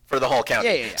for the whole county.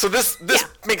 Yeah. So this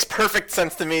makes perfect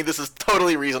sense to me. This is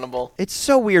totally reasonable. It's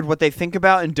so weird what they think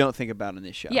about and don't think about in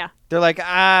this show. Yeah. They're like,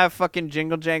 fucking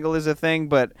jingle jangle is a thing,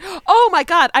 but Oh my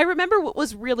God. I remember what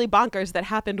was really bonkers that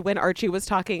happened when Archie was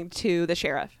talking to the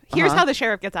sheriff. Here's how the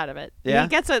sheriff gets out of it. Yeah. He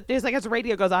gets he's like, his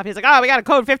radio goes off. He's like, oh, we got a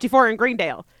code 54 in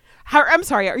Greendale. I'm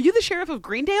sorry. Are you the sheriff of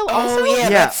Greendale also? Oh yeah,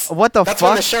 Yeah, what the that's when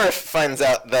fuck? the sheriff finds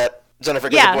out that Jennifer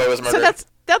Yeah. Kissaboy was murdered. So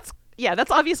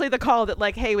that's obviously the call that,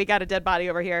 like, hey, we got a dead body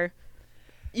over here.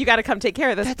 You got to come take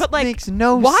care of this. That but like, makes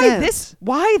no why sense.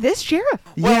 Why this sheriff?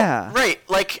 Well, yeah. right.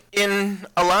 Like in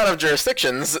a lot of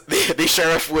jurisdictions, the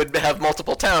sheriff would have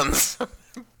multiple towns,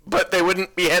 but they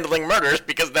wouldn't be handling murders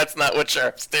because that's not what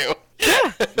sheriffs do.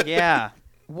 Yeah.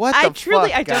 What I the truly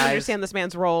fuck, I don't guys? understand this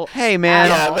man's role. Hey, man.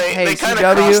 Yeah, hey, they kind of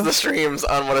cross CW. the streams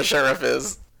on what a sheriff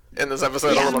is in this episode a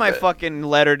This is little my bit. fucking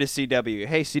letter to CW.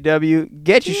 Hey, CW,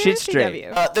 get your Dear shit straight.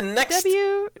 CW.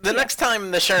 The next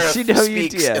time the sheriff CWTF.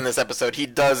 speaks in this episode, he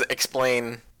does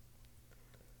explain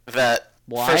that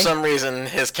Why? for some reason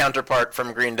his counterpart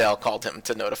from Greendale called him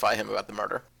to notify him about the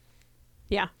murder.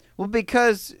 Yeah. Well,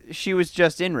 because she was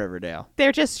just in Riverdale.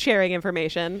 They're just sharing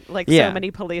information like Yeah. so many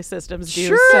police systems do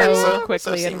Sure. so So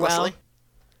quickly and well. seamlessly.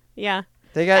 Yeah.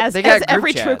 As group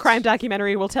every true chats. crime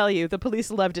documentary will tell you, the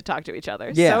police love to talk to each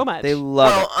other Yeah, so much. they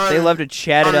love it. They love to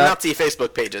chat it on up. Nazi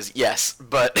Facebook pages, yes,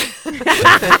 but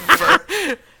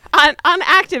on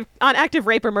active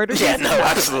rape or murder. yeah, cases, no, not so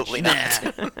absolutely not.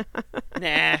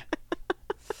 Nah.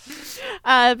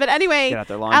 But anyway, Get out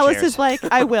their lawn Alice chairs. is like,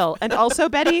 I will. And also,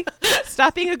 Betty,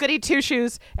 stop being a goody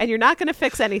two-shoes, and you're not going to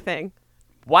fix anything.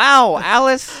 Wow,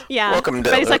 Alice. Yeah. Welcome to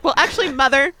Betty's like, well, actually,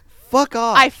 Mother, Fuck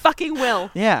off. I fucking will.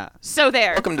 Yeah. So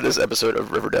there. Welcome to this episode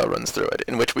of Riverdale Runs Through It,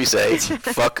 in which we say,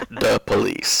 fuck the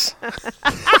police.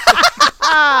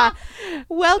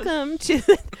 Welcome to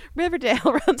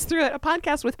Riverdale Runs Through It, a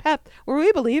podcast with Pep, where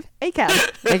we believe ACAB.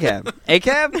 ACAB.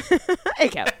 ACAB?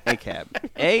 ACAB. ACAB.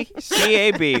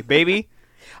 A-C-A-B, baby.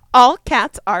 All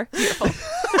cats are beautiful.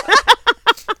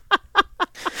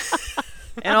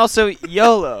 And also,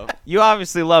 YOLO. You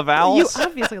obviously love owls. You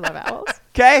obviously love owls.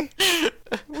 Okay?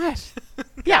 What?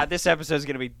 Yeah, this episode's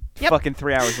going to be Yep. fucking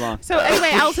 3 hours long. So anyway,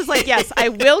 Alice is like, yes, I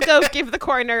will go give the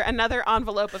coroner another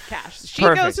envelope of cash. She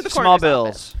Perfect. goes to the Small coroner's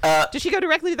bills. office. Does she go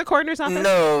directly to the coroner's office?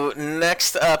 No,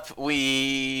 next up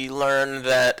we learn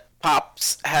that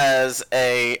Pops has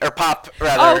Pop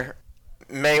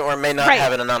may or may not Right.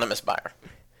 have an anonymous buyer.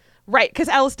 Right, because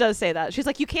Alice does say that. She's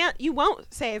like, you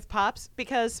won't save Pops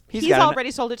because he's got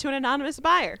already sold it to an anonymous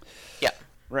buyer. Yeah.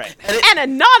 Right. An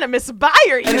anonymous buyer,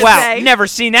 you Wow, say? never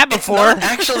seen that before. Not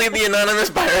actually the anonymous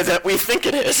buyer that we think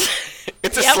it is.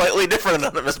 It's a Yep. slightly different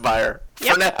anonymous buyer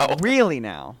Yep. for now. Really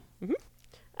now?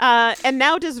 And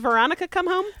now does Veronica come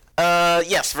home?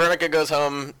 Yes, Veronica goes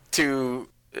home to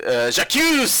Jacques.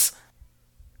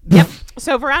 Yep.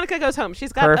 So Veronica goes home.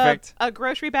 She's got Perfect. a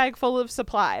grocery bag full of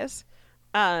supplies.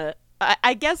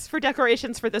 I guess for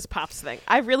decorations for this Pops thing.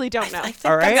 I really don't know. I think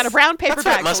All right. I've got a brown paper That's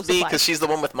bag what it full must of be, supplies. because she's the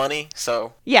one with money,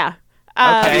 so Yeah. Okay.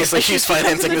 obviously she's she comes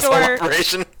financing to the this whole door,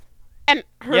 operation. And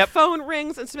her Yep. phone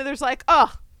rings, and Smithers like,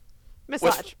 oh, Miss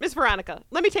With- Lodge, Miss Veronica,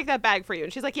 let me take that bag for you.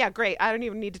 And she's like, yeah, great. I don't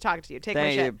even need to talk to you. Take my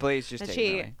Thank shit. you. Please just And take she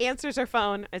it away. answers her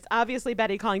phone. It's obviously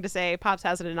Betty calling to say Pops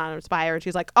has an anonymous buyer. And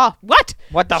she's like, oh, what?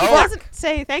 What the She fuck? doesn't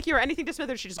say thank you or anything to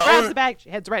Smithers. She just grabs the bag. She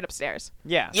heads right upstairs.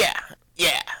 Yeah.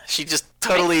 Yeah. She just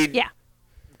totally Yeah.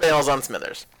 bails on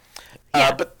Smithers.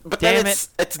 Yeah. But Damn then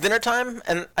it's dinner time,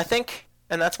 and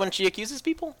that's when she accuses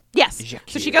people. Yes. Jacques.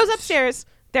 So she goes upstairs.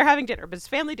 They're having dinner, but it's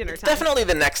family dinner time. Definitely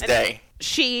the next day.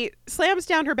 She slams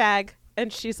down her bag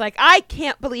and she's like, I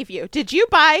can't believe you. Did you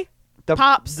buy The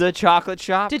Pops? The chocolate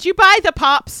shop? Did you buy the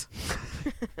Pops?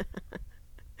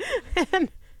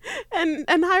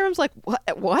 and Hiram's like, what?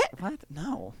 What?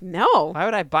 No. No. Why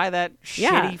would I buy that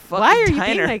Yeah. shitty fucking Why are you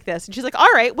diner? being like this? And she's like, all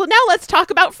right, well, now let's talk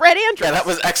about Fred Andrews. Yeah, that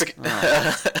was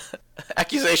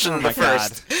accusation Oh the my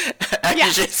first.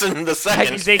 Accusation the second.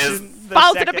 Accusation the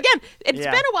Follows it second. up again. It's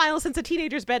Yeah. been a while since a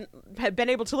teenager's had been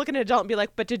able to look at an adult and be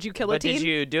like, but did you kill a But teen? did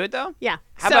you do it though? Yeah.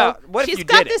 How so about- what if she's you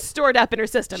got did it? this stored up in her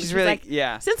system. She's She's really- like,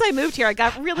 yeah. Since I moved here, I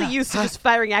got really used to just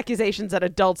firing accusations at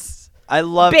adults I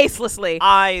love baselessly.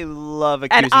 I love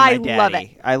accusing I my daddy. love it.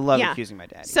 I love Yeah. accusing my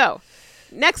daddy. So,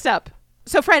 next up.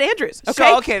 So Fred Andrews. Okay.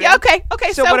 So, okay, Yeah, then.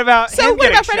 okay. So what about him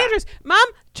getting Fred shot? Andrews? Mom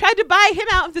tried to buy him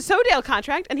out of the Sodale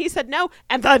contract, and he said no.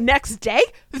 And the next day,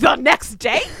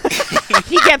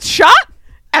 he gets shot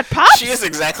at Pops. She is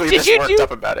exactly Did this you worked do-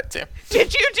 up about it, too.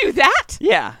 Did you do that?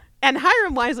 Yeah. And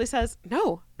Hiram wisely says,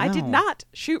 no, I did No. not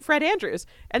shoot Fred Andrews.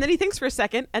 And then he thinks for a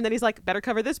second, and then he's like, better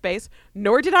cover this base.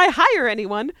 Nor did I hire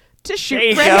anyone to shoot There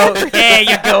you Fred go. Andrews. There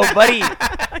you go, buddy.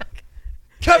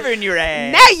 Covering your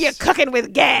ass. Now you're cooking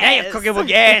with gas. Now you're cooking with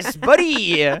gas,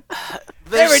 buddy. There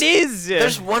it is.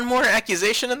 There's one more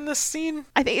accusation in this scene.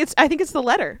 I think it's the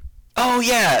letter. Oh,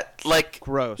 yeah. Like,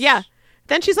 Gross. Yeah.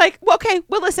 Then she's like, well, okay,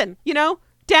 well, listen,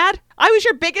 Dad, I was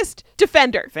your biggest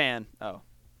defender. Fan. Oh.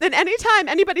 Then anytime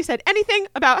anybody said anything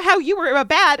about how you were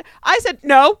bad, I said,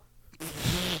 no.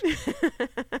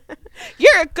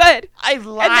 You're good. I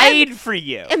lied for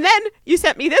you. And then you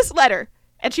sent me this letter.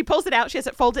 And she pulls it out. She has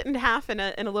it folded in half in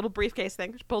a little briefcase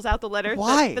thing. She pulls out the letter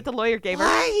Why? that the lawyer gave her.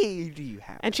 Why do you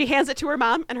have And she hands it to her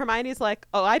mom. And Hermione's like,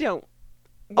 oh, I don't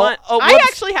want. oh, I whoops.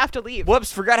 actually have to leave.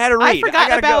 Whoops, forgot how to read. I forgot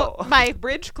gotta about go. my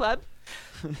bridge club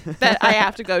that I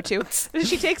have to go to. And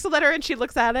she takes the letter and she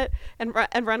looks at it. And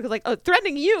Veronica's like, oh,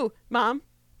 threatening you, Mom.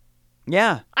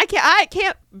 Yeah. I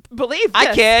can't believe this.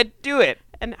 I can't do it.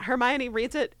 And Hermione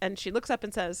reads it and she looks up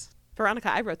and says,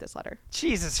 Veronica, I wrote this letter.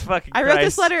 Jesus fucking I Christ. wrote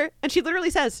this letter. And she literally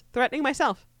says, threatening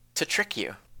myself. to trick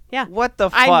you. Yeah. What the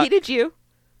fuck? I needed you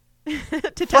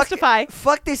to testify.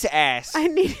 Fuck this ass. I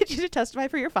needed you to testify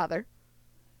for your father.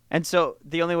 And so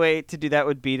the only way to do that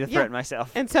would be to threaten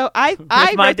myself. And so I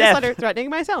my wrote this death. letter threatening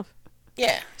myself.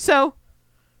 Yeah. So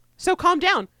calm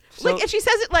down. And she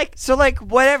says it like, So like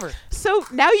whatever. so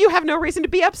now you have no reason to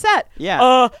be upset.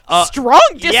 Yeah. Strong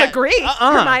disagree, yeah,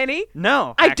 Hermione.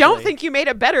 No. I don't actually. think you made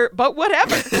it better, but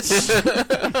whatever.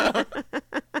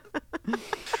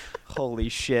 Holy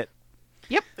shit.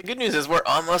 Yep. The good news is we're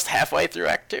almost halfway through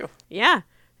Act 2. Yeah.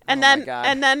 And Oh my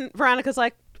God. then Veronica's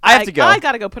like, I have to go. I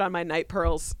gotta go put on my night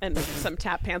pearls and some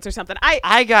tap pants or something.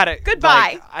 I gotta. Goodbye.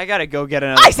 Like, I gotta go get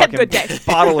another I said fucking good day.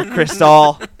 bottle of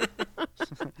Cristal.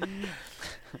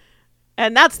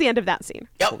 And that's the end of that scene.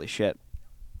 Yep. Holy shit.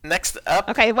 Next up,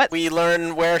 Okay, what? we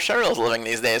learn where Cheryl's living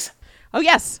these days. Oh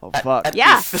yes, Oh fuck. At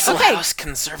Yeah, the Thistle okay. House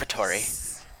Conservatory.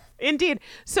 indeed.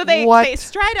 So they What?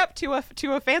 stride up to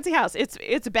a fancy house.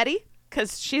 It's Betty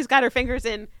because she's got her fingers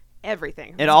in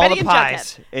everything. In It's all Betty the and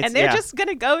pies. Jughead. It's- And they're yeah. just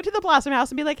gonna go to the Blossom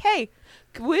House and be like, "Hey,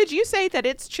 would you say that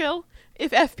it's chill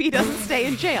if FP doesn't stay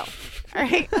in jail?" All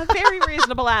right, a very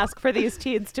reasonable ask for these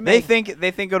teens to They make.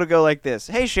 think it'll go like this.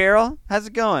 Hey Cheryl, how's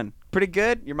it going? Pretty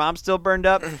good. Your mom's still burned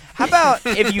up. How about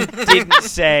if you didn't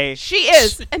say? She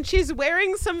is, and she's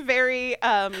wearing some very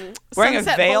Wearing a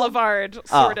Sunset veil? Boulevard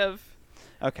sort of.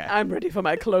 Okay. I'm ready for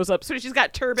my close-up. So she's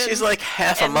got turbans. She's like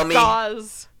half a and mummy.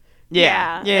 gauze.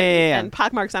 Yeah. Yeah. And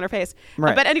pockmarks on her face.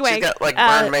 Right. But anyway, She's got like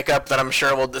burn makeup that I'm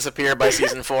sure will disappear by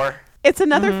season 4. it's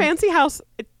another fancy house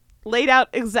laid out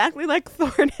exactly like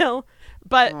Thornhill,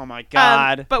 but Oh my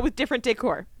God. but with different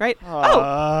decor, right?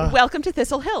 Welcome to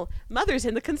Thistle Hill. Mother's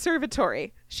in the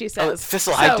conservatory, she Oh, says. it's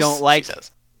Thistle I House. don't like- she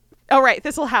says. Oh, right,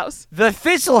 Thistle House. The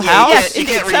Thistle Yeah, House. Yes, you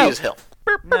can't indeed. reuse So- Hill.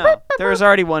 No, there's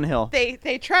already one hill. They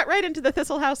trot right into the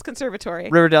Thistle House Conservatory.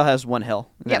 Riverdale has one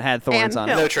hill and Yep, it had thorns and on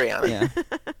hill. No it. tree on it. Yeah.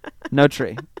 No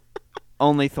tree.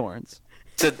 Only thorns.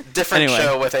 It's a different Anyway.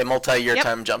 show with a multi-year Yep.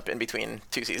 time jump in between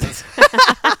 2 seasons.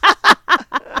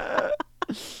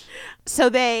 So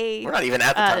they We're not even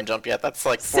at the time jump yet. That's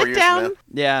like 4 sit years down from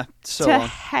now. Yeah. So to long.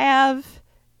 have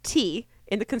tea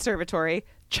in the conservatory,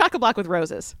 chock-a-block with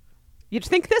roses. You'd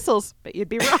think thistles, but you'd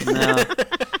be wrong. No.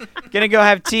 Gonna go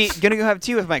have tea. Gonna go have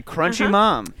tea with my crunchy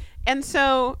mom. And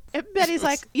so Betty's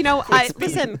like,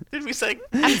 listen, Did we say?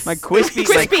 My crispy.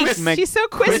 crispy. my- She's so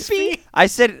crispy.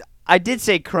 I did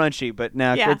say crunchy, but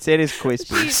no, Yeah. it is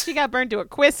crispy. She got burned to a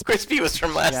crisp. Crispy was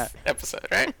from last Yeah. episode,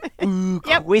 right? Ooh,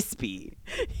 Yep. crispy.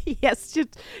 Yes,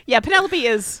 Penelope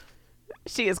is.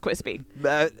 She is crispy.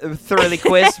 Thoroughly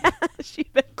crisp. She's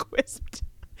been crisped.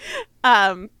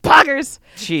 Poggers.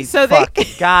 Jeez, So fuck. they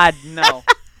God, no.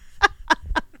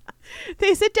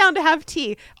 they sit down to have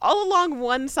tea all along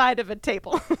one side of a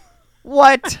table.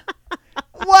 What?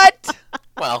 What?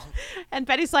 Well, And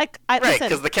Betty's like, right, listen,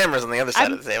 because the camera's on the other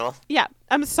side of the table. yeah,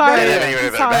 I'm sorry. Yeah, you I'm would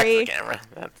have been back to sorry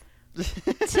the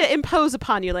camera. to impose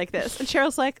upon you like this. And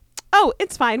Cheryl's like, oh,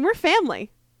 it's fine. We're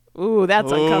family. Ooh,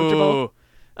 that's uncomfortable. Ooh,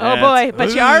 Oh, boy. that's-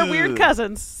 But you are ooh. weird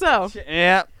cousins. So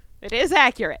Yeah. it is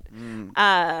accurate.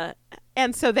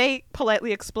 And so they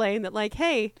politely explain that, like,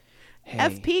 hey,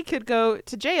 FP could go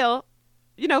to jail,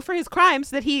 for his crimes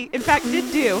that he, in fact,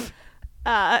 did do.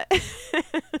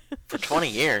 For 20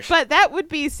 years. But that would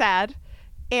be sad.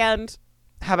 And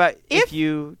How about if If-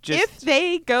 you just? if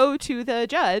they go to the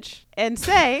judge and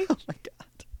say, Oh my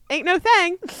God. ain't no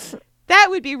thing, that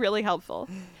would be really helpful.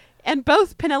 And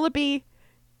both Penelope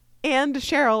and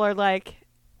Cheryl are like,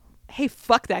 hey,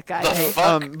 fuck that guy. The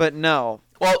fuck? But no.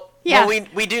 Well, Yeah.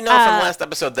 we do know from last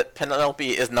episode that Penelope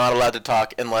is not allowed to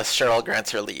talk unless Cheryl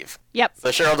grants her leave. Yep. So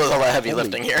Cheryl does all the heavy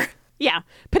lifting here. Yeah.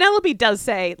 Penelope does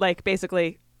say, like,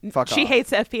 basically, Fuck she off.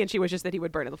 hates FP and she wishes that he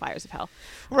would burn in the fires of hell.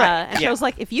 Right. And Yeah. Cheryl's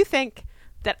like, if you think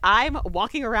that I'm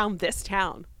walking around this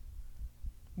town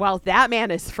while that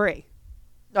man is free,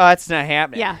 Oh, that's not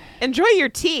happening. yeah, enjoy your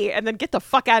tea and then get the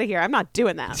fuck out of here. I'm not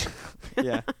doing that.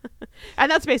 Yeah.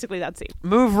 And that's basically that scene.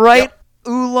 Move right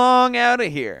oolong out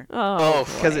of here. Oh,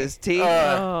 Because it's tea.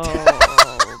 oh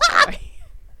boy.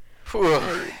 Whew.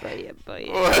 Boy, boy,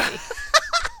 Ugh.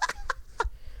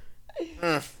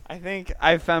 I think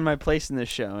I found my place in this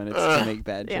show, and it's to make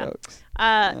bad Yeah. jokes.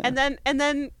 And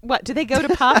then what? Do they go to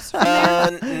Pops from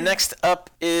there? Next up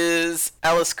is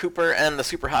Alice Cooper and the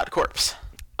Super Hot Corpse.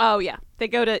 Oh yeah, they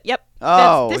go to. Yep.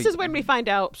 Oh, This is when we find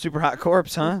out Super hot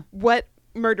corpse, huh? what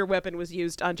murder weapon was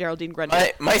used on Geraldine Grundy.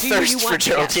 My Do you thirst for want to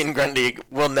guess? Geraldine Grundy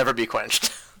will never be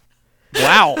quenched.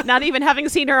 Wow. Not even having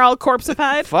seen her all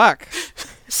corpseified. Fuck.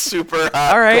 Super Hot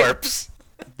All right. Corpse.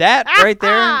 That right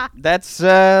there, that's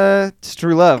it's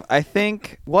true love. I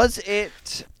think, was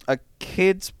it a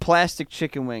kid's plastic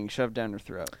chicken wing shoved down her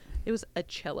throat? It was a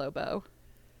cello bow.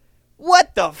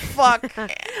 What the fuck?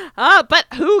 But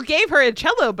who gave her a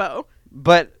cello bow?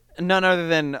 But none other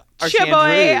than Archie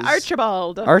Chaboy Andrews.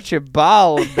 Archibald.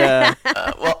 Archibald.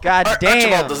 Well, God damn.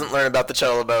 Archibald doesn't learn about the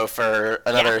cello bow for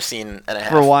another scene and a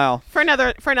half. For a while. For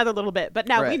another little bit, but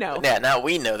now we know. Yeah, now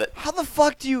we know that. How the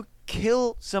fuck do you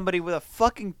kill somebody with a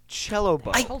fucking cello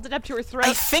bow? Hold it up to her throat.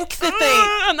 I think that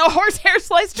they... And the horsehair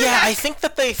sliced her Yeah, neck. I think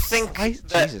that they think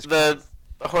that Jesus the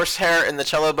horsehair in the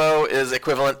cello bow is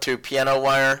equivalent to piano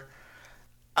wire.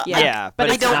 Yeah, but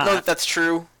I it's don't not. know that that's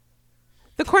true.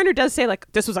 The coroner does say,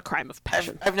 like, this was a crime of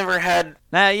passion. I've never had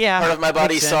Yeah. part of my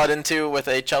body makes sense. sawed into with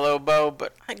a cello bow,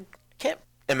 but I can't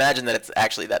imagine that it's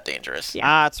actually that dangerous.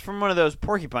 Yeah. It's from one of those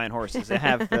porcupine horses that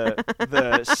have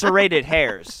the serrated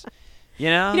hairs. You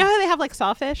know? You know how they have, like,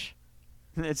 sawfish?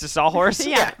 It's a sawhorse?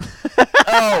 Yeah.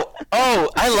 Oh,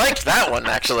 I liked that one,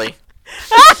 actually.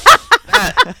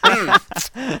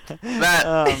 That,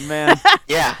 Oh, man.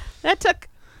 yeah. That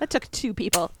took 2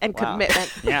 people and Wow.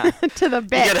 commitment Yeah. to the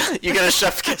bit. You get a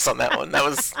chef's kiss on that one. That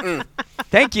was,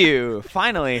 Thank you.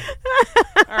 Finally.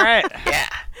 All right. yeah.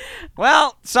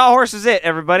 Well, sawhorse is it,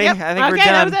 everybody. Yep. I think we're okay,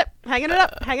 done. that was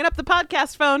it. Hanging up the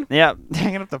podcast phone. Yeah.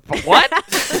 Hanging up the what?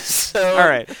 So, All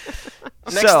right.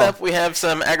 next up, we have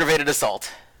some aggravated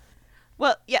assault.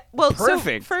 Well, yeah. Well,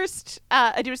 Perfect. so first,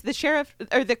 the sheriff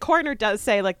or the coroner does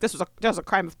say, like, this was a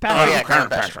crime of Oh, passion. yeah, crime of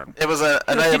passion. It was an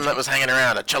item that was hanging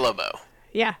around, a cello bow.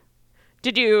 Yeah.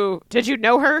 Did you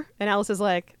know her? And Alice is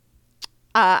like,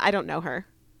 I don't know her.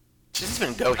 She doesn't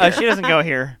even go here. She doesn't go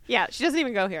here. Yeah, she doesn't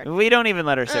even go here. We don't even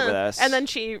let her sit with us. And then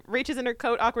she reaches in her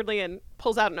coat awkwardly and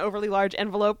pulls out an overly large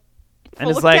envelope And full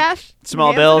it's of like cash.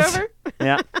 small hands it bills. over.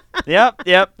 Yeah.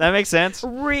 Yep. That makes sense.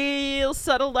 Real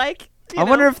subtle, like. I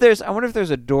wonder if there's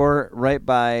a door right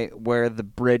by where the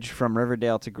bridge from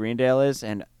Riverdale to Greendale is,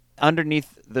 and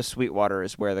underneath the Sweetwater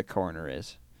is where the coroner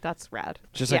is. That's rad.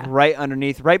 Just yeah. like right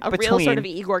underneath, right a between. real sort of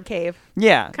Igor cave.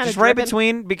 Yeah, kinda just right driven.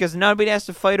 between, because nobody has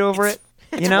to fight over it.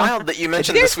 It's You know? wild that you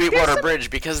mentioned the There's Sweetwater some- Bridge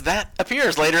because that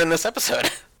appears later in this episode.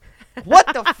 What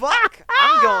the fuck?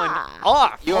 I'm going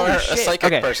off. You Holy are a shit. psychic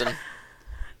Okay. person.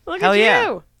 Look Hell at yeah.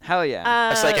 you. Hell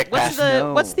yeah. A psychic what's pass. the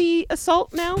No. what's the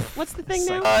assault now? What's the thing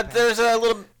now? There's a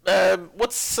little.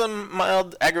 What's some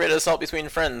mild aggravated assault between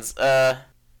friends?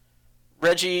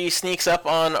 Reggie sneaks up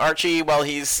on Archie while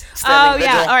he's standing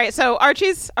vigil. Yeah. All right. So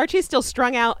Archie's still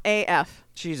strung out AF,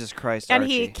 Jesus Christ, and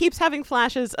Archie. he keeps having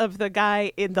flashes of the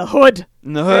guy in the hood.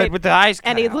 In the hood right. with the eyes cut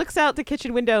And he out. looks out the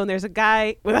kitchen window, and there's a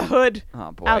guy with a hood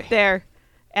Oh, boy. out there,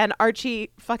 and Archie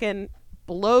fucking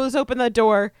blows open the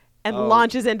door and Oh.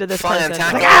 launches into this Flying person.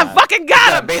 tackle. Like, fucking Got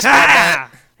got a him! baseball Ah!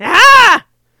 bat. Ah!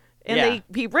 And Yeah.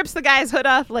 he rips the guy's hood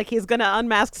off like he's gonna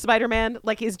unmask Spider-Man,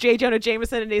 like he's J. Jonah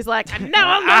Jameson, and he's like, "No, I'm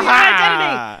knowing your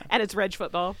Aha! identity." And it's Reg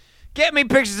Football. Get me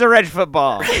pictures of Reg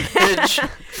football. Bridge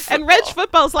And Reg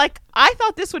Football's like, "I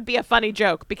thought this would be a funny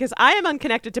joke because I am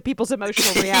unconnected to people's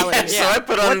emotional reality." So I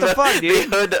put on What the fuck, the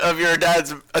dude? hood of your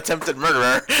dad's attempted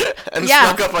murderer and Yeah.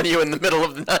 snuck up on you in the middle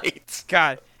of the night.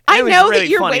 God. I It was know really that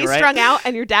you're funny, way right? strung out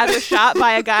and your dad was shot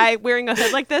by a guy wearing a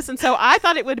hood like this, and so I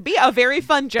thought it would be a very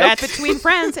fun joke That's- between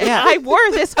friends, and Yeah. I wore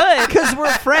this hood Because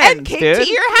we're friends, and came dude.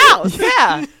 to your house.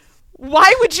 Yeah.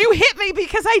 Why would you hit me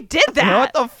because I did that?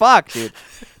 What the fuck, dude?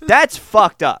 That's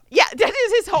fucked up. Yeah, that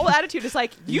is his whole attitude. Is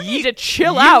like, you need to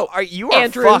chill You out. are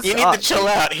Andrews. fucked You need up. to chill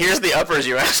out. Here's the uppers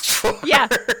you asked for. Yeah.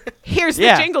 Here's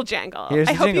Yeah. the jingle jangle. Here's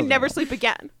I the hope you jingle never jangle. sleep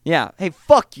again. Yeah. Hey,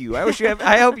 fuck you.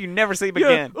 I hope you never sleep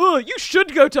again. Oh, you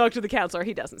should go talk to the counselor.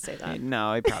 He doesn't say that.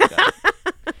 No, he probably doesn't.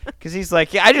 Because he's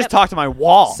like, yeah, I just talked to my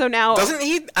wall. So now, Doesn't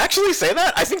he actually say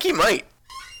that? I think he might.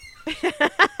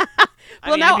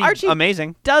 well, now that'd be Archie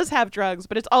amazing. does have drugs,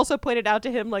 but it's also pointed out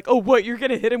to him like, oh, what, you're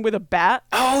gonna hit him with a bat?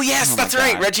 Oh, yes, that's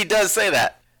right. God. Reggie does say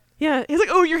that. Yeah, he's like,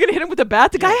 oh, you're gonna hit him with a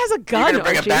bat? The guy has a You're gun. going to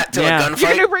bring a Archie. bat to Yeah. a You're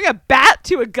gunfight? gonna bring a bat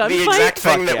to a gunfight? The exact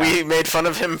thing Fuck that yeah. we made fun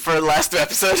of him for last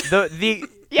episode. The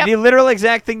Yep. the literal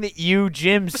exact thing that you,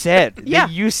 Jim, said. Yeah.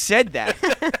 You said that.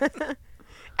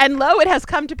 And lo, it has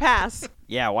come to pass.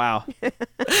 Yeah, wow.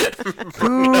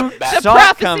 Bat. Saw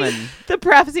it coming. The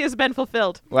prophecy has been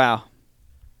fulfilled. Wow.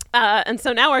 And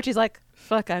so now Archie's like,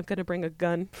 fuck, I'm gonna bring a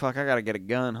gun. Fuck, I gotta get a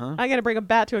gun, huh? I'm gonna bring a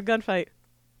bat to a gunfight.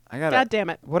 I gotta. God damn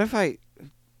it. What if I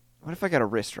got a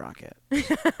wrist rocket?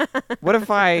 What if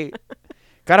I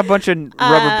got a bunch of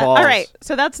rubber balls? All right,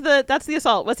 so that's the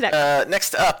assault. What's next?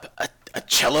 Next up, a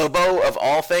cello bow of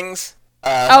all things.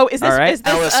 Is this all right. is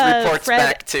this Alice reports Fred?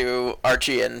 back to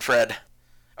Archie and Fred.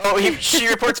 Oh, she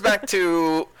reports back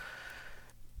to.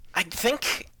 I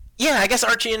think. Yeah, I guess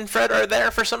Archie and Fred are there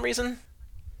for some reason.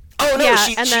 Oh no, Yeah,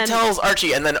 she and then- tells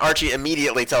Archie, and then Archie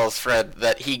immediately tells Fred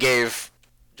that he gave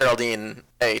Geraldine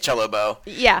a cello bow,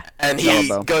 Yeah. and he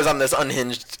Cello bow. goes on this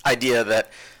unhinged idea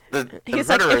that the He's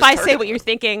like, murderer if is I say targeting what you're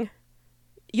thinking,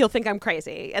 you'll think I'm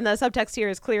crazy. And the subtext here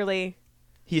is clearly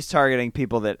He's targeting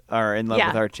people that are in love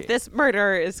with Archie. This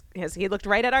murderer is he looked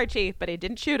right at Archie, but he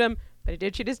didn't shoot him, but he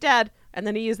did shoot his dad, and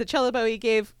then he used the cello bow he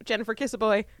gave Jennifer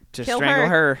Kissaboy to kill strangle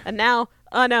her. And now,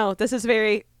 oh no, this is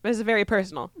very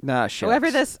personal. Nah, shit. Whoever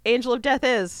this angel of death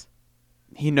is,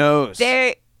 he knows.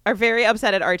 they are very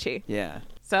upset at Archie. Yeah.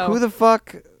 So who the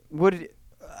fuck would?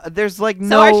 There's like no.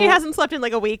 So Archie hasn't slept in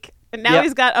like a week, and now Yep.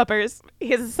 he's got uppers.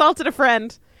 He's assaulted a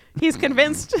friend. He's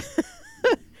convinced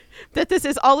that this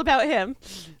is all about him.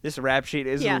 This rap sheet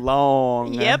is Yeah.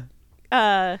 long. Yep.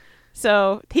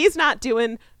 So he's not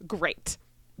doing great.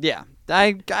 Yeah,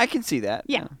 I can see that.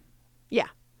 Yeah. Yeah.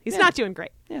 He's Yeah. not doing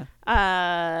great. Yeah.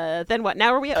 Then what?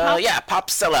 Now are we at Pop? Yeah,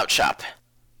 Pop's sellout shop.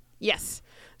 Yes.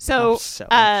 So Pop's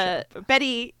sellout shop.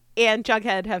 Betty and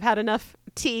Jughead have had enough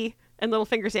tea and little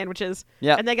finger sandwiches.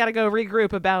 Yep. And they got to go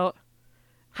regroup about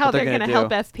how What they're they're going to gonna help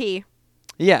do. FP.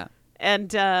 Yeah. And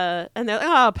they're like,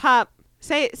 oh, Pop,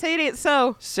 say it ain't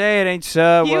so. Say it ain't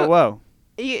so. You- Whoa.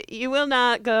 You will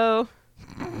not go.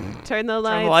 Turn the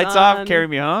lights, Turn the lights on. off. Carry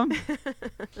me home.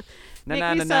 Na Make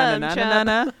na me na na some, na na Chub.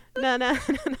 na. No, no,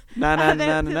 Na na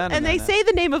na na na. and they say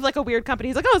the name of like a weird company.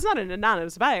 He's like, oh, it's not an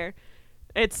anonymous buyer.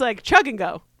 It's like Chug and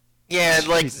Go. Yeah,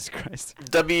 like Jesus Christ.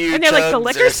 W. And they're like the Chugs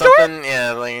liquor or store? something.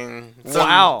 Yeah, like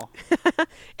Wow.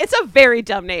 It's a very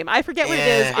dumb name. I forget what it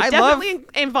is. Yeah. It I definitely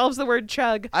involves the word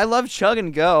chug, I love Chug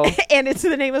and Go. and it's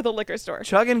the name of the liquor store.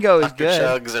 Chug and Go is Dr. good.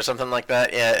 Chugs or something like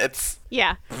that. Yeah, it's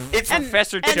Yeah. and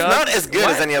Professor it's Chug. not as good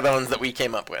What? as any of the ones that we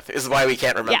came up with. Is why we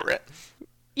can't remember Yeah. it.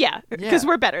 Yeah, because Yeah.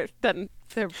 we're better than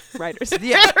the writers.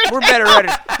 Yeah, we're better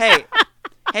writers. Hey,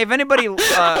 if anybody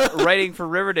writing for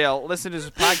Riverdale listen to this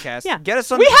podcast, Yeah. get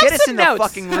us on. We have Get us some in notes, the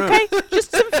fucking room. okay?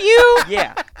 Just some few.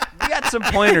 Yeah, we got some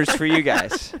pointers for you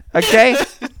guys. Okay,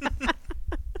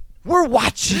 we're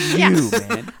watching you,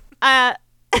 man.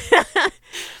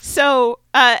 So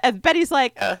Betty's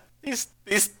like, These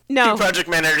No. two project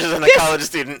managers and a This- college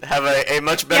student have a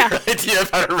much better Yeah. idea of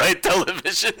how to write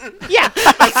television. yeah,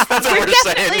 That's what We're we're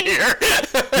saying definitely-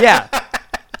 here. Yeah,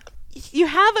 you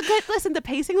have a good listen. The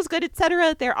pacing was good,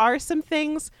 etc. There are some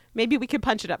things. Maybe we could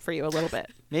punch it up for you a little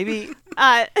bit. maybe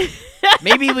Uh,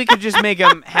 we could just make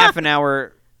them half an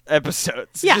hour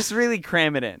episodes. Yeah. Just really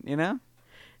cram it in, you know?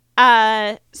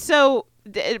 So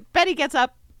Betty gets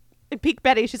up, and peak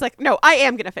Betty. She's like, "No, I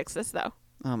am gonna fix this though."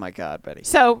 Oh my God, Betty.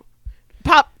 So,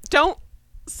 Pop, don't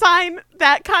sign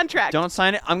that contract. Don't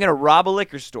sign it. I'm gonna rob a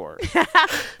liquor store.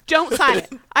 Don't sign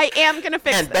it. I am gonna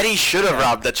fix And this. Betty should have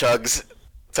robbed the Chugs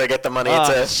to get the money to. that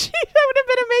would have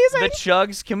been The amazing.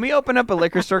 Chugs. Can we open up a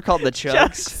liquor store called the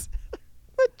Chugs?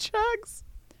 The Chugs.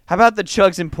 How about the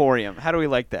Chugs Emporium? How do we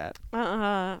like that?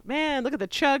 Man, look at the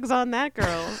chugs on that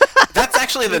girl. That's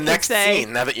actually the could next say-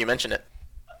 scene. Now that you mention it,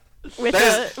 With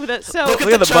That so look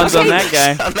Look at the buns on that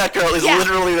guy. On that girl is Yeah.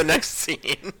 literally the next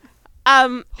scene.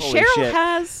 Holy Cheryl shit.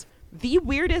 has the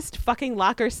weirdest fucking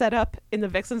locker setup in the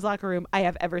Vixen's locker room I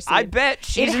have ever seen. I bet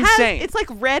she's it has, insane. It's like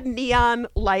red neon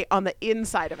light on the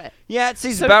inside of it. Yeah, it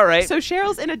seems about right. So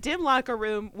Cheryl's in a dim locker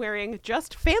room wearing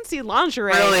just fancy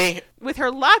lingerie. Really? With her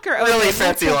locker Really open,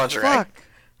 fancy lingerie. Fuck.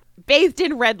 bathed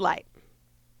in red light.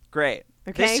 Great.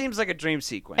 Okay. This seems like a dream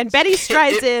sequence. And Betty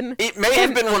strides it, in. It may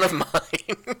have been one of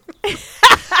mine.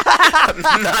 I'm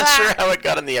not sure how it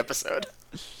got in the episode.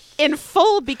 In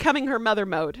full becoming her mother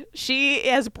mode. She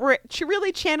is she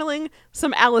really channeling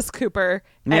some Alice Cooper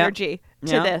Yeah. energy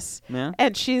to Yeah. this. Yeah.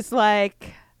 And she's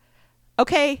like,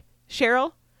 okay,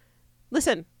 Cheryl,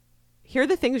 listen, here are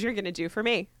the things you're going to do for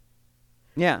me.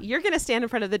 Yeah. You're going to stand in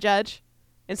front of the judge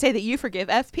and say that you forgive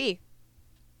FP.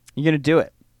 You're going to do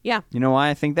it. Yeah. You know why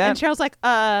I think that? And Cheryl's like,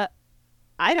 I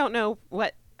don't know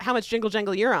how much jingle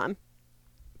jangle you're on.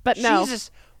 But no. Jesus.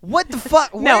 What the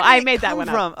fuck? No, Where did I it made that come one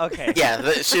from? Okay.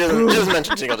 Yeah, she doesn't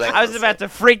mention Jingle Jangle. I was about to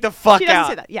freak the fuck She doesn't out.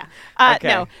 say that. Yeah. Okay.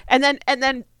 No. And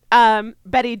then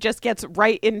Betty just gets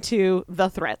right into the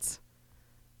threats.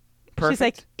 Perfect. She's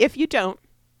like, if you don't,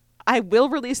 I will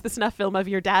release the snuff film of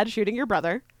your dad shooting your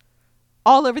brother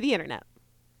all over the internet.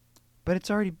 But it's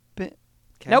already been.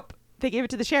 Okay. Nope. They gave it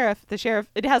to the sheriff. The sheriff,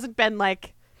 it hasn't been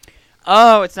like,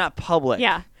 Oh, it's not public.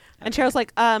 yeah. And Cheryl's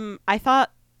like, I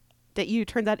thought that you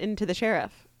turned that into the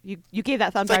sheriff. You gave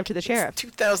that thumb drive to the sheriff.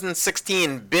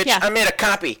 2016, bitch. Yeah. I made a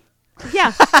copy.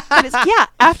 Yeah. And it's, yeah.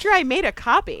 After I made a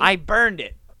copy. I burned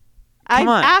it. Come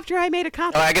on. After I made a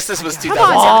copy. Oh, I guess this was on.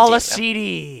 2017. All the then.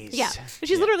 CDs. Yeah. And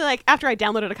she's literally like, after I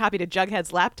downloaded a copy to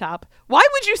Jughead's laptop, why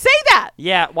would you say that?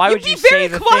 Yeah. Why You'd would you be very say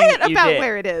the quiet thing you about did?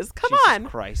 where it is. Come Jesus on.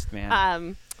 Christ,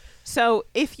 man. So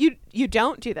if you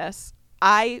don't do this,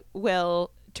 I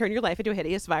will turn your life into a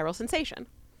hideous viral sensation.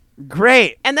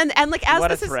 Great. And like as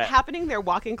What a this is threat. happening, they're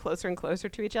walking closer and closer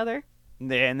to each other.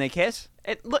 And they kiss.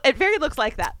 It very looks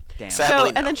like that. Damn.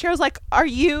 Sadly, And then Cheryl's like, "Are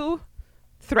you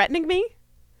threatening me?"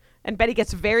 And Betty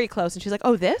gets very close, and she's like,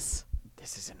 "Oh, this?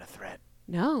 This isn't a threat.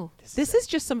 No, this is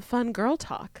just some fun girl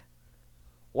talk."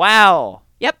 Wow.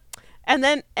 Yep. And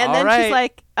then All she's right.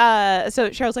 like, so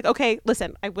Cheryl's like, "Okay,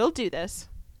 listen, I will do this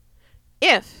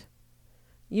if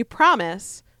you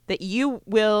promise that you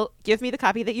will give me the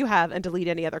copy that you have and delete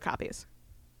any other copies."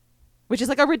 Which is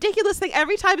like a ridiculous thing.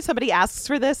 Every time somebody asks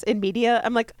for this in media,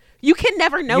 I'm like, you can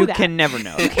never know that. You can never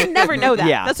know. You can never know that.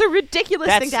 Yeah. That's a ridiculous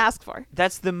thing to ask for.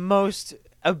 That's the most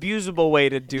abusable way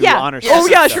to do Yeah. honor Yes. Oh,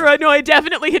 yeah, stuff. sure. I know. I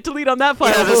definitely hit delete on that file.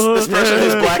 Yeah, this person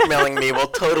who's blackmailing me will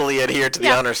totally adhere to the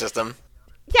Yeah. honor system.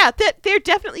 Yeah, they're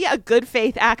definitely a good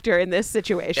faith actor in this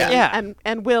situation. Yeah.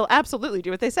 And will absolutely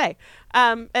do what they say.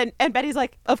 And Betty's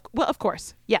like, of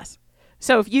course, yes.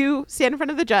 So if you stand in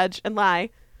front of the judge and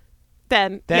lie,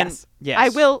 then yes, I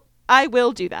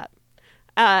will do that.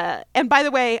 And by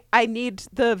the way, I need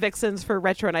the Vixens for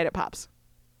Retro Night at Pops.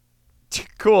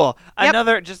 Cool. Yep.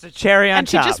 Another, just a cherry on And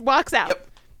she top. just walks out. Yep.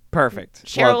 Perfect.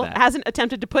 Cheryl Love that. hasn't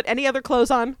attempted to put any other clothes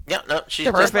on. Yeah, no, she's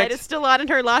The first just, light is still on in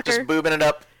her locker. just boobing it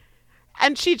up.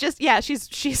 And she just, she's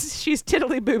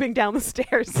tiddly boobing down the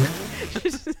stairs.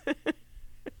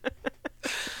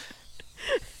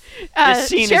 This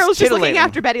scene is Cheryl's just looking titillating.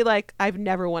 after Betty like, I've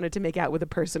never wanted to make out with a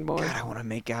person more. God, I want to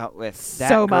make out with that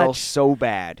So girl much. so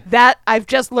bad. That I've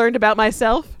just learned about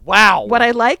myself, Wow. what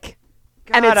I like,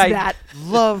 and God, it's I that.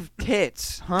 love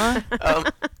tits, huh?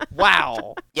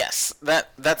 Wow. Yes,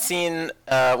 that scene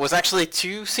was actually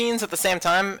two scenes at the same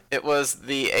time. It was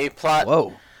the A plot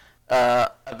Whoa.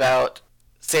 about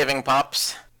saving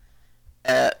Pops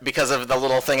because of the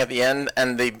little thing at the end,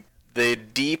 and the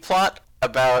D plot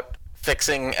about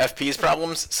fixing FP's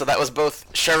problems. So that was both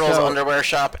Cheryl's So- underwear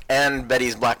shop and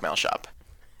Betty's blackmail shop.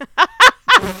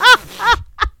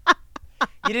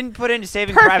 You didn't put in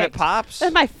Saving Perfect. Private Pops?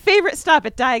 That's my favorite stop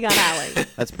at Diagon Alley.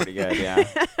 That's pretty good, yeah.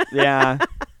 Yeah.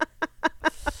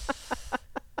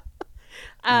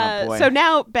 Oh, boy. So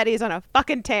now Betty's on a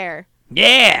fucking tear.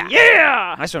 Yeah.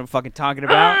 Yeah! That's what I'm fucking talking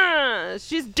about.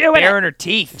 She's doing Baring it. her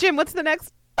teeth. Jim, what's the next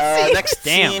scene? Next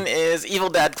Damn. scene is Evil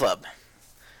Dad Club.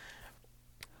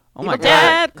 Oh my Evil god.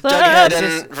 Dad Club. Jughead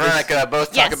This- and Veronica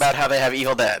both Yes. talk about how they have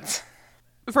evil dads.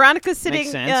 Veronica's sitting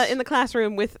Makes sense. in the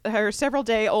classroom with her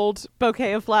several-day-old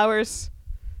bouquet of flowers.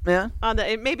 Yeah. On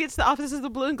the maybe it's the offices of the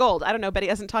Blue and Gold. I don't know. Betty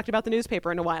hasn't talked about the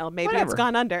newspaper in a while. Maybe Whatever. it's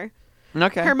gone under.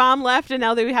 Okay. Her mom left, and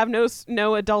now they have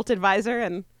no adult advisor.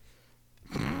 And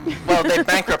Well, they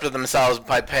bankrupted themselves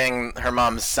by paying her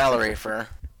mom's salary for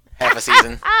half a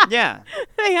season. Yeah.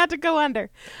 they had to go under.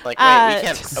 Like, wait, we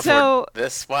can't so- afford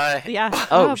this. Why? Yeah.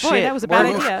 Oh, boy, shit. that was a bad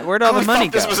Where- idea. Where'd all the I money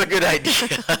thought go? this was a good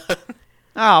idea.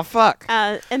 Oh, fuck.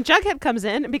 And Jughead comes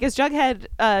in because Jughead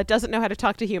doesn't know how to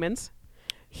talk to humans.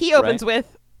 He opens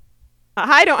with,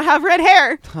 "I don't have red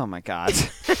hair." Oh my god.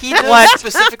 He does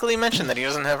specifically mention that he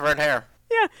doesn't have red hair.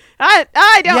 Yeah,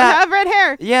 I don't Yeah. have red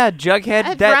hair. Yeah, Jughead.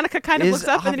 And that Veronica kind of is looks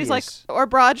up and then he's like, obvious. "Or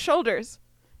broad shoulders."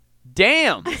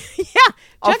 Damn. Yeah,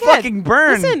 I'll Jughead, fucking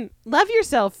burn. Listen, love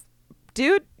yourself,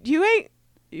 dude. You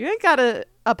ain't gotta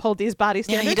uphold these body Yeah,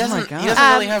 standards. he doesn't. God. He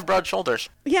doesn't really have broad shoulders.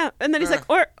 Yeah, and then he's like,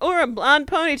 or a blonde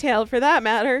ponytail for that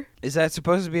matter. Is that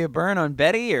supposed to be a burn on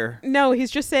Betty or? No, he's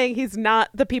just saying he's not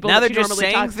the people Now that they're she just normally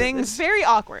saying talks to. things? It's very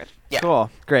awkward. Yeah. Cool.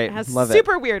 Great. It has Love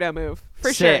super weirdo move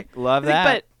for Sick. sure. Love He's like,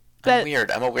 that. But I'm weird.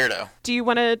 I'm a weirdo. do you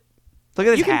want to? Look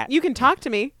at this hat. You can talk to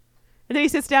me, and then he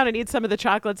sits down and eats some of the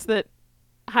chocolates that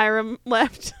Hiram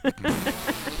left.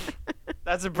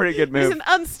 That's a pretty good He's move. an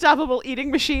unstoppable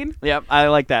eating machine. Yep, I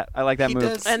like that. I like that He move.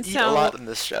 does And eat so- a lot in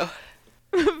this show.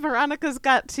 Veronica's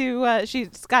got to. She's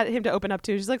got him to open up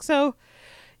to. She's like, "So,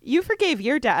 you forgave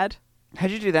your dad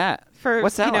How'd you do that? for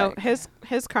What's that like?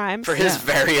 his crimes, For his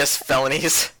Yeah. various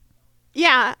felonies.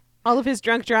 yeah, all of his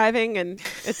drunk driving and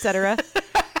etc."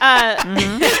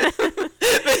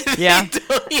 Yeah.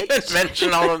 Don't even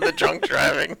mention all of the drunk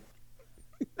driving.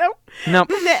 Nope.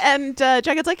 Nope. And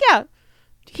Jughead's like, "Yeah,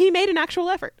 he made an actual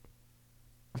effort."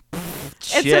 And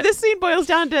so Shit. this scene boils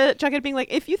down to Jughead being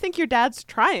like, "If you think your dad's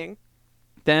trying,"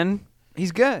 Then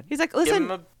he's good. he's like, Give "Listen,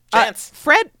 him a chance.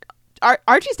 Fred,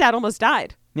 Archie's dad almost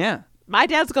died. Yeah. My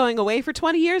dad's going away for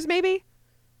 20 years, maybe.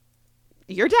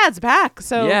 Your dad's back,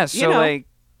 so Yeah. you So know, like,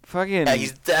 fucking. Yeah,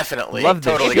 he's definitely Love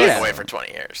the totally shit going out away of for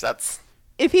 20 years. That's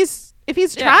if he's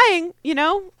Yeah. trying,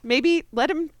 maybe let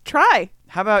him try."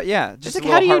 How about Just just like, a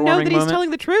how do little you know heartwarming that he's moment? telling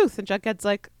the truth? And Jughead's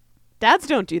like, "Dads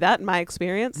don't do that, in my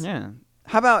experience." Yeah.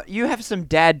 How about you have some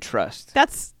dad trust?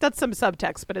 That's some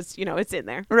subtext, but it's it's in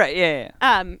there. Right. Yeah.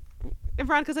 And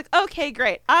Veronica's like, "Okay,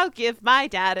 great. I'll give my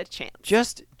dad a chance.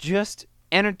 Just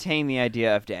entertain the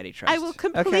idea of daddy trust. I will Okay?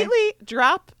 completely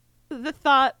drop the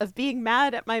thought of being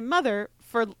mad at my mother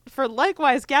for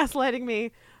likewise gaslighting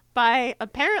me by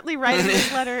apparently writing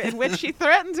this letter in which she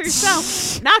threatens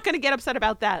herself. Not going to get upset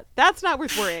about that. That's not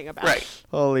worth worrying about. Right.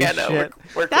 Holy shit. No, we're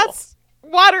cool. That's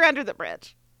water under the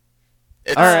bridge.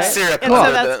 It's All right. syrup Cool.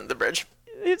 under the bridge.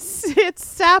 It's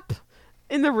sap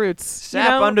in the roots.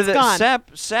 Sap under the gone.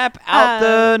 sap out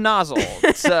the nozzle.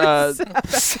 It's,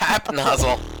 Sap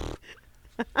nozzle.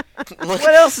 what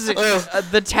else is it?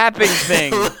 The tapping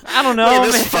thing. I don't know. Look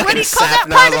at this Man. What do you fucking call sap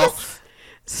that part of nozzle. this?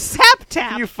 Sap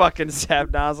tap. You fucking sap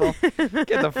nozzle. Get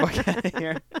the fuck out of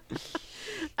here.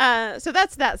 So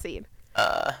that's that scene.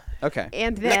 Okay.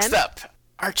 And then Next up,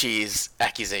 Archie's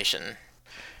accusation.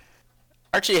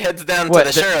 Archie heads down What,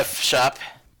 to the sheriff shop.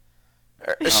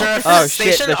 Sheriff Oh, shit,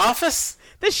 station the- office?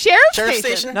 the sheriff's Sheriff's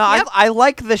station. station? No, Yep. I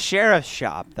like the sheriff's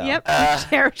shop though. Yep.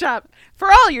 Sheriff shop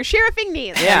for all your sheriffing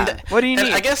needs. Yeah. And- What do you and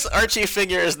need? I guess Archie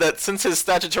figures that since his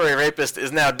statutory rapist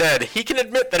is now dead, he can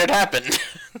admit that it happened.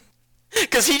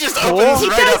 Because he just opens He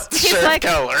right does. up to He's Sheriff like-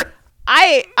 Keller.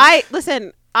 I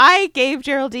listen. I gave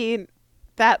Geraldine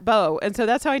that bow, and so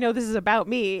that's how I know this is about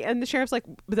me. And the sheriff's like,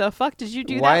 "The fuck did you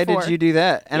do Why that for?" did you do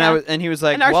that? And Yeah. and he was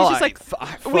like, And Archie's well, just like,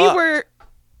 we fuck. were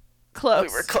close.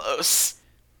 We were close.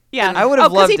 Yeah, I would've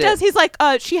because loved he it. does. He's like,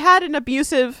 she had an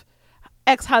abusive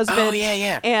ex-husband. Oh,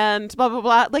 yeah. And blah blah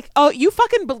blah. Like, oh, you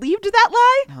fucking believed that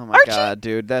lie? Oh my Archie? god,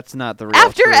 dude, that's not the real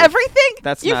After truth. everything,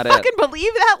 That's you not it. fucking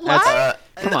believe that That's- lie?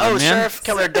 Come on, man. Sheriff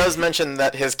Keller does mention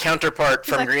that his counterpart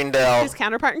from like, Greendale His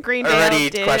counterpart in Greendale already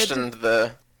did. questioned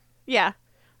the... Yeah,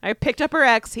 I picked up her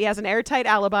ex. He has an airtight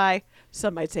alibi.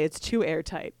 Some might say it's too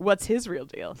airtight. What's his real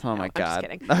deal? Oh No, my I'm god. just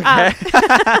kidding.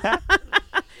 Okay.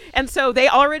 And so they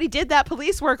already did that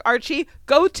police work. Archie,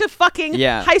 go to fucking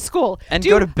Yeah. high school And Do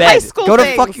go to High bed. school Go to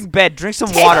things. fucking bed. Drink some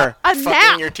Take water. a fucking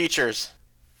nap. your teachers.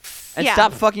 And Yeah.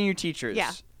 stop fucking your teachers.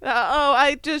 Yeah.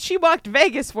 She walked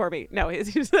Vegas for me. No, we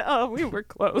were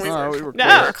close. Oh, we were We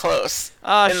No. were close.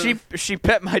 She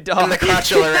pet my dog. In the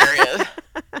crotchular area.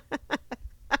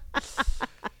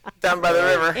 Down by the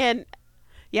river. And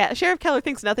yeah, Sheriff Keller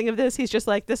thinks nothing of this. He's just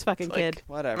like, this fucking Like, kid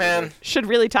Whatever. Man, dude. should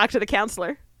really talk to the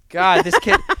counselor. God, this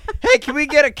kid. Hey, can we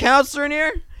get a counselor in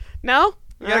here? No?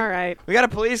 gotta- All right. We got a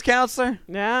police counselor?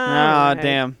 No. Oh,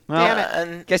 damn. Well, Damn it.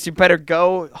 and guess you better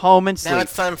go home and sleep. now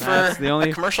it's time for That's the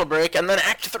only. a commercial break, and then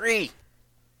Act 3.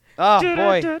 Oh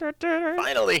boy.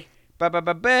 Finally.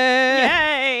 Ba-ba-ba-ba.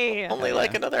 Yay. Only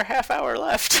like another half hour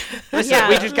left. Listen, Yeah.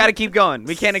 we just got to keep going.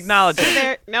 We can't acknowledge it.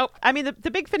 There, nope. I mean,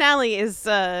 the big finale is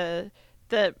the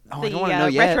I don't wanna know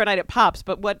yet. retro night at Pops.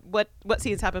 But what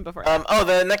scenes happened before? that?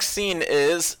 The next scene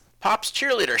is Pop's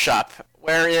cheerleader shop,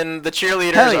 wherein the Hell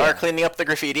cheerleaders yeah. are cleaning up the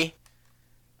graffiti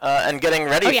and getting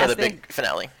ready Oh, yes, for the they- big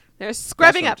finale. They're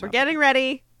scrubbing what up. I'm We're talking getting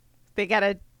ready. They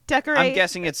gotta decorate. I'm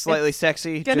guessing it's slightly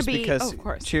sexy gonna just be- because oh, of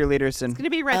course. cheerleaders and It's gonna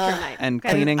be retro night. and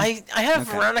okay? cleaning. I have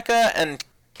Okay. Veronica and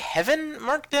Kevin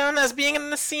marked down as being in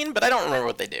this scene, but I don't remember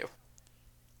what they do.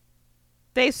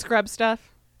 They scrub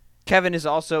stuff. Kevin is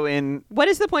also in What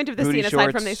is the point of this Booty scene aside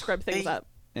from shorts. they scrub things They- up?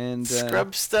 and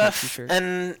Scrub stuff, t-shirt.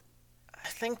 and I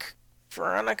think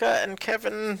Veronica and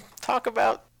Kevin talk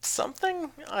about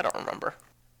something? I don't remember.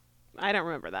 I don't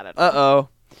remember that at all. Uh-oh.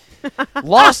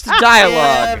 Lost dialogue.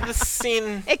 Yeah, this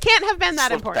scene It can't have been that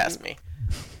slipped important. past me.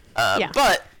 Yeah.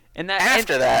 But And that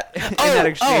after that, in that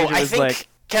exchange, it I was think like,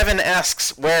 Kevin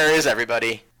asks, "Where is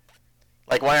everybody?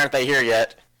 Like, why aren't they here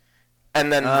yet?"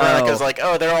 And then Oh. Veronica's like,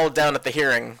 "Oh, they're all down at the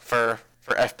hearing for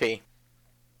FP."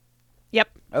 Yep.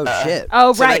 oh shit.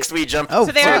 Oh So right. next we jump. Oh,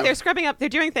 So they're fuck. they're scrubbing up. They're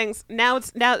doing things. Now it's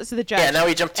the judge. Yeah, now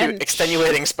we jump to And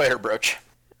extenuating spider brooch.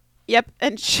 Yep.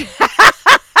 And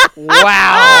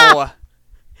Wow.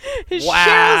 Cheryl's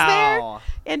Wow.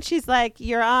 there, and she's like,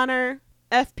 "Your Honor,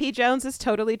 FP Jones is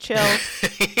totally chill."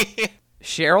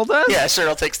 Cheryl does? Yeah,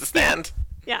 Cheryl takes the stand.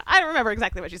 Yeah, I don't remember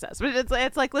exactly what she says, but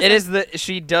it's like, listen, It is the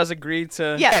she does agree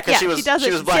to yeah, 'cause she was- she does she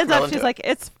it. was She stands up. blackmailing She's to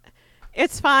like,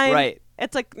 it's fine. Right.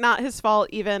 It's like not his fault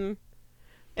even.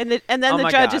 And then Oh the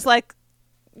my judge God. is like,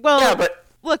 well, Yeah, but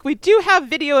look, we do have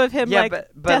video of him Yeah, like but,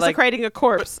 like- desecrating a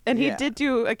corpse, and he yeah. did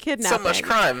do a kidnapping. so much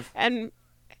crime. And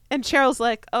Cheryl's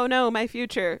like, oh no, my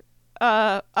future.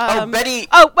 Betty.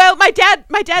 Oh well, my dad.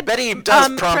 Betty does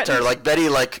prompt her. threatened- Like Betty,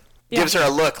 like Yeah. gives her a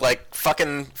look. Like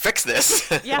fucking fix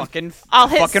this. Yeah. fucking I'll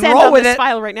hit fucking send roll on with this it.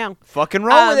 file right now. Fucking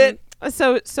roll with it.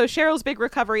 So Cheryl's big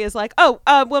recovery is like,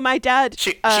 well, my dad.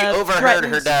 She overheard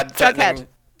her dad threatening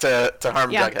to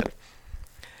harm Yeah. Jughead.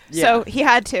 So he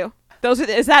had to.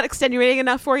 Is that extenuating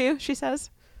enough for you? She says.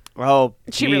 Oh,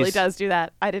 She really jeez. does do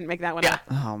that. I didn't make that one Yeah. up.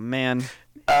 Oh man.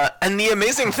 And the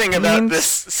amazing thing about Means- this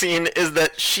scene is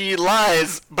that she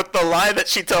lies, but the lie that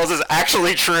she tells is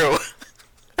actually true.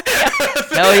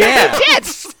 Hell yeah. Shit!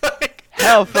 It's like,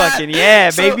 Hell fucking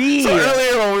yeah, baby. So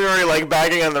earlier when we were like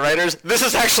bagging on the writers, this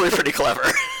is actually pretty clever.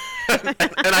 And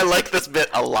I like this bit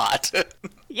a lot.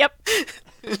 Yep.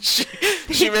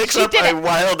 She makes up a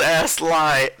wild ass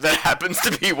lie that happens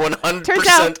to be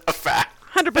 100% a fact.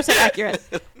 100% accurate.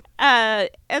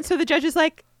 And so the judge is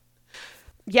like,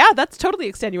 yeah, that's totally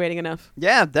extenuating enough.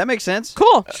 Yeah, that makes sense.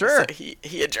 Cool. Sure. So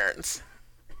he adjourns.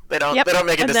 They don't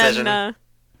make a decision. Then,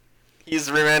 he's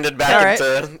remanded back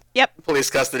into yep. police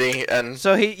custody, and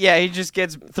so he just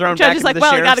gets thrown judge back is into like, the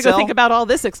well, I sheriff's gotta go cell? think about all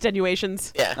this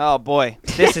extenuations. yeah. Oh boy,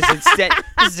 this is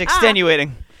this is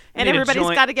extenuating. And Need a everybody's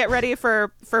joint. got to get ready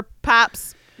for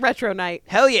Pop's retro night.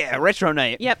 Hell yeah, retro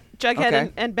night. Yep. Jughead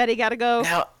Okay. and Betty got to go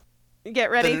Now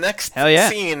get ready. the next Hell yeah.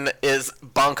 scene is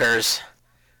bonkers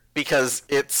because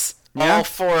it's Yeah. all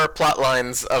 4 plot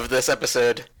lines of this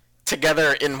episode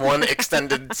together in one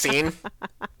extended scene.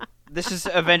 This is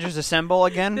Avengers Assemble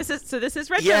again. This is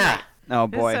retro Yeah. night. Oh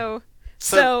boy.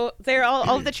 So they're all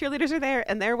of the cheerleaders are there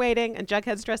and they're waiting, and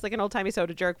Jughead's dressed like an old timey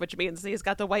soda jerk, which means he's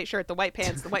got the white shirt, the white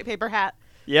pants, the white paper hat.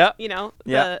 Yep. You know,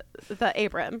 Yep. the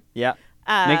apron. Yeah.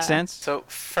 Makes sense. So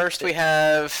first we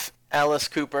have Alice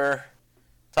Cooper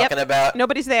talking about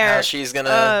Nobody's there. how she's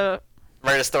gonna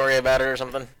write a story about it or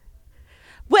something.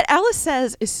 What Alice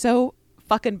says is so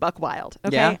fucking buck wild.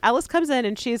 Okay, Yeah. Alice comes in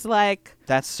and she's like,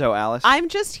 That's so Alice. "I'm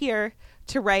just here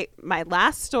to write my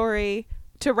last story.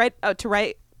 To write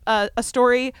a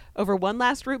story over one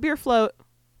last root beer float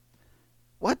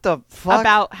What the fuck?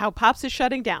 about how Pops is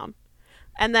shutting down."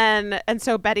 And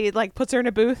so Betty like puts her in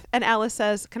a booth, and Alice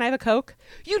says, "Can I have a Coke?"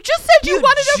 You just said you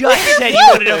wanted a root just beer said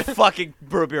float. you wanted a fucking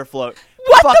root beer float.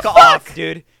 What fuck the off, fuck?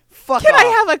 dude. Fuck Can off. I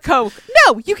have a Coke?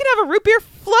 No, you can have a root beer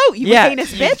float. You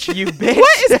heinous bitch. You bitch.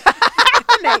 What is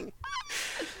happening?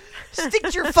 Stick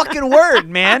to your fucking word,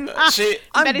 man.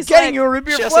 I'm Betty's getting like- you a root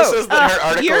beer She also float. says that her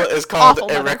article you're is called awful,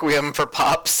 A Mother. Requiem for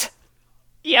Pops,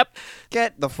 Yep.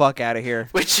 Get the fuck out of here.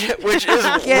 which is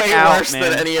way out, worse man.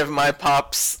 than any of my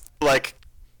Pops like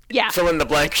Yeah. fill in the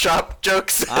blank shop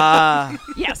jokes.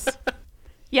 Yes.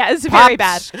 Yeah, it's very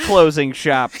bad. Pops closing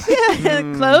shop.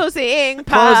 Closing Closing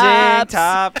Pops.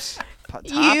 tops.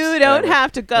 You don't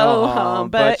have to go home,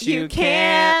 but you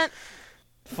can't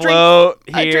float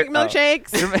here. drink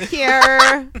milkshakes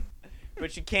here.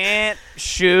 But you can't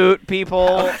shoot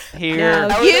people here. No,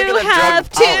 How are they you gonna drug have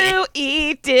to Polly?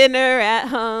 eat dinner at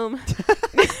home.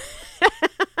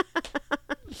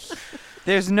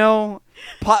 There's no...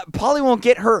 Polly won't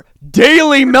get her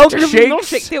daily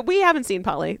milkshakes. We haven't seen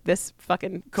Polly this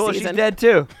fucking Cool, season. she's dead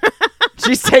too.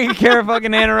 She's taking care of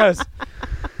fucking Anna Rose.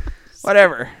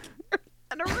 Whatever.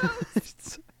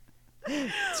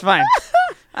 It's fine.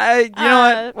 You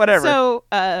know what? Whatever.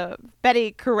 So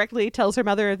Betty correctly tells her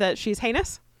mother that she's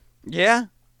heinous. Yeah.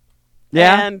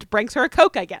 Yeah. And brings her a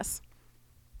Coke, I guess.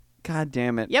 God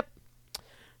damn it. Yep.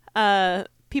 More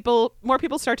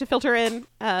people start to filter in.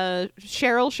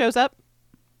 Cheryl shows up.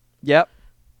 Yep.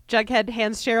 Jughead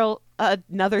hands Cheryl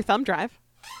another thumb drive.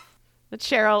 But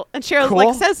Cheryl Cool.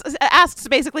 like asks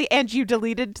basically, "And you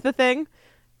deleted the thing?"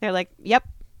 They're like, "Yep,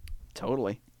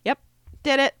 Totally. yep,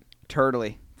 did it."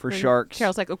 Turtly for And sharks.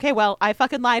 Cheryl's like, "Okay, well, I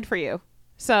fucking lied for you.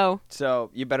 So So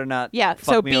you better not yeah,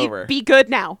 fuck so me be over. be good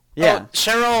now." Yeah. Oh,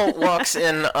 Cheryl walks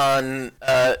in on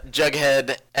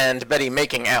Jughead and Betty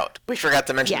making out. We forgot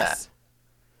to mention Yes.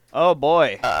 Oh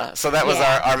boy. that. So that was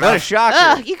Yeah. our What a mouth. shocker.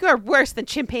 Ugh, you are worse than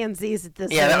chimpanzees at this.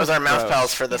 Yeah, that was our mouth Gross.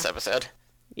 pals for this episode.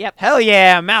 Yep. Hell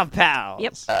yeah, mouth pals.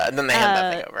 Yep. And then they hand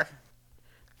that thing over.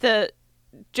 The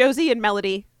Josie and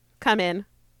Melody come in.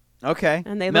 Okay.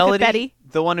 And they look at Melody, Betty.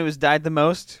 the one who has died the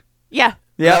most. Yeah.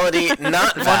 Yeah. Melody,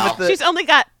 not Val. the- She's only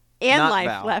got Anne Not life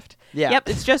Val. left. Yeah. Yep,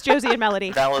 it's just Josie and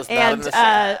Melody. Val is not and, in the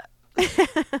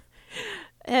set.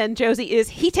 and Josie is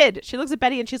heated. She looks at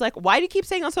Betty and she's like, "Why do you keep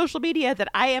saying on social media that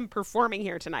I am performing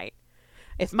here tonight?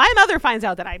 If my mother finds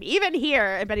out that I'm even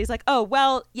here," and Betty's like, "Oh,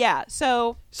 well, yeah.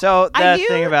 So So the I knew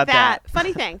thing about that.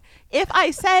 Funny thing, if I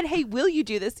said, 'Hey, will you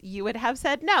do this?' you would have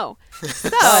said no. So,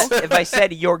 But if I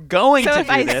said you're going so to if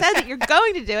do I this, said that you're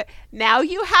going to do it, now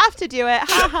you have to do it.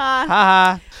 Ha ha.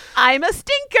 haha. I'm a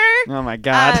stinker." Oh my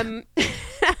god.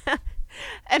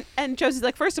 And Josie's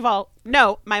like, "First of all,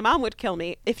 no, my mom would kill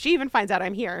me if she even finds out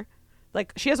I'm here.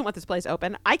 Like, she doesn't want this place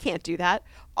open. I can't do that.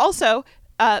 Also,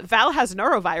 Val has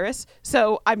norovirus,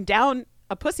 so I'm down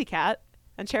a pussycat."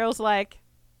 And Cheryl's like,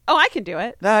 "Oh, I can do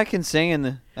it." No, I can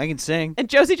sing I can sing. And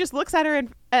Josie just looks at her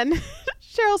and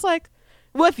Cheryl's like,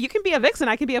 "Well, if you can be a vixen,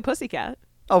 I can be a pussycat."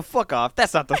 Oh, fuck off.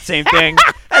 That's not the same thing.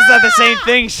 That's not the same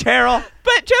thing, Cheryl.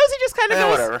 But Josie just kind of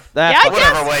goes, Whatever. That "Yeah, I fuck- guess."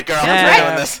 Whatever, white girl. Yeah. We're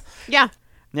doing this. Yeah.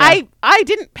 Yeah. I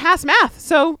didn't pass math,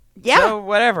 so yeah. So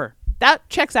whatever. that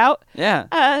checks out.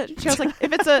 Yeah. She was like,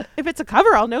 if it's a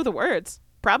cover, I'll know the words.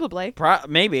 Probably.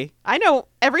 Maybe. I know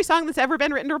every song that's ever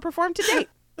been written or performed to date.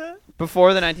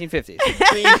 Before the 1950s.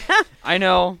 I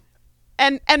know.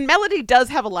 And Melody does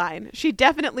have a line. She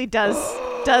definitely does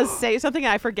say something.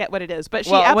 I forget what it is, but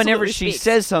she absolutely whenever she speaks.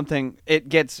 says something, it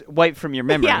gets wiped from your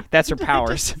memory. Yeah. That's her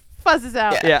powers. Fuzzes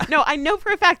out. Yeah. No, I know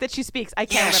for a fact that she speaks. I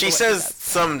can't remember she what says she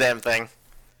some damn thing.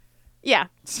 Yeah.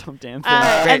 Some damn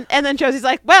thing. Great. And then Josie's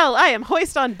like, well, I am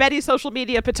hoist on Betty's social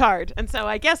media petard, and so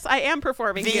I guess I am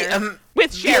performing here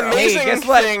with Cheryl. amazing Hey, guess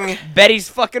what? thing. Betty's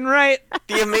fucking right.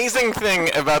 The amazing thing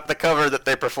about the cover that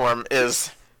they perform is,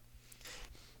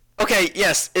 okay,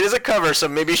 yes, it is a cover, so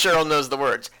maybe Cheryl knows the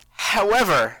words.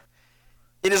 However,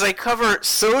 it is a cover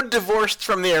so divorced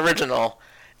from the original,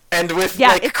 and with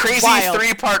it's crazy wild.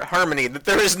 3-part harmony that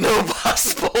there is no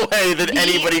possible way that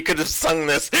anybody could have sung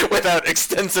this without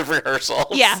extensive rehearsals.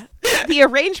 Yeah. The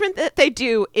arrangement that they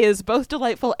do is both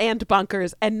delightful and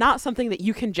bonkers, and not something that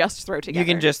you can just throw together.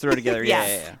 You can just throw together.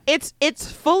 Yeah.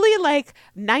 It's fully like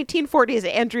 1940s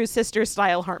Andrew's Sister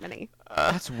style harmony.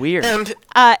 That's weird. And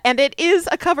And it is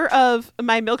a cover of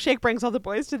My Milkshake Brings All the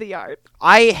Boys to the Yard.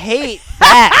 I hate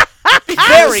that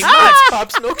very much. it's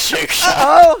Pop's milkshake shop.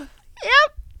 Oh.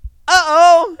 Yep.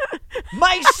 Uh-oh.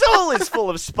 My soul is full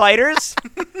of spiders.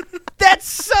 That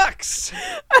sucks.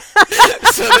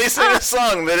 So they sing a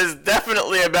song that is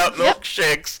definitely about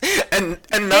milkshakes and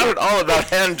not at all about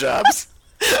hand jobs.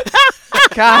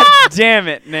 God damn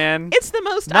it, man. It's the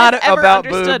most Not I've ever about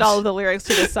understood boobs. all of the lyrics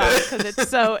to this song, because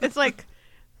it's like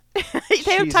they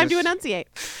have time to Jesus. enunciate.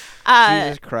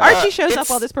 Jesus Christ. Archie shows up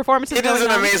while this performance is It going is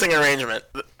an on. amazing arrangement.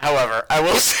 However, I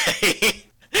will say,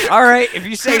 All right, if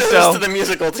you say kudos so. to the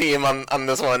musical team on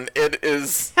this one. It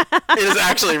is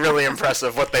actually really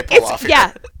impressive what they pull off here.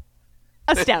 Yeah,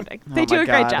 astounding. They Oh do my a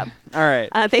great God. job. All right.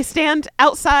 They stand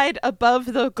outside above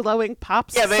the glowing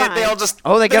Pops Yeah, they sign. all just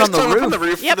Oh, they get just on the come up roof. on the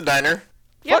roof Yep. of the diner.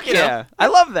 Fuck you know. yeah. I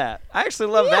love that. I actually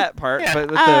love that part. Yeah. But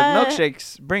with the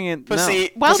milkshakes, bring it. While this is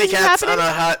Pussycats on happening-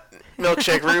 a hot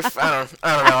milkshake roof. I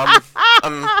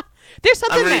don't know. There's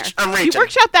something I'm there. reaching. You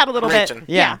workshop that a little bit. reaching.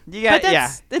 Yeah. You got But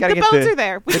that's, yeah. Gotta the get bones are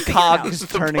there. We The can figure it out. cogs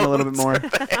turning a little bit more.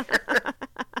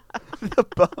 The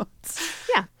bones.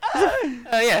 Yeah.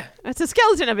 Yeah. It's a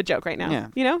skeleton of a joke right now. Yeah.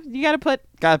 You know, you got to put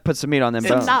Gotta put some meat on them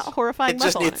some bones. not horrifying It just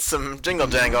muscle in needs some jingle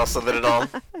jangle so that it'll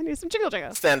I need some jingle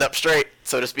jingle. stand up straight,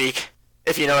 so to speak,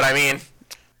 if you know what I mean.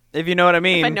 If you know what I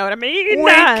mean. If I know what I mean.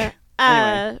 Wink.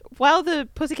 While the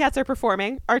Pussycats are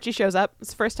performing, Archie shows up. It's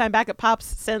the first time back at Pops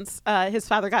since his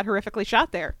father got horrifically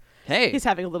shot there. Hey. He's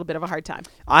having a little bit of a hard time.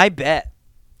 I bet.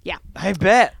 Yeah. I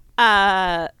bet.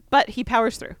 But he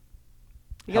powers through.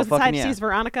 He Hell goes inside, fucking yeah. sees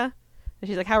Veronica, and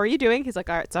she's like, "How are you doing?" He's like,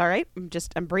 "All right, it's all right.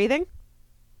 I'm breathing.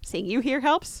 Seeing you here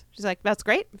helps." She's like, "That's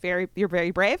great. You're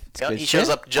very brave." Yeah, good he shows shit.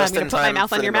 up just I'm gonna in put my time mouth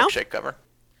for on the your mouth. milkshake cover.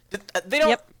 They don't.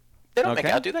 Yep. They don't make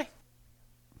Okay. out, do they?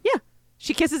 Yeah.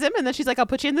 She kisses him, and then she's like, "I'll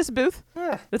put you in this booth.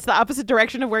 That's the opposite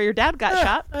direction of where your dad got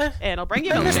shot, and I'll bring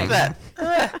you I missed milkshake." that.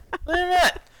 Look at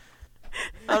that.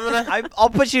 I'm gonna. I'll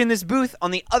put you in this booth on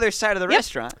the other side of the Yep.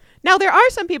 restaurant. Now there are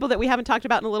some people that we haven't talked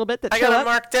about in a little bit that I show gotta up.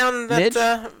 mark down Midge?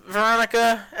 that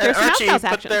Veronica and There's some Archie outhouse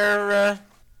put action. their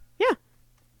Yeah,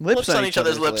 Lips on each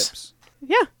other's lips.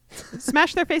 yeah.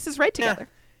 Smash their faces right together,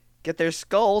 Get their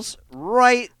skulls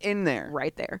right in there.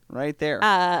 right there. Right there.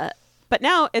 But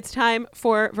now it's time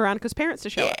for Veronica's parents to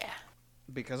show up.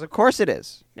 Because of course it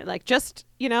is. They're like, just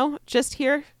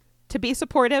here to be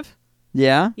supportive.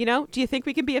 Yeah. Do you think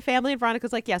we can be a family? And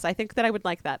Veronica's like, yes, I think that I would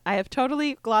like that. I have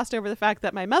totally glossed over the fact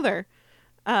that my mother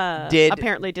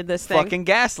apparently did this thing. Fucking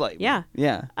gaslight me. Yeah.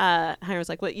 Yeah. Hiram's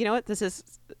like, well, you know what? This is.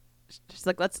 She's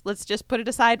like, let's just put it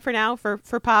aside for now for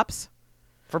Pops.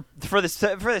 For the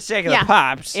sake of Yeah. the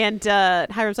Pops. And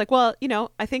Hiram's like, well,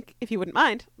 I think if you wouldn't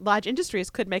mind, Lodge Industries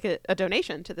could make a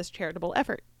donation to this charitable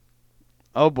effort.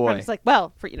 Oh boy. It's like,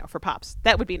 well, for Pops,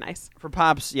 that would be nice. For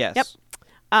Pops, yes.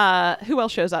 Yep. Who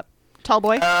else shows up? Tall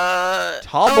boy.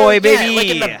 Tall boy, baby. Yeah, like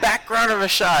in the background of a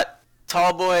shot,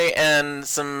 Tall boy and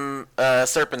some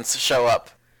serpents show up.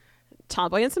 Tall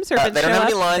boy and some serpents They don't show have up.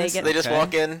 any lines. They They just Okay.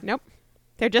 walk in. Nope.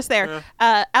 They're just there.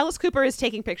 Alice Cooper is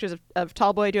taking pictures of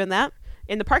Tall boy doing that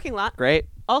in the parking lot. Great.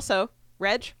 Also,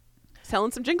 Reg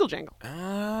selling some jingle jangle.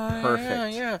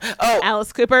 Perfect. Yeah. Oh,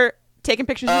 Alice Cooper taking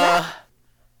pictures of that.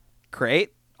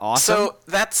 Great. Awesome. so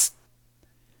that's.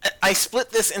 I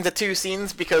split this into two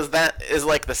scenes because that is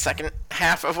like the second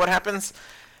half of what happens.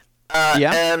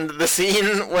 Yeah. And the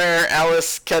scene where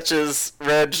Alice catches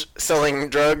Reg selling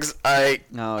drugs, I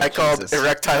called Jesus.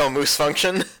 erectile moose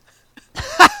function.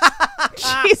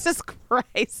 Jesus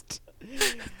Christ.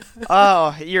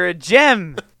 Oh, you're a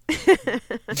gem.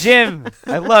 Jim,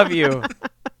 I love you.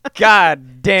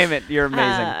 God damn it, you're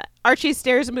amazing. Archie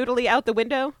stares moodily out the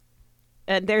window,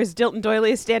 and there's Dilton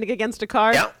Doily standing against a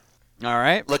car. Yeah. All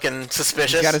right. Looking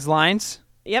suspicious. He's got his lines.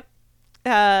 Yep.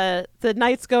 The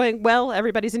night's going well.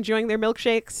 Everybody's enjoying their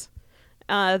milkshakes.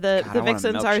 The want a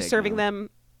vixens are milkshake serving now. them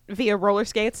via roller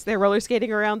skates. They're roller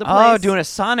skating around the place. Oh, doing a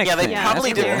Sonic Yeah, they thing.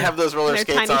 probably That's didn't cool. have those roller Their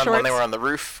skates tiny on when they shorts. were on the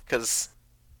roof, because...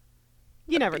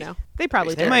 You never know. They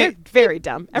probably They do. might- They're very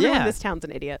dumb. Everyone Yeah. in this town's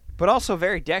an idiot. But also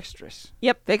very dexterous.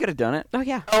 Yep. They could have done it. Oh,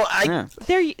 yeah. Oh, Yeah.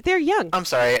 They're young. I'm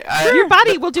sorry. Your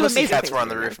body the will do amazing Pussycats things were on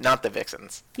when the you're roof, not the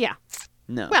Vixens. Yeah.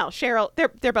 No. Well, Cheryl,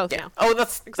 they're both Yeah. now. Oh,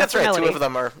 that's for right. Melody. Two of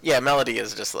them are. Yeah, Melody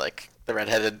is just like the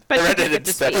redheaded, But the she did redheaded get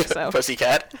to step speak, so.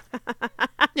 pussycat.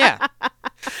 Yeah.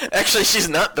 Actually, she's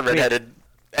not the redheaded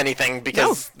anything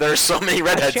because there's so many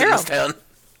redheads in this Cheryl. town.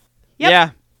 Yep. Yeah.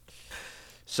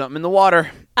 Something in the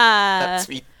water. That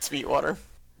sweet water.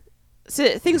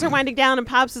 So things are winding down, and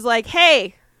Pops is like,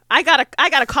 "Hey, I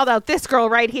gotta call out this girl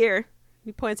right here."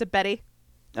 He points at Betty.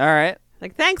 All right.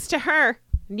 Like, thanks to her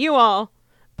and you all,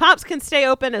 Pops can stay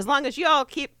open as long as you all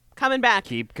keep coming back.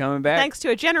 Keep coming back. Thanks to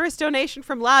a generous donation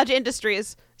from Lodge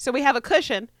Industries, so we have a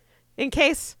cushion in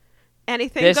case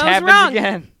anything This goes happens wrong.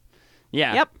 again.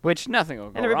 Yeah. Yep. Which nothing will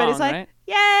go And everybody's wrong, like,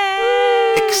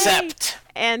 right? "Yay!" Except.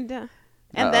 And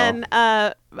then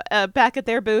back at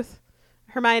their booth,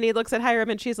 Hermione looks at Hiram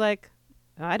and she's like,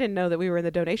 "Oh, I didn't know that we were in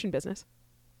the donation business."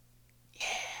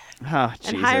 Oh,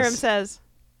 Jesus. And Hiram says,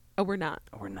 "Oh, we're not.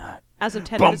 We're not. As of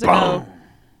 10 Bum, minutes ago, bum.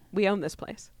 we own this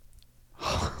place."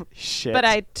 Holy shit. But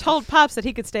I told Pops that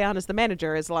he could stay on as the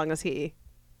manager as long as he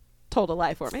told a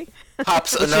lie for me.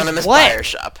 Pop's Anonymous what? Buyer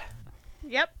Shop.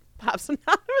 Yep. Pops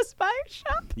Anonymous Buyer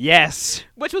Shop. Yes.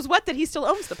 Which was what? That he still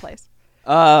owns the place.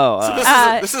 Oh.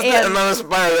 This is the and- anonymous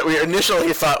buyer that we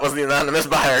initially thought was the anonymous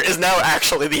buyer is now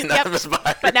actually the anonymous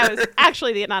buyer. But now it's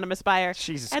actually the anonymous buyer.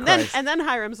 Jesus and Christ. then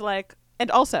Hiram's like, and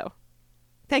also,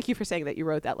 thank you for saying that you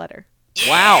wrote that letter.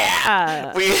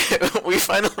 Wow. we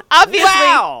finally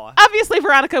Obviously,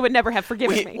 Veronica would never have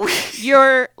forgiven me.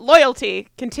 Your loyalty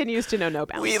continues to know no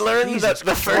bounds. we learned Jesus that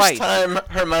the first Christ. time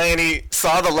Hermione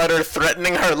saw the letter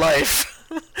threatening her life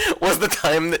was the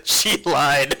time that she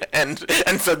lied and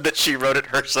said that she wrote it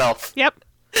herself. Yep.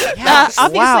 Yes.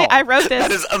 Obviously, Wow. I wrote this.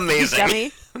 That is amazing.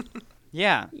 Dummy.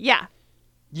 Yeah. Yeah.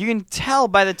 You can tell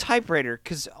by the typewriter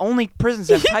because only prisons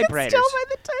have typewriters. Still by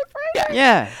the typewriter.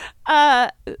 Yeah.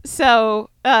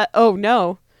 Oh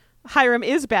no, Hiram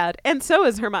is bad, and so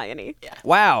is Hermione. Yeah.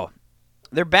 Wow.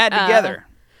 They're bad together.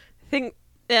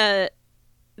 The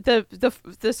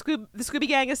Scooby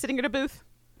Gang is sitting in a booth,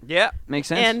 Yeah. Makes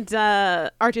sense.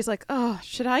 and Archie's like, "Oh,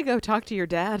 should I go talk to your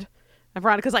dad?" And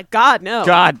Veronica's like, "God, no.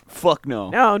 God, fuck no.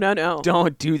 No.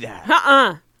 Don't do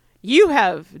that. You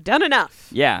have done enough."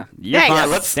 Yeah. You're Thanks. fine.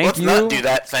 Yeah, let's Thank you. not do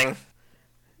that thing.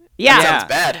 Yeah. Sounds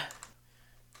bad.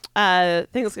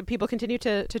 People continue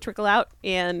to trickle out,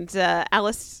 and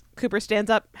Alice Cooper stands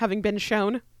up, having been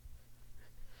shown.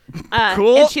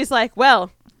 Cool. And she's like,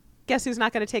 "Well, guess who's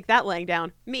not going to take that laying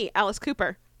down? Me, Alice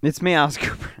Cooper. It's me, Alice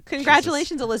Cooper.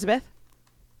 Congratulations, Elizabeth.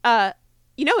 At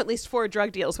least 4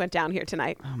 drug deals went down here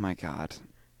tonight. Oh my God.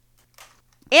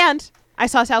 And I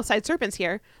saw Southside Serpents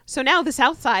here. So now the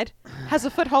South Side has a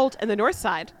foothold in the North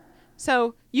Side.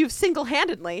 So you've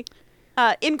single-handedly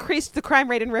increased the crime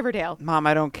rate in Riverdale." Mom,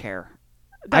 I don't care.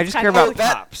 I That's just kind care of about like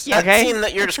that, cops. that Okay. scene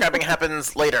that you're describing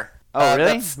happens later. Oh,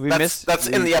 really? That's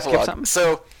in the skipped epilogue. something?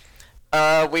 So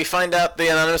we find out the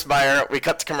anonymous buyer. We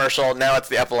cut to commercial. Now it's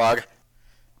the epilogue.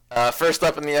 First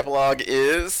up in the epilogue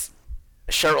is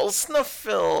Cheryl's snuff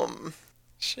film.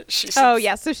 She Oh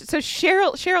yeah, so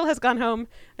Cheryl has gone home,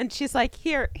 and she's like,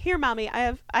 here, mommy,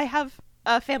 I have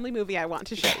a family movie I want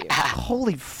to show you.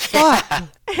 Holy fuck.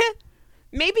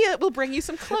 Maybe it will bring you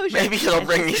some closure. Maybe it'll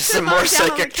bring you She some sits more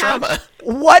down on the psychic couch, trauma.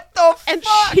 What the And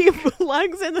fuck? she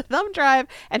plugs in the thumb drive,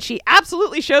 and she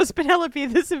absolutely shows Penelope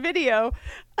this video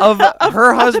Of her of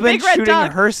the husband big red shooting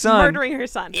dog her son. murdering her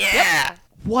son. Yeah.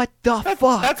 What the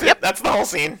fuck? That's it. That's the whole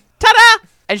scene. Ta-da!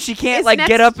 And she can't Is like next-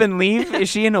 get up and leave? Is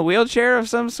she in a wheelchair of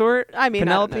some sort? I mean,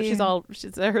 Penelope? I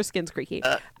don't know. Her skin's creaky.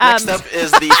 Next up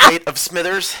is the fate of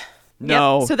Smithers.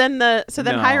 No. Yep. So then No.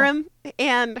 Hiram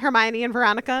and Hermione and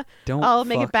Veronica Don't all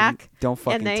make it back. Don't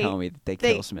fucking and tell me that they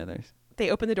they- kill Smithers. They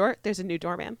open the door. There's a new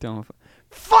doorman. Don't.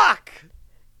 Fuck!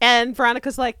 And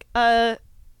Veronica's like,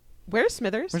 where's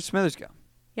Smithers? Where'd Smithers go?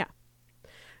 Yeah.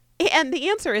 And the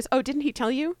answer is, oh, didn't he tell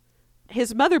you?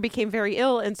 His mother became very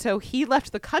ill, and so he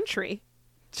left the country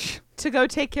to go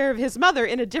take care of his mother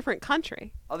in a different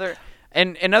country.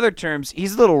 And in other terms,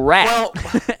 he's a little rat. Well,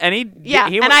 and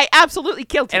I absolutely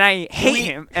killed him. and I hate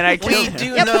him, and I we killed him.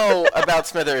 do know about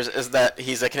Smithers is that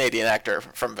he's a Canadian actor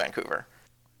from Vancouver.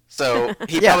 So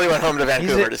he Yeah. probably went home to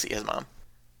Vancouver a- to see his mom.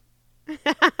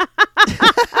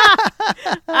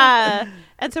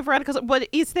 And so Veronica's what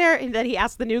he's there, and then he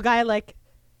asks the new guy, like,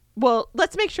 well,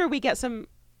 let's make sure we get some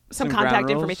ground contact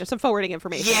rules? information, some forwarding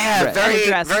information. Yeah, Right. very,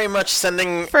 Address. very much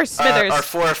sending For Smithers. our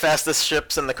 4 fastest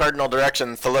ships in the cardinal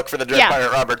directions to look for the Dread Yeah.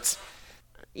 Pirate Roberts.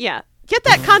 Yeah. Get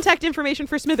that contact information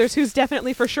for Smithers, who's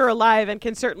definitely for sure alive and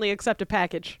can certainly accept a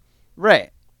package.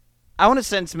 Right. I want to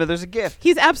send Smithers a gift.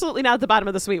 He's absolutely not at the bottom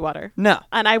of the Sweetwater. No.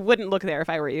 And I wouldn't look there if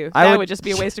I were you. I That would- would just be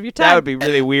a waste of your time. That would be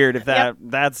really weird if that's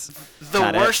The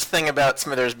not worst thing about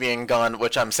Smithers being gone,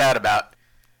 which I'm sad about,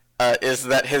 is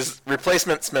that his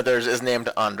replacement Smithers is named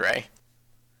Andre.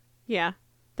 Yeah.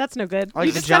 That's no good. Like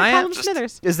You the just gotta call giant? him Just-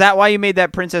 Smithers. Is that why you made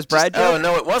that Princess Bride Oh, joke?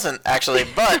 no, it wasn't, actually,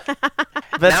 but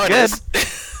That's now good. it is.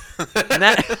 And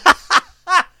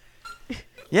that-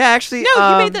 yeah, actually.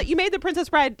 No, you made the Princess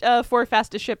Bride 4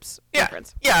 fastest ships Yeah,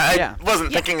 reference. I Yeah.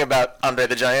 wasn't thinking about Andre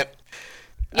the Giant,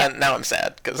 and now I'm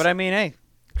sad, because But I mean, hey.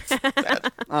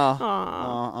 Oh,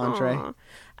 Andre.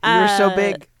 Aw. You were so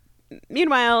big.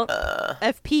 Meanwhile,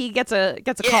 FP gets a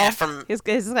call. from-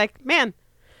 He's like, man,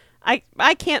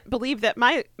 I can't believe that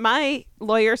my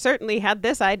lawyer certainly had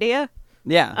this idea.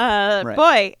 Yeah. Right.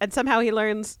 Boy, and somehow he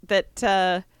learns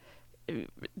that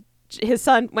his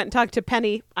son went and talked to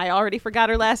Penny. I already forgot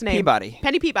her last name. Peabody.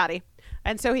 Penny Peabody.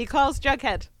 And so he calls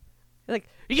Jughead. He's like,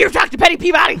 you talked to Penny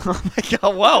Peabody. Oh my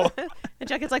God! Whoa. And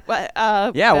Jughead's like, what?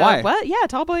 Yeah, why? What? Yeah,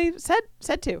 Tallboy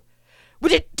said to.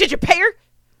 Well, did you pay her?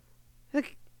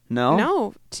 Like, No.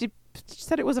 no. She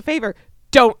said it was a favor.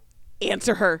 Don't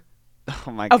answer her.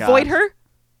 Oh my God. Avoid her.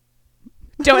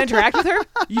 Don't interact with her.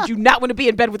 You do not want to be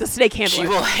in bed with a snake handler. she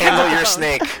will handle your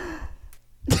snake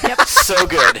Yep. so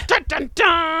good. Dun, dun,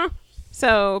 dun.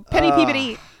 So Penny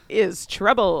Peabody is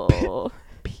trouble.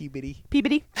 Peabody.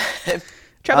 Peabody.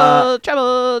 Trouble.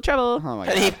 Trouble. Trouble. Oh my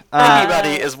Penny God.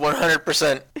 Peabody is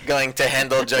 100% going to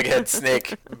handle Jughead's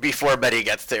snake before Betty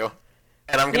gets to.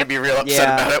 And I'm going to Yep. be real upset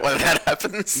Yeah. about it when that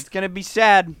happens. It's gonna be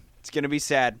sad. It's gonna be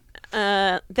sad.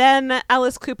 Then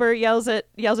Alice Cooper yells at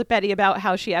Betty about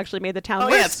how she actually made the town Oh,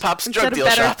 worse. yeah, it's Pop's instead drug of deal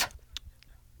better. shop.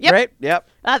 Yep. Right. Yep.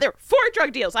 There were 4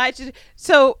 drug deals.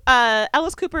 So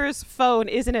Alice Cooper's phone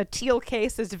is in a teal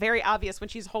case. It's very obvious when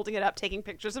she's holding it up, taking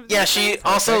pictures of. Yeah, these she things.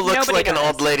 also looks Nobody like an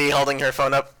noticed. old lady holding her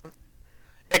phone up.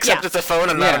 Except Yeah. it's a phone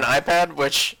and not an Yeah. iPad,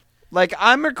 which Like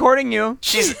I'm recording you.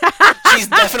 she's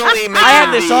definitely making I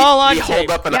have this all on the hold tape.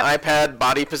 up an Yep. iPad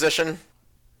body position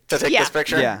to take Yeah. this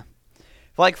picture. Yeah.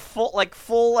 Like full,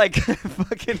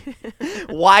 fucking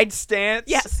wide stance.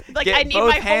 Yes, like Get I need both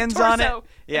my hands whole on torso. it.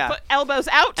 Yeah. And put elbows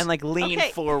out And like lean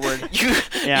Okay. forward.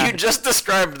 You just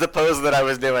described the pose that I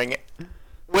was doing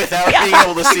without Yeah, being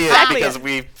able to see exactly. it because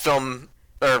we film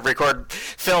or record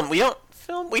film. We don't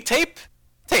film. We tape.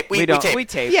 We don't. tape. We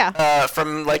tape. Yeah.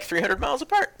 From like 300 miles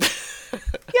apart.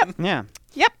 Yeah.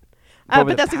 Yep. But with But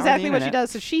the that's power of exactly the what she internet.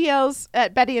 does. So she yells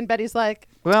at Betty, and Betty's like,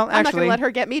 Well, "I'm not going actually, to let her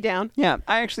get me down." yeah,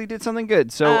 I actually did something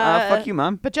good. So fuck you,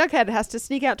 Mom. But Jughead has to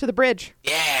sneak out to the bridge.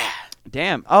 Yeah.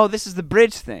 Damn. Oh, this is the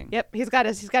bridge thing. Yep, he's got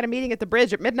a meeting at the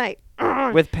bridge at midnight.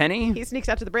 With Penny. He sneaks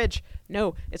out to the bridge.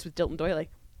 No, it's with Dilton Doily.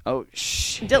 Oh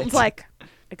shit. Dilton's like,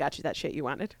 "I got you that shit you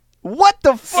wanted." what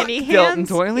the fuck, And he Dilton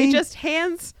Doily? he just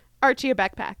hands Archie a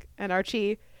backpack, and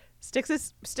Archie sticks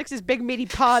his big meaty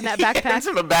paw in that He backpack. hands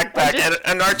him a backpack,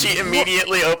 and Archie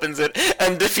immediately opens it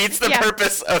and defeats the Yeah.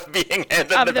 purpose of being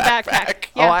handed Of the the backpack. backpack.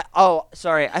 Yeah.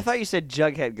 Sorry. I thought you said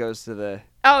Jughead goes to the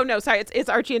Oh no, sorry, it's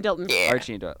Archie and Dilton. Yeah.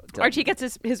 Archie and Dilton. Archie gets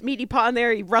his meaty paw in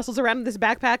there. He rustles around in this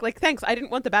backpack. Like, thanks, I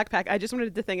didn't want the backpack. I just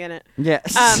wanted the thing in it.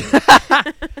 Yes. Super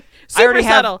I already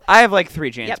subtle. I have like 3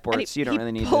 Yep, and Jansports. You don't he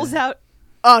really need pulls to. out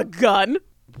a gun.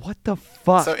 What the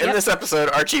fuck? So in Yep. this episode,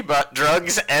 Archie bought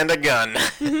drugs and a gun.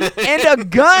 and a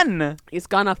gun. He's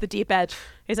gone off the deep edge.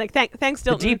 He's like, thanks,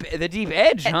 The Dilton. deep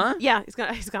edge, And- huh? Yeah, he's gone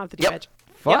off the deep Yep. edge.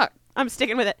 Fuck. Yep, I'm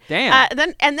sticking with it. Damn.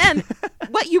 And then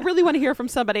what you really want to hear from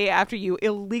somebody after you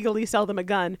illegally sell them a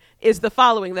gun is the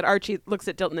following that Archie looks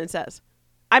at Dilton and says,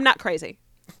 "I'm not crazy."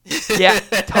 Yeah,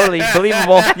 totally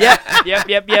believable.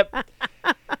 Yep.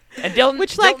 And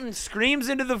Dilton screams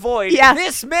into the void. Yeah.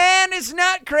 This man is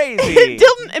not crazy.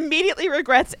 Dilton immediately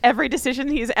regrets every decision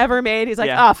he's ever made. He's like,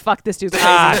 Yeah. "Oh fuck, this dude's crazy."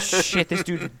 Ah, shit, this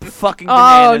dude's fucking Oh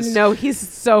bananas. no, he's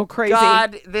so crazy.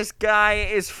 God, this guy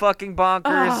is fucking bonkers,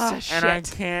 Ah, and I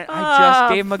shit. can't. I Ah,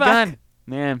 just gave him a fuck. gun,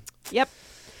 man. Yep.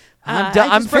 I'm done.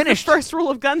 I I'm just broke finished. The first rule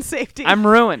of gun safety. I'm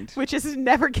ruined. which is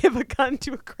never give a gun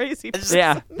to a crazy person.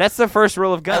 Yeah, that's the first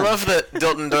rule of I gun. love that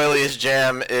Dilton Doily's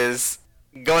jam is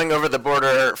going over the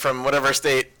border from whatever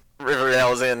state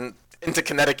Riverdale's in into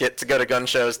Connecticut to go to gun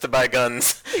shows to buy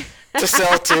guns to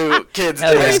sell to kids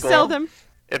Hell in yeah. high They school. sell them.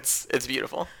 It's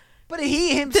beautiful. But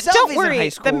he himself Don't is worry, in high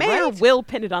school, the mayor right? will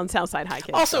pin it on Southside High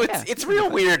kids. Also, so. it's real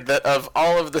weird that of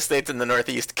all of the states in the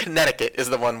Northeast, Connecticut is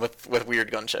the one with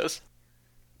weird gun shows.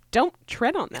 Don't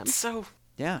tread on them. So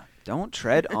Yeah, don't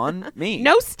tread on me.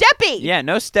 No steppy. Yeah,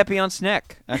 no steppy on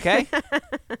Snick, okay?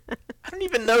 I don't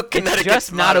even know Connecticut's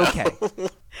just not motto. okay.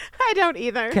 I don't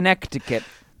either. Connecticut.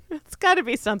 It's got to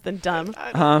be something dumb.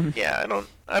 I don't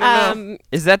know.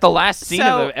 Is that the last scene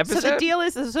of the episode? So the deal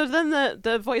is, so then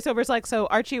the voiceover's like, so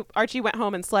Archie went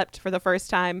home and slept for the first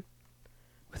time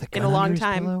With a in gun a long under his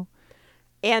time. pillow?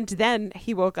 And then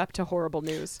he woke up to horrible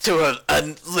news. To a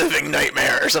living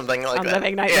nightmare or something like A that.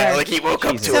 living nightmare. Yeah, like he woke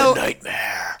up to So- a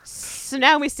nightmare. So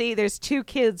now we see there's 2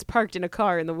 kids parked in a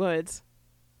car in the woods.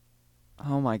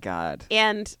 Oh my god.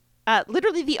 And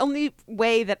literally the only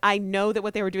way that I know that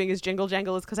what they were doing is jingle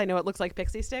jangle is because I know it looks like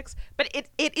pixie sticks. But it's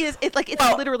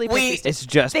Well, literally pixie sticks. It's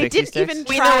just They pixie didn't sticks? even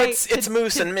We try know it's to-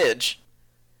 Moose and Midge.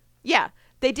 Yeah,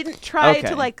 they didn't try Okay.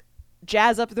 to like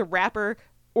jazz up the rapper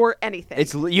or anything.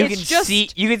 You can just see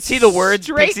the words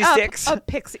straight pixie up sticks. a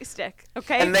pixie stick.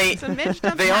 Okay, And they so Midge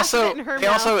dumps they half of also it in her they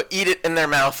mouth. also eat it in their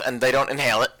mouth and they don't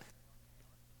inhale it.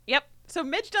 Yep. So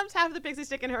Midge dumps half of the pixie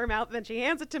stick in her mouth, and then she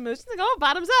hands it to Moose. She's like, "Oh,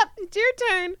 bottoms up. It's your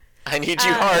turn." I need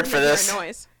you hard and for they hear a this.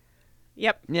 noise.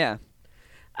 Yep. Yeah.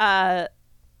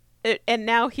 And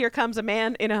now here comes a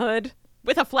man in a hood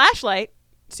with a flashlight,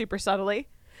 super subtly,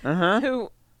 Uh-huh.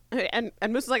 and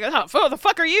Moose is like, "Oh, the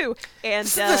fuck are you?" And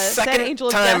This is the said second Angel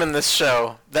of time Death. in this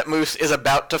show that Moose is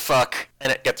about to fuck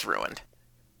and it gets ruined.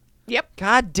 Yep.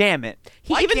 God damn it.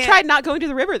 He Why even can't- tried not going to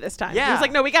the river this time. He Yeah. was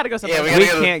like, "No, we got to go somewhere." Yeah, we else." We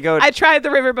gotta go- can't go. I tried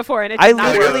the river before, and it I did not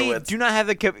work. literally woods. do not have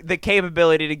the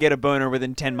capability to get a boner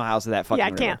within 10 miles of that fucking Yeah, I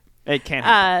river. can't. It can't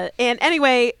happen. And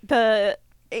anyway, the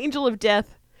Angel of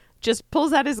Death just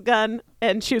pulls out his gun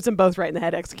and shoots them both right in the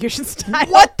head, execution style.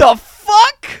 What the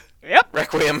fuck? Yep.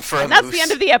 Requiem for a And that's Moose. the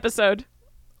end of the episode.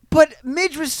 But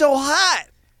Midge was so hot.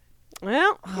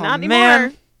 Well, Oh, not man.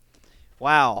 anymore.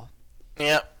 Wow.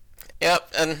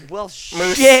 Yep, and Well,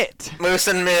 Moose, shit. Moose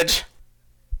and Midge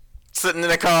sitting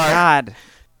in a car. God.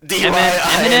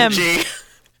 DYING.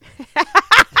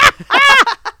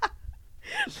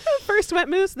 First went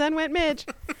Moose, then went Midge.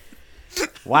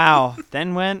 Wow.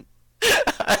 Then went.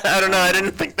 I don't know. I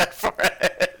didn't think that far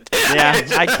ahead. Yeah,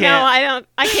 I can't. No, I don't.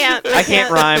 I can't. I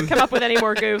can't rhyme. Come up with any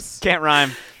more goofs. Can't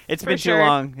rhyme. It's For been sure. too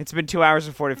long. It's been 2 hours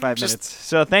and 45 Just- minutes.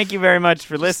 So thank you very much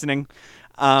for listening.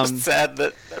 Just sad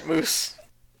that Moose,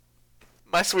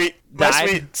 my sweet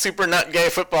Died. super not gay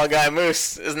football guy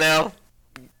Moose is now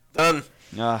done.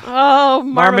 Oh,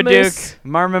 Marmaduke.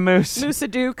 Marmamoose. Moose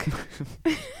Duke.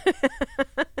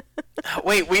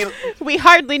 Wait, We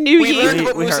hardly knew we ye. learned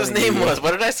what We Moose's hardly name knew. was.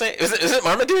 What did I say? Is it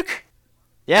Marmaduke?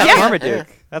 Yeah, Yeah. Marmaduke.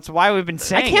 That's why we've been I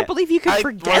saying can't it. believe you could I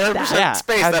forget 100% that. Yeah,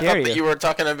 spaced. how I dare thought that you. you were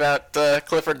talking about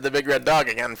Clifford the Big Red Dog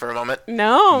again for a moment.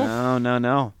 No.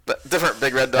 No. But different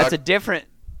Big Red Dog.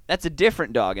 That's a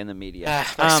different dog in the media.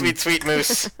 My sweet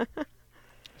Moose.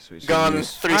 Sweet Gone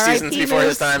Moose. 3 R.I.P. seasons before his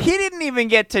Moose. time. He didn't even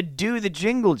get to do the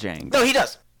jingle jangle. No, he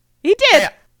does. He did. Yeah.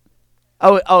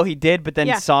 Oh, he did, but then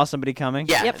Yeah. saw somebody coming.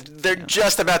 Yeah, Yep. they're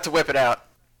just about to whip it out.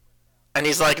 And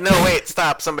he's like, no, wait,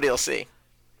 stop, somebody will see.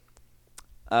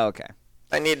 Oh, okay.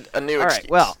 I need a new All excuse. right.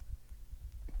 Well,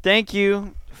 thank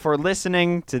you for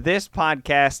listening to this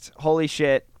podcast. Holy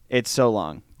shit, it's so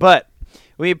long. But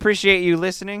we appreciate you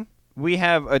listening. We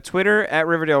have a Twitter at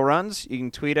Riverdale Runs. You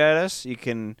can tweet at us. You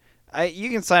can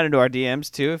slide into our DMs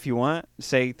too if you want.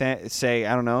 Say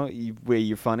I don't know.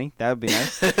 You're funny. That would be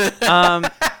nice.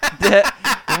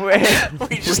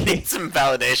 We just need some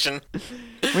validation.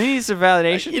 We need some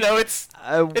validation. You know, it's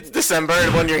December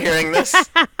when you're hearing this.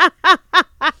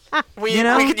 We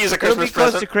could use a it'll be Christmas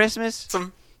close present. to Christmas.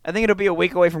 Some I think it'll be a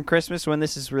week away from Christmas when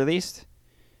this is released,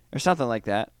 or something like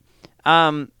that.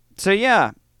 So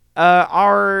yeah,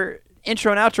 our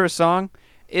intro and outro song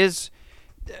is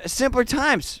 "Simpler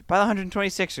Times" by the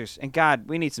 126ers, and God,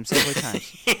 we need some simpler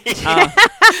times.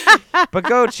 But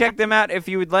go check them out if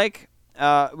you would like.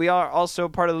 We are also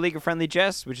part of the League of Friendly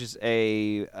Jests, which is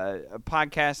a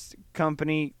podcast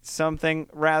company, something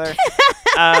rather.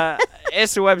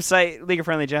 It's a website,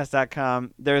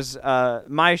 leagueofriendlyjest.com. There's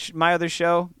my other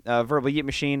show, Verbal Yeet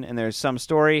Machine, and there's Some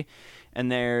Story,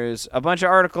 and there's a bunch of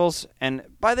articles. And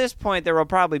by this point, there will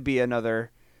probably be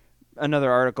another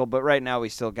article, but right now we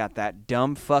still got that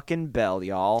dumb fucking bell,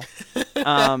 y'all.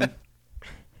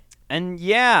 And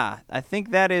yeah, I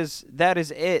think that is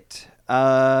it.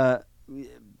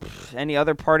 Any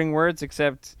other parting words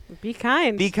except Be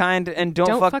kind. be kind and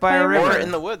don't fuck by a river. or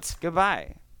in the woods.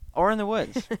 Goodbye. Or in the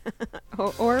woods.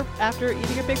 or after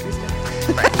eating a pixie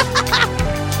stick.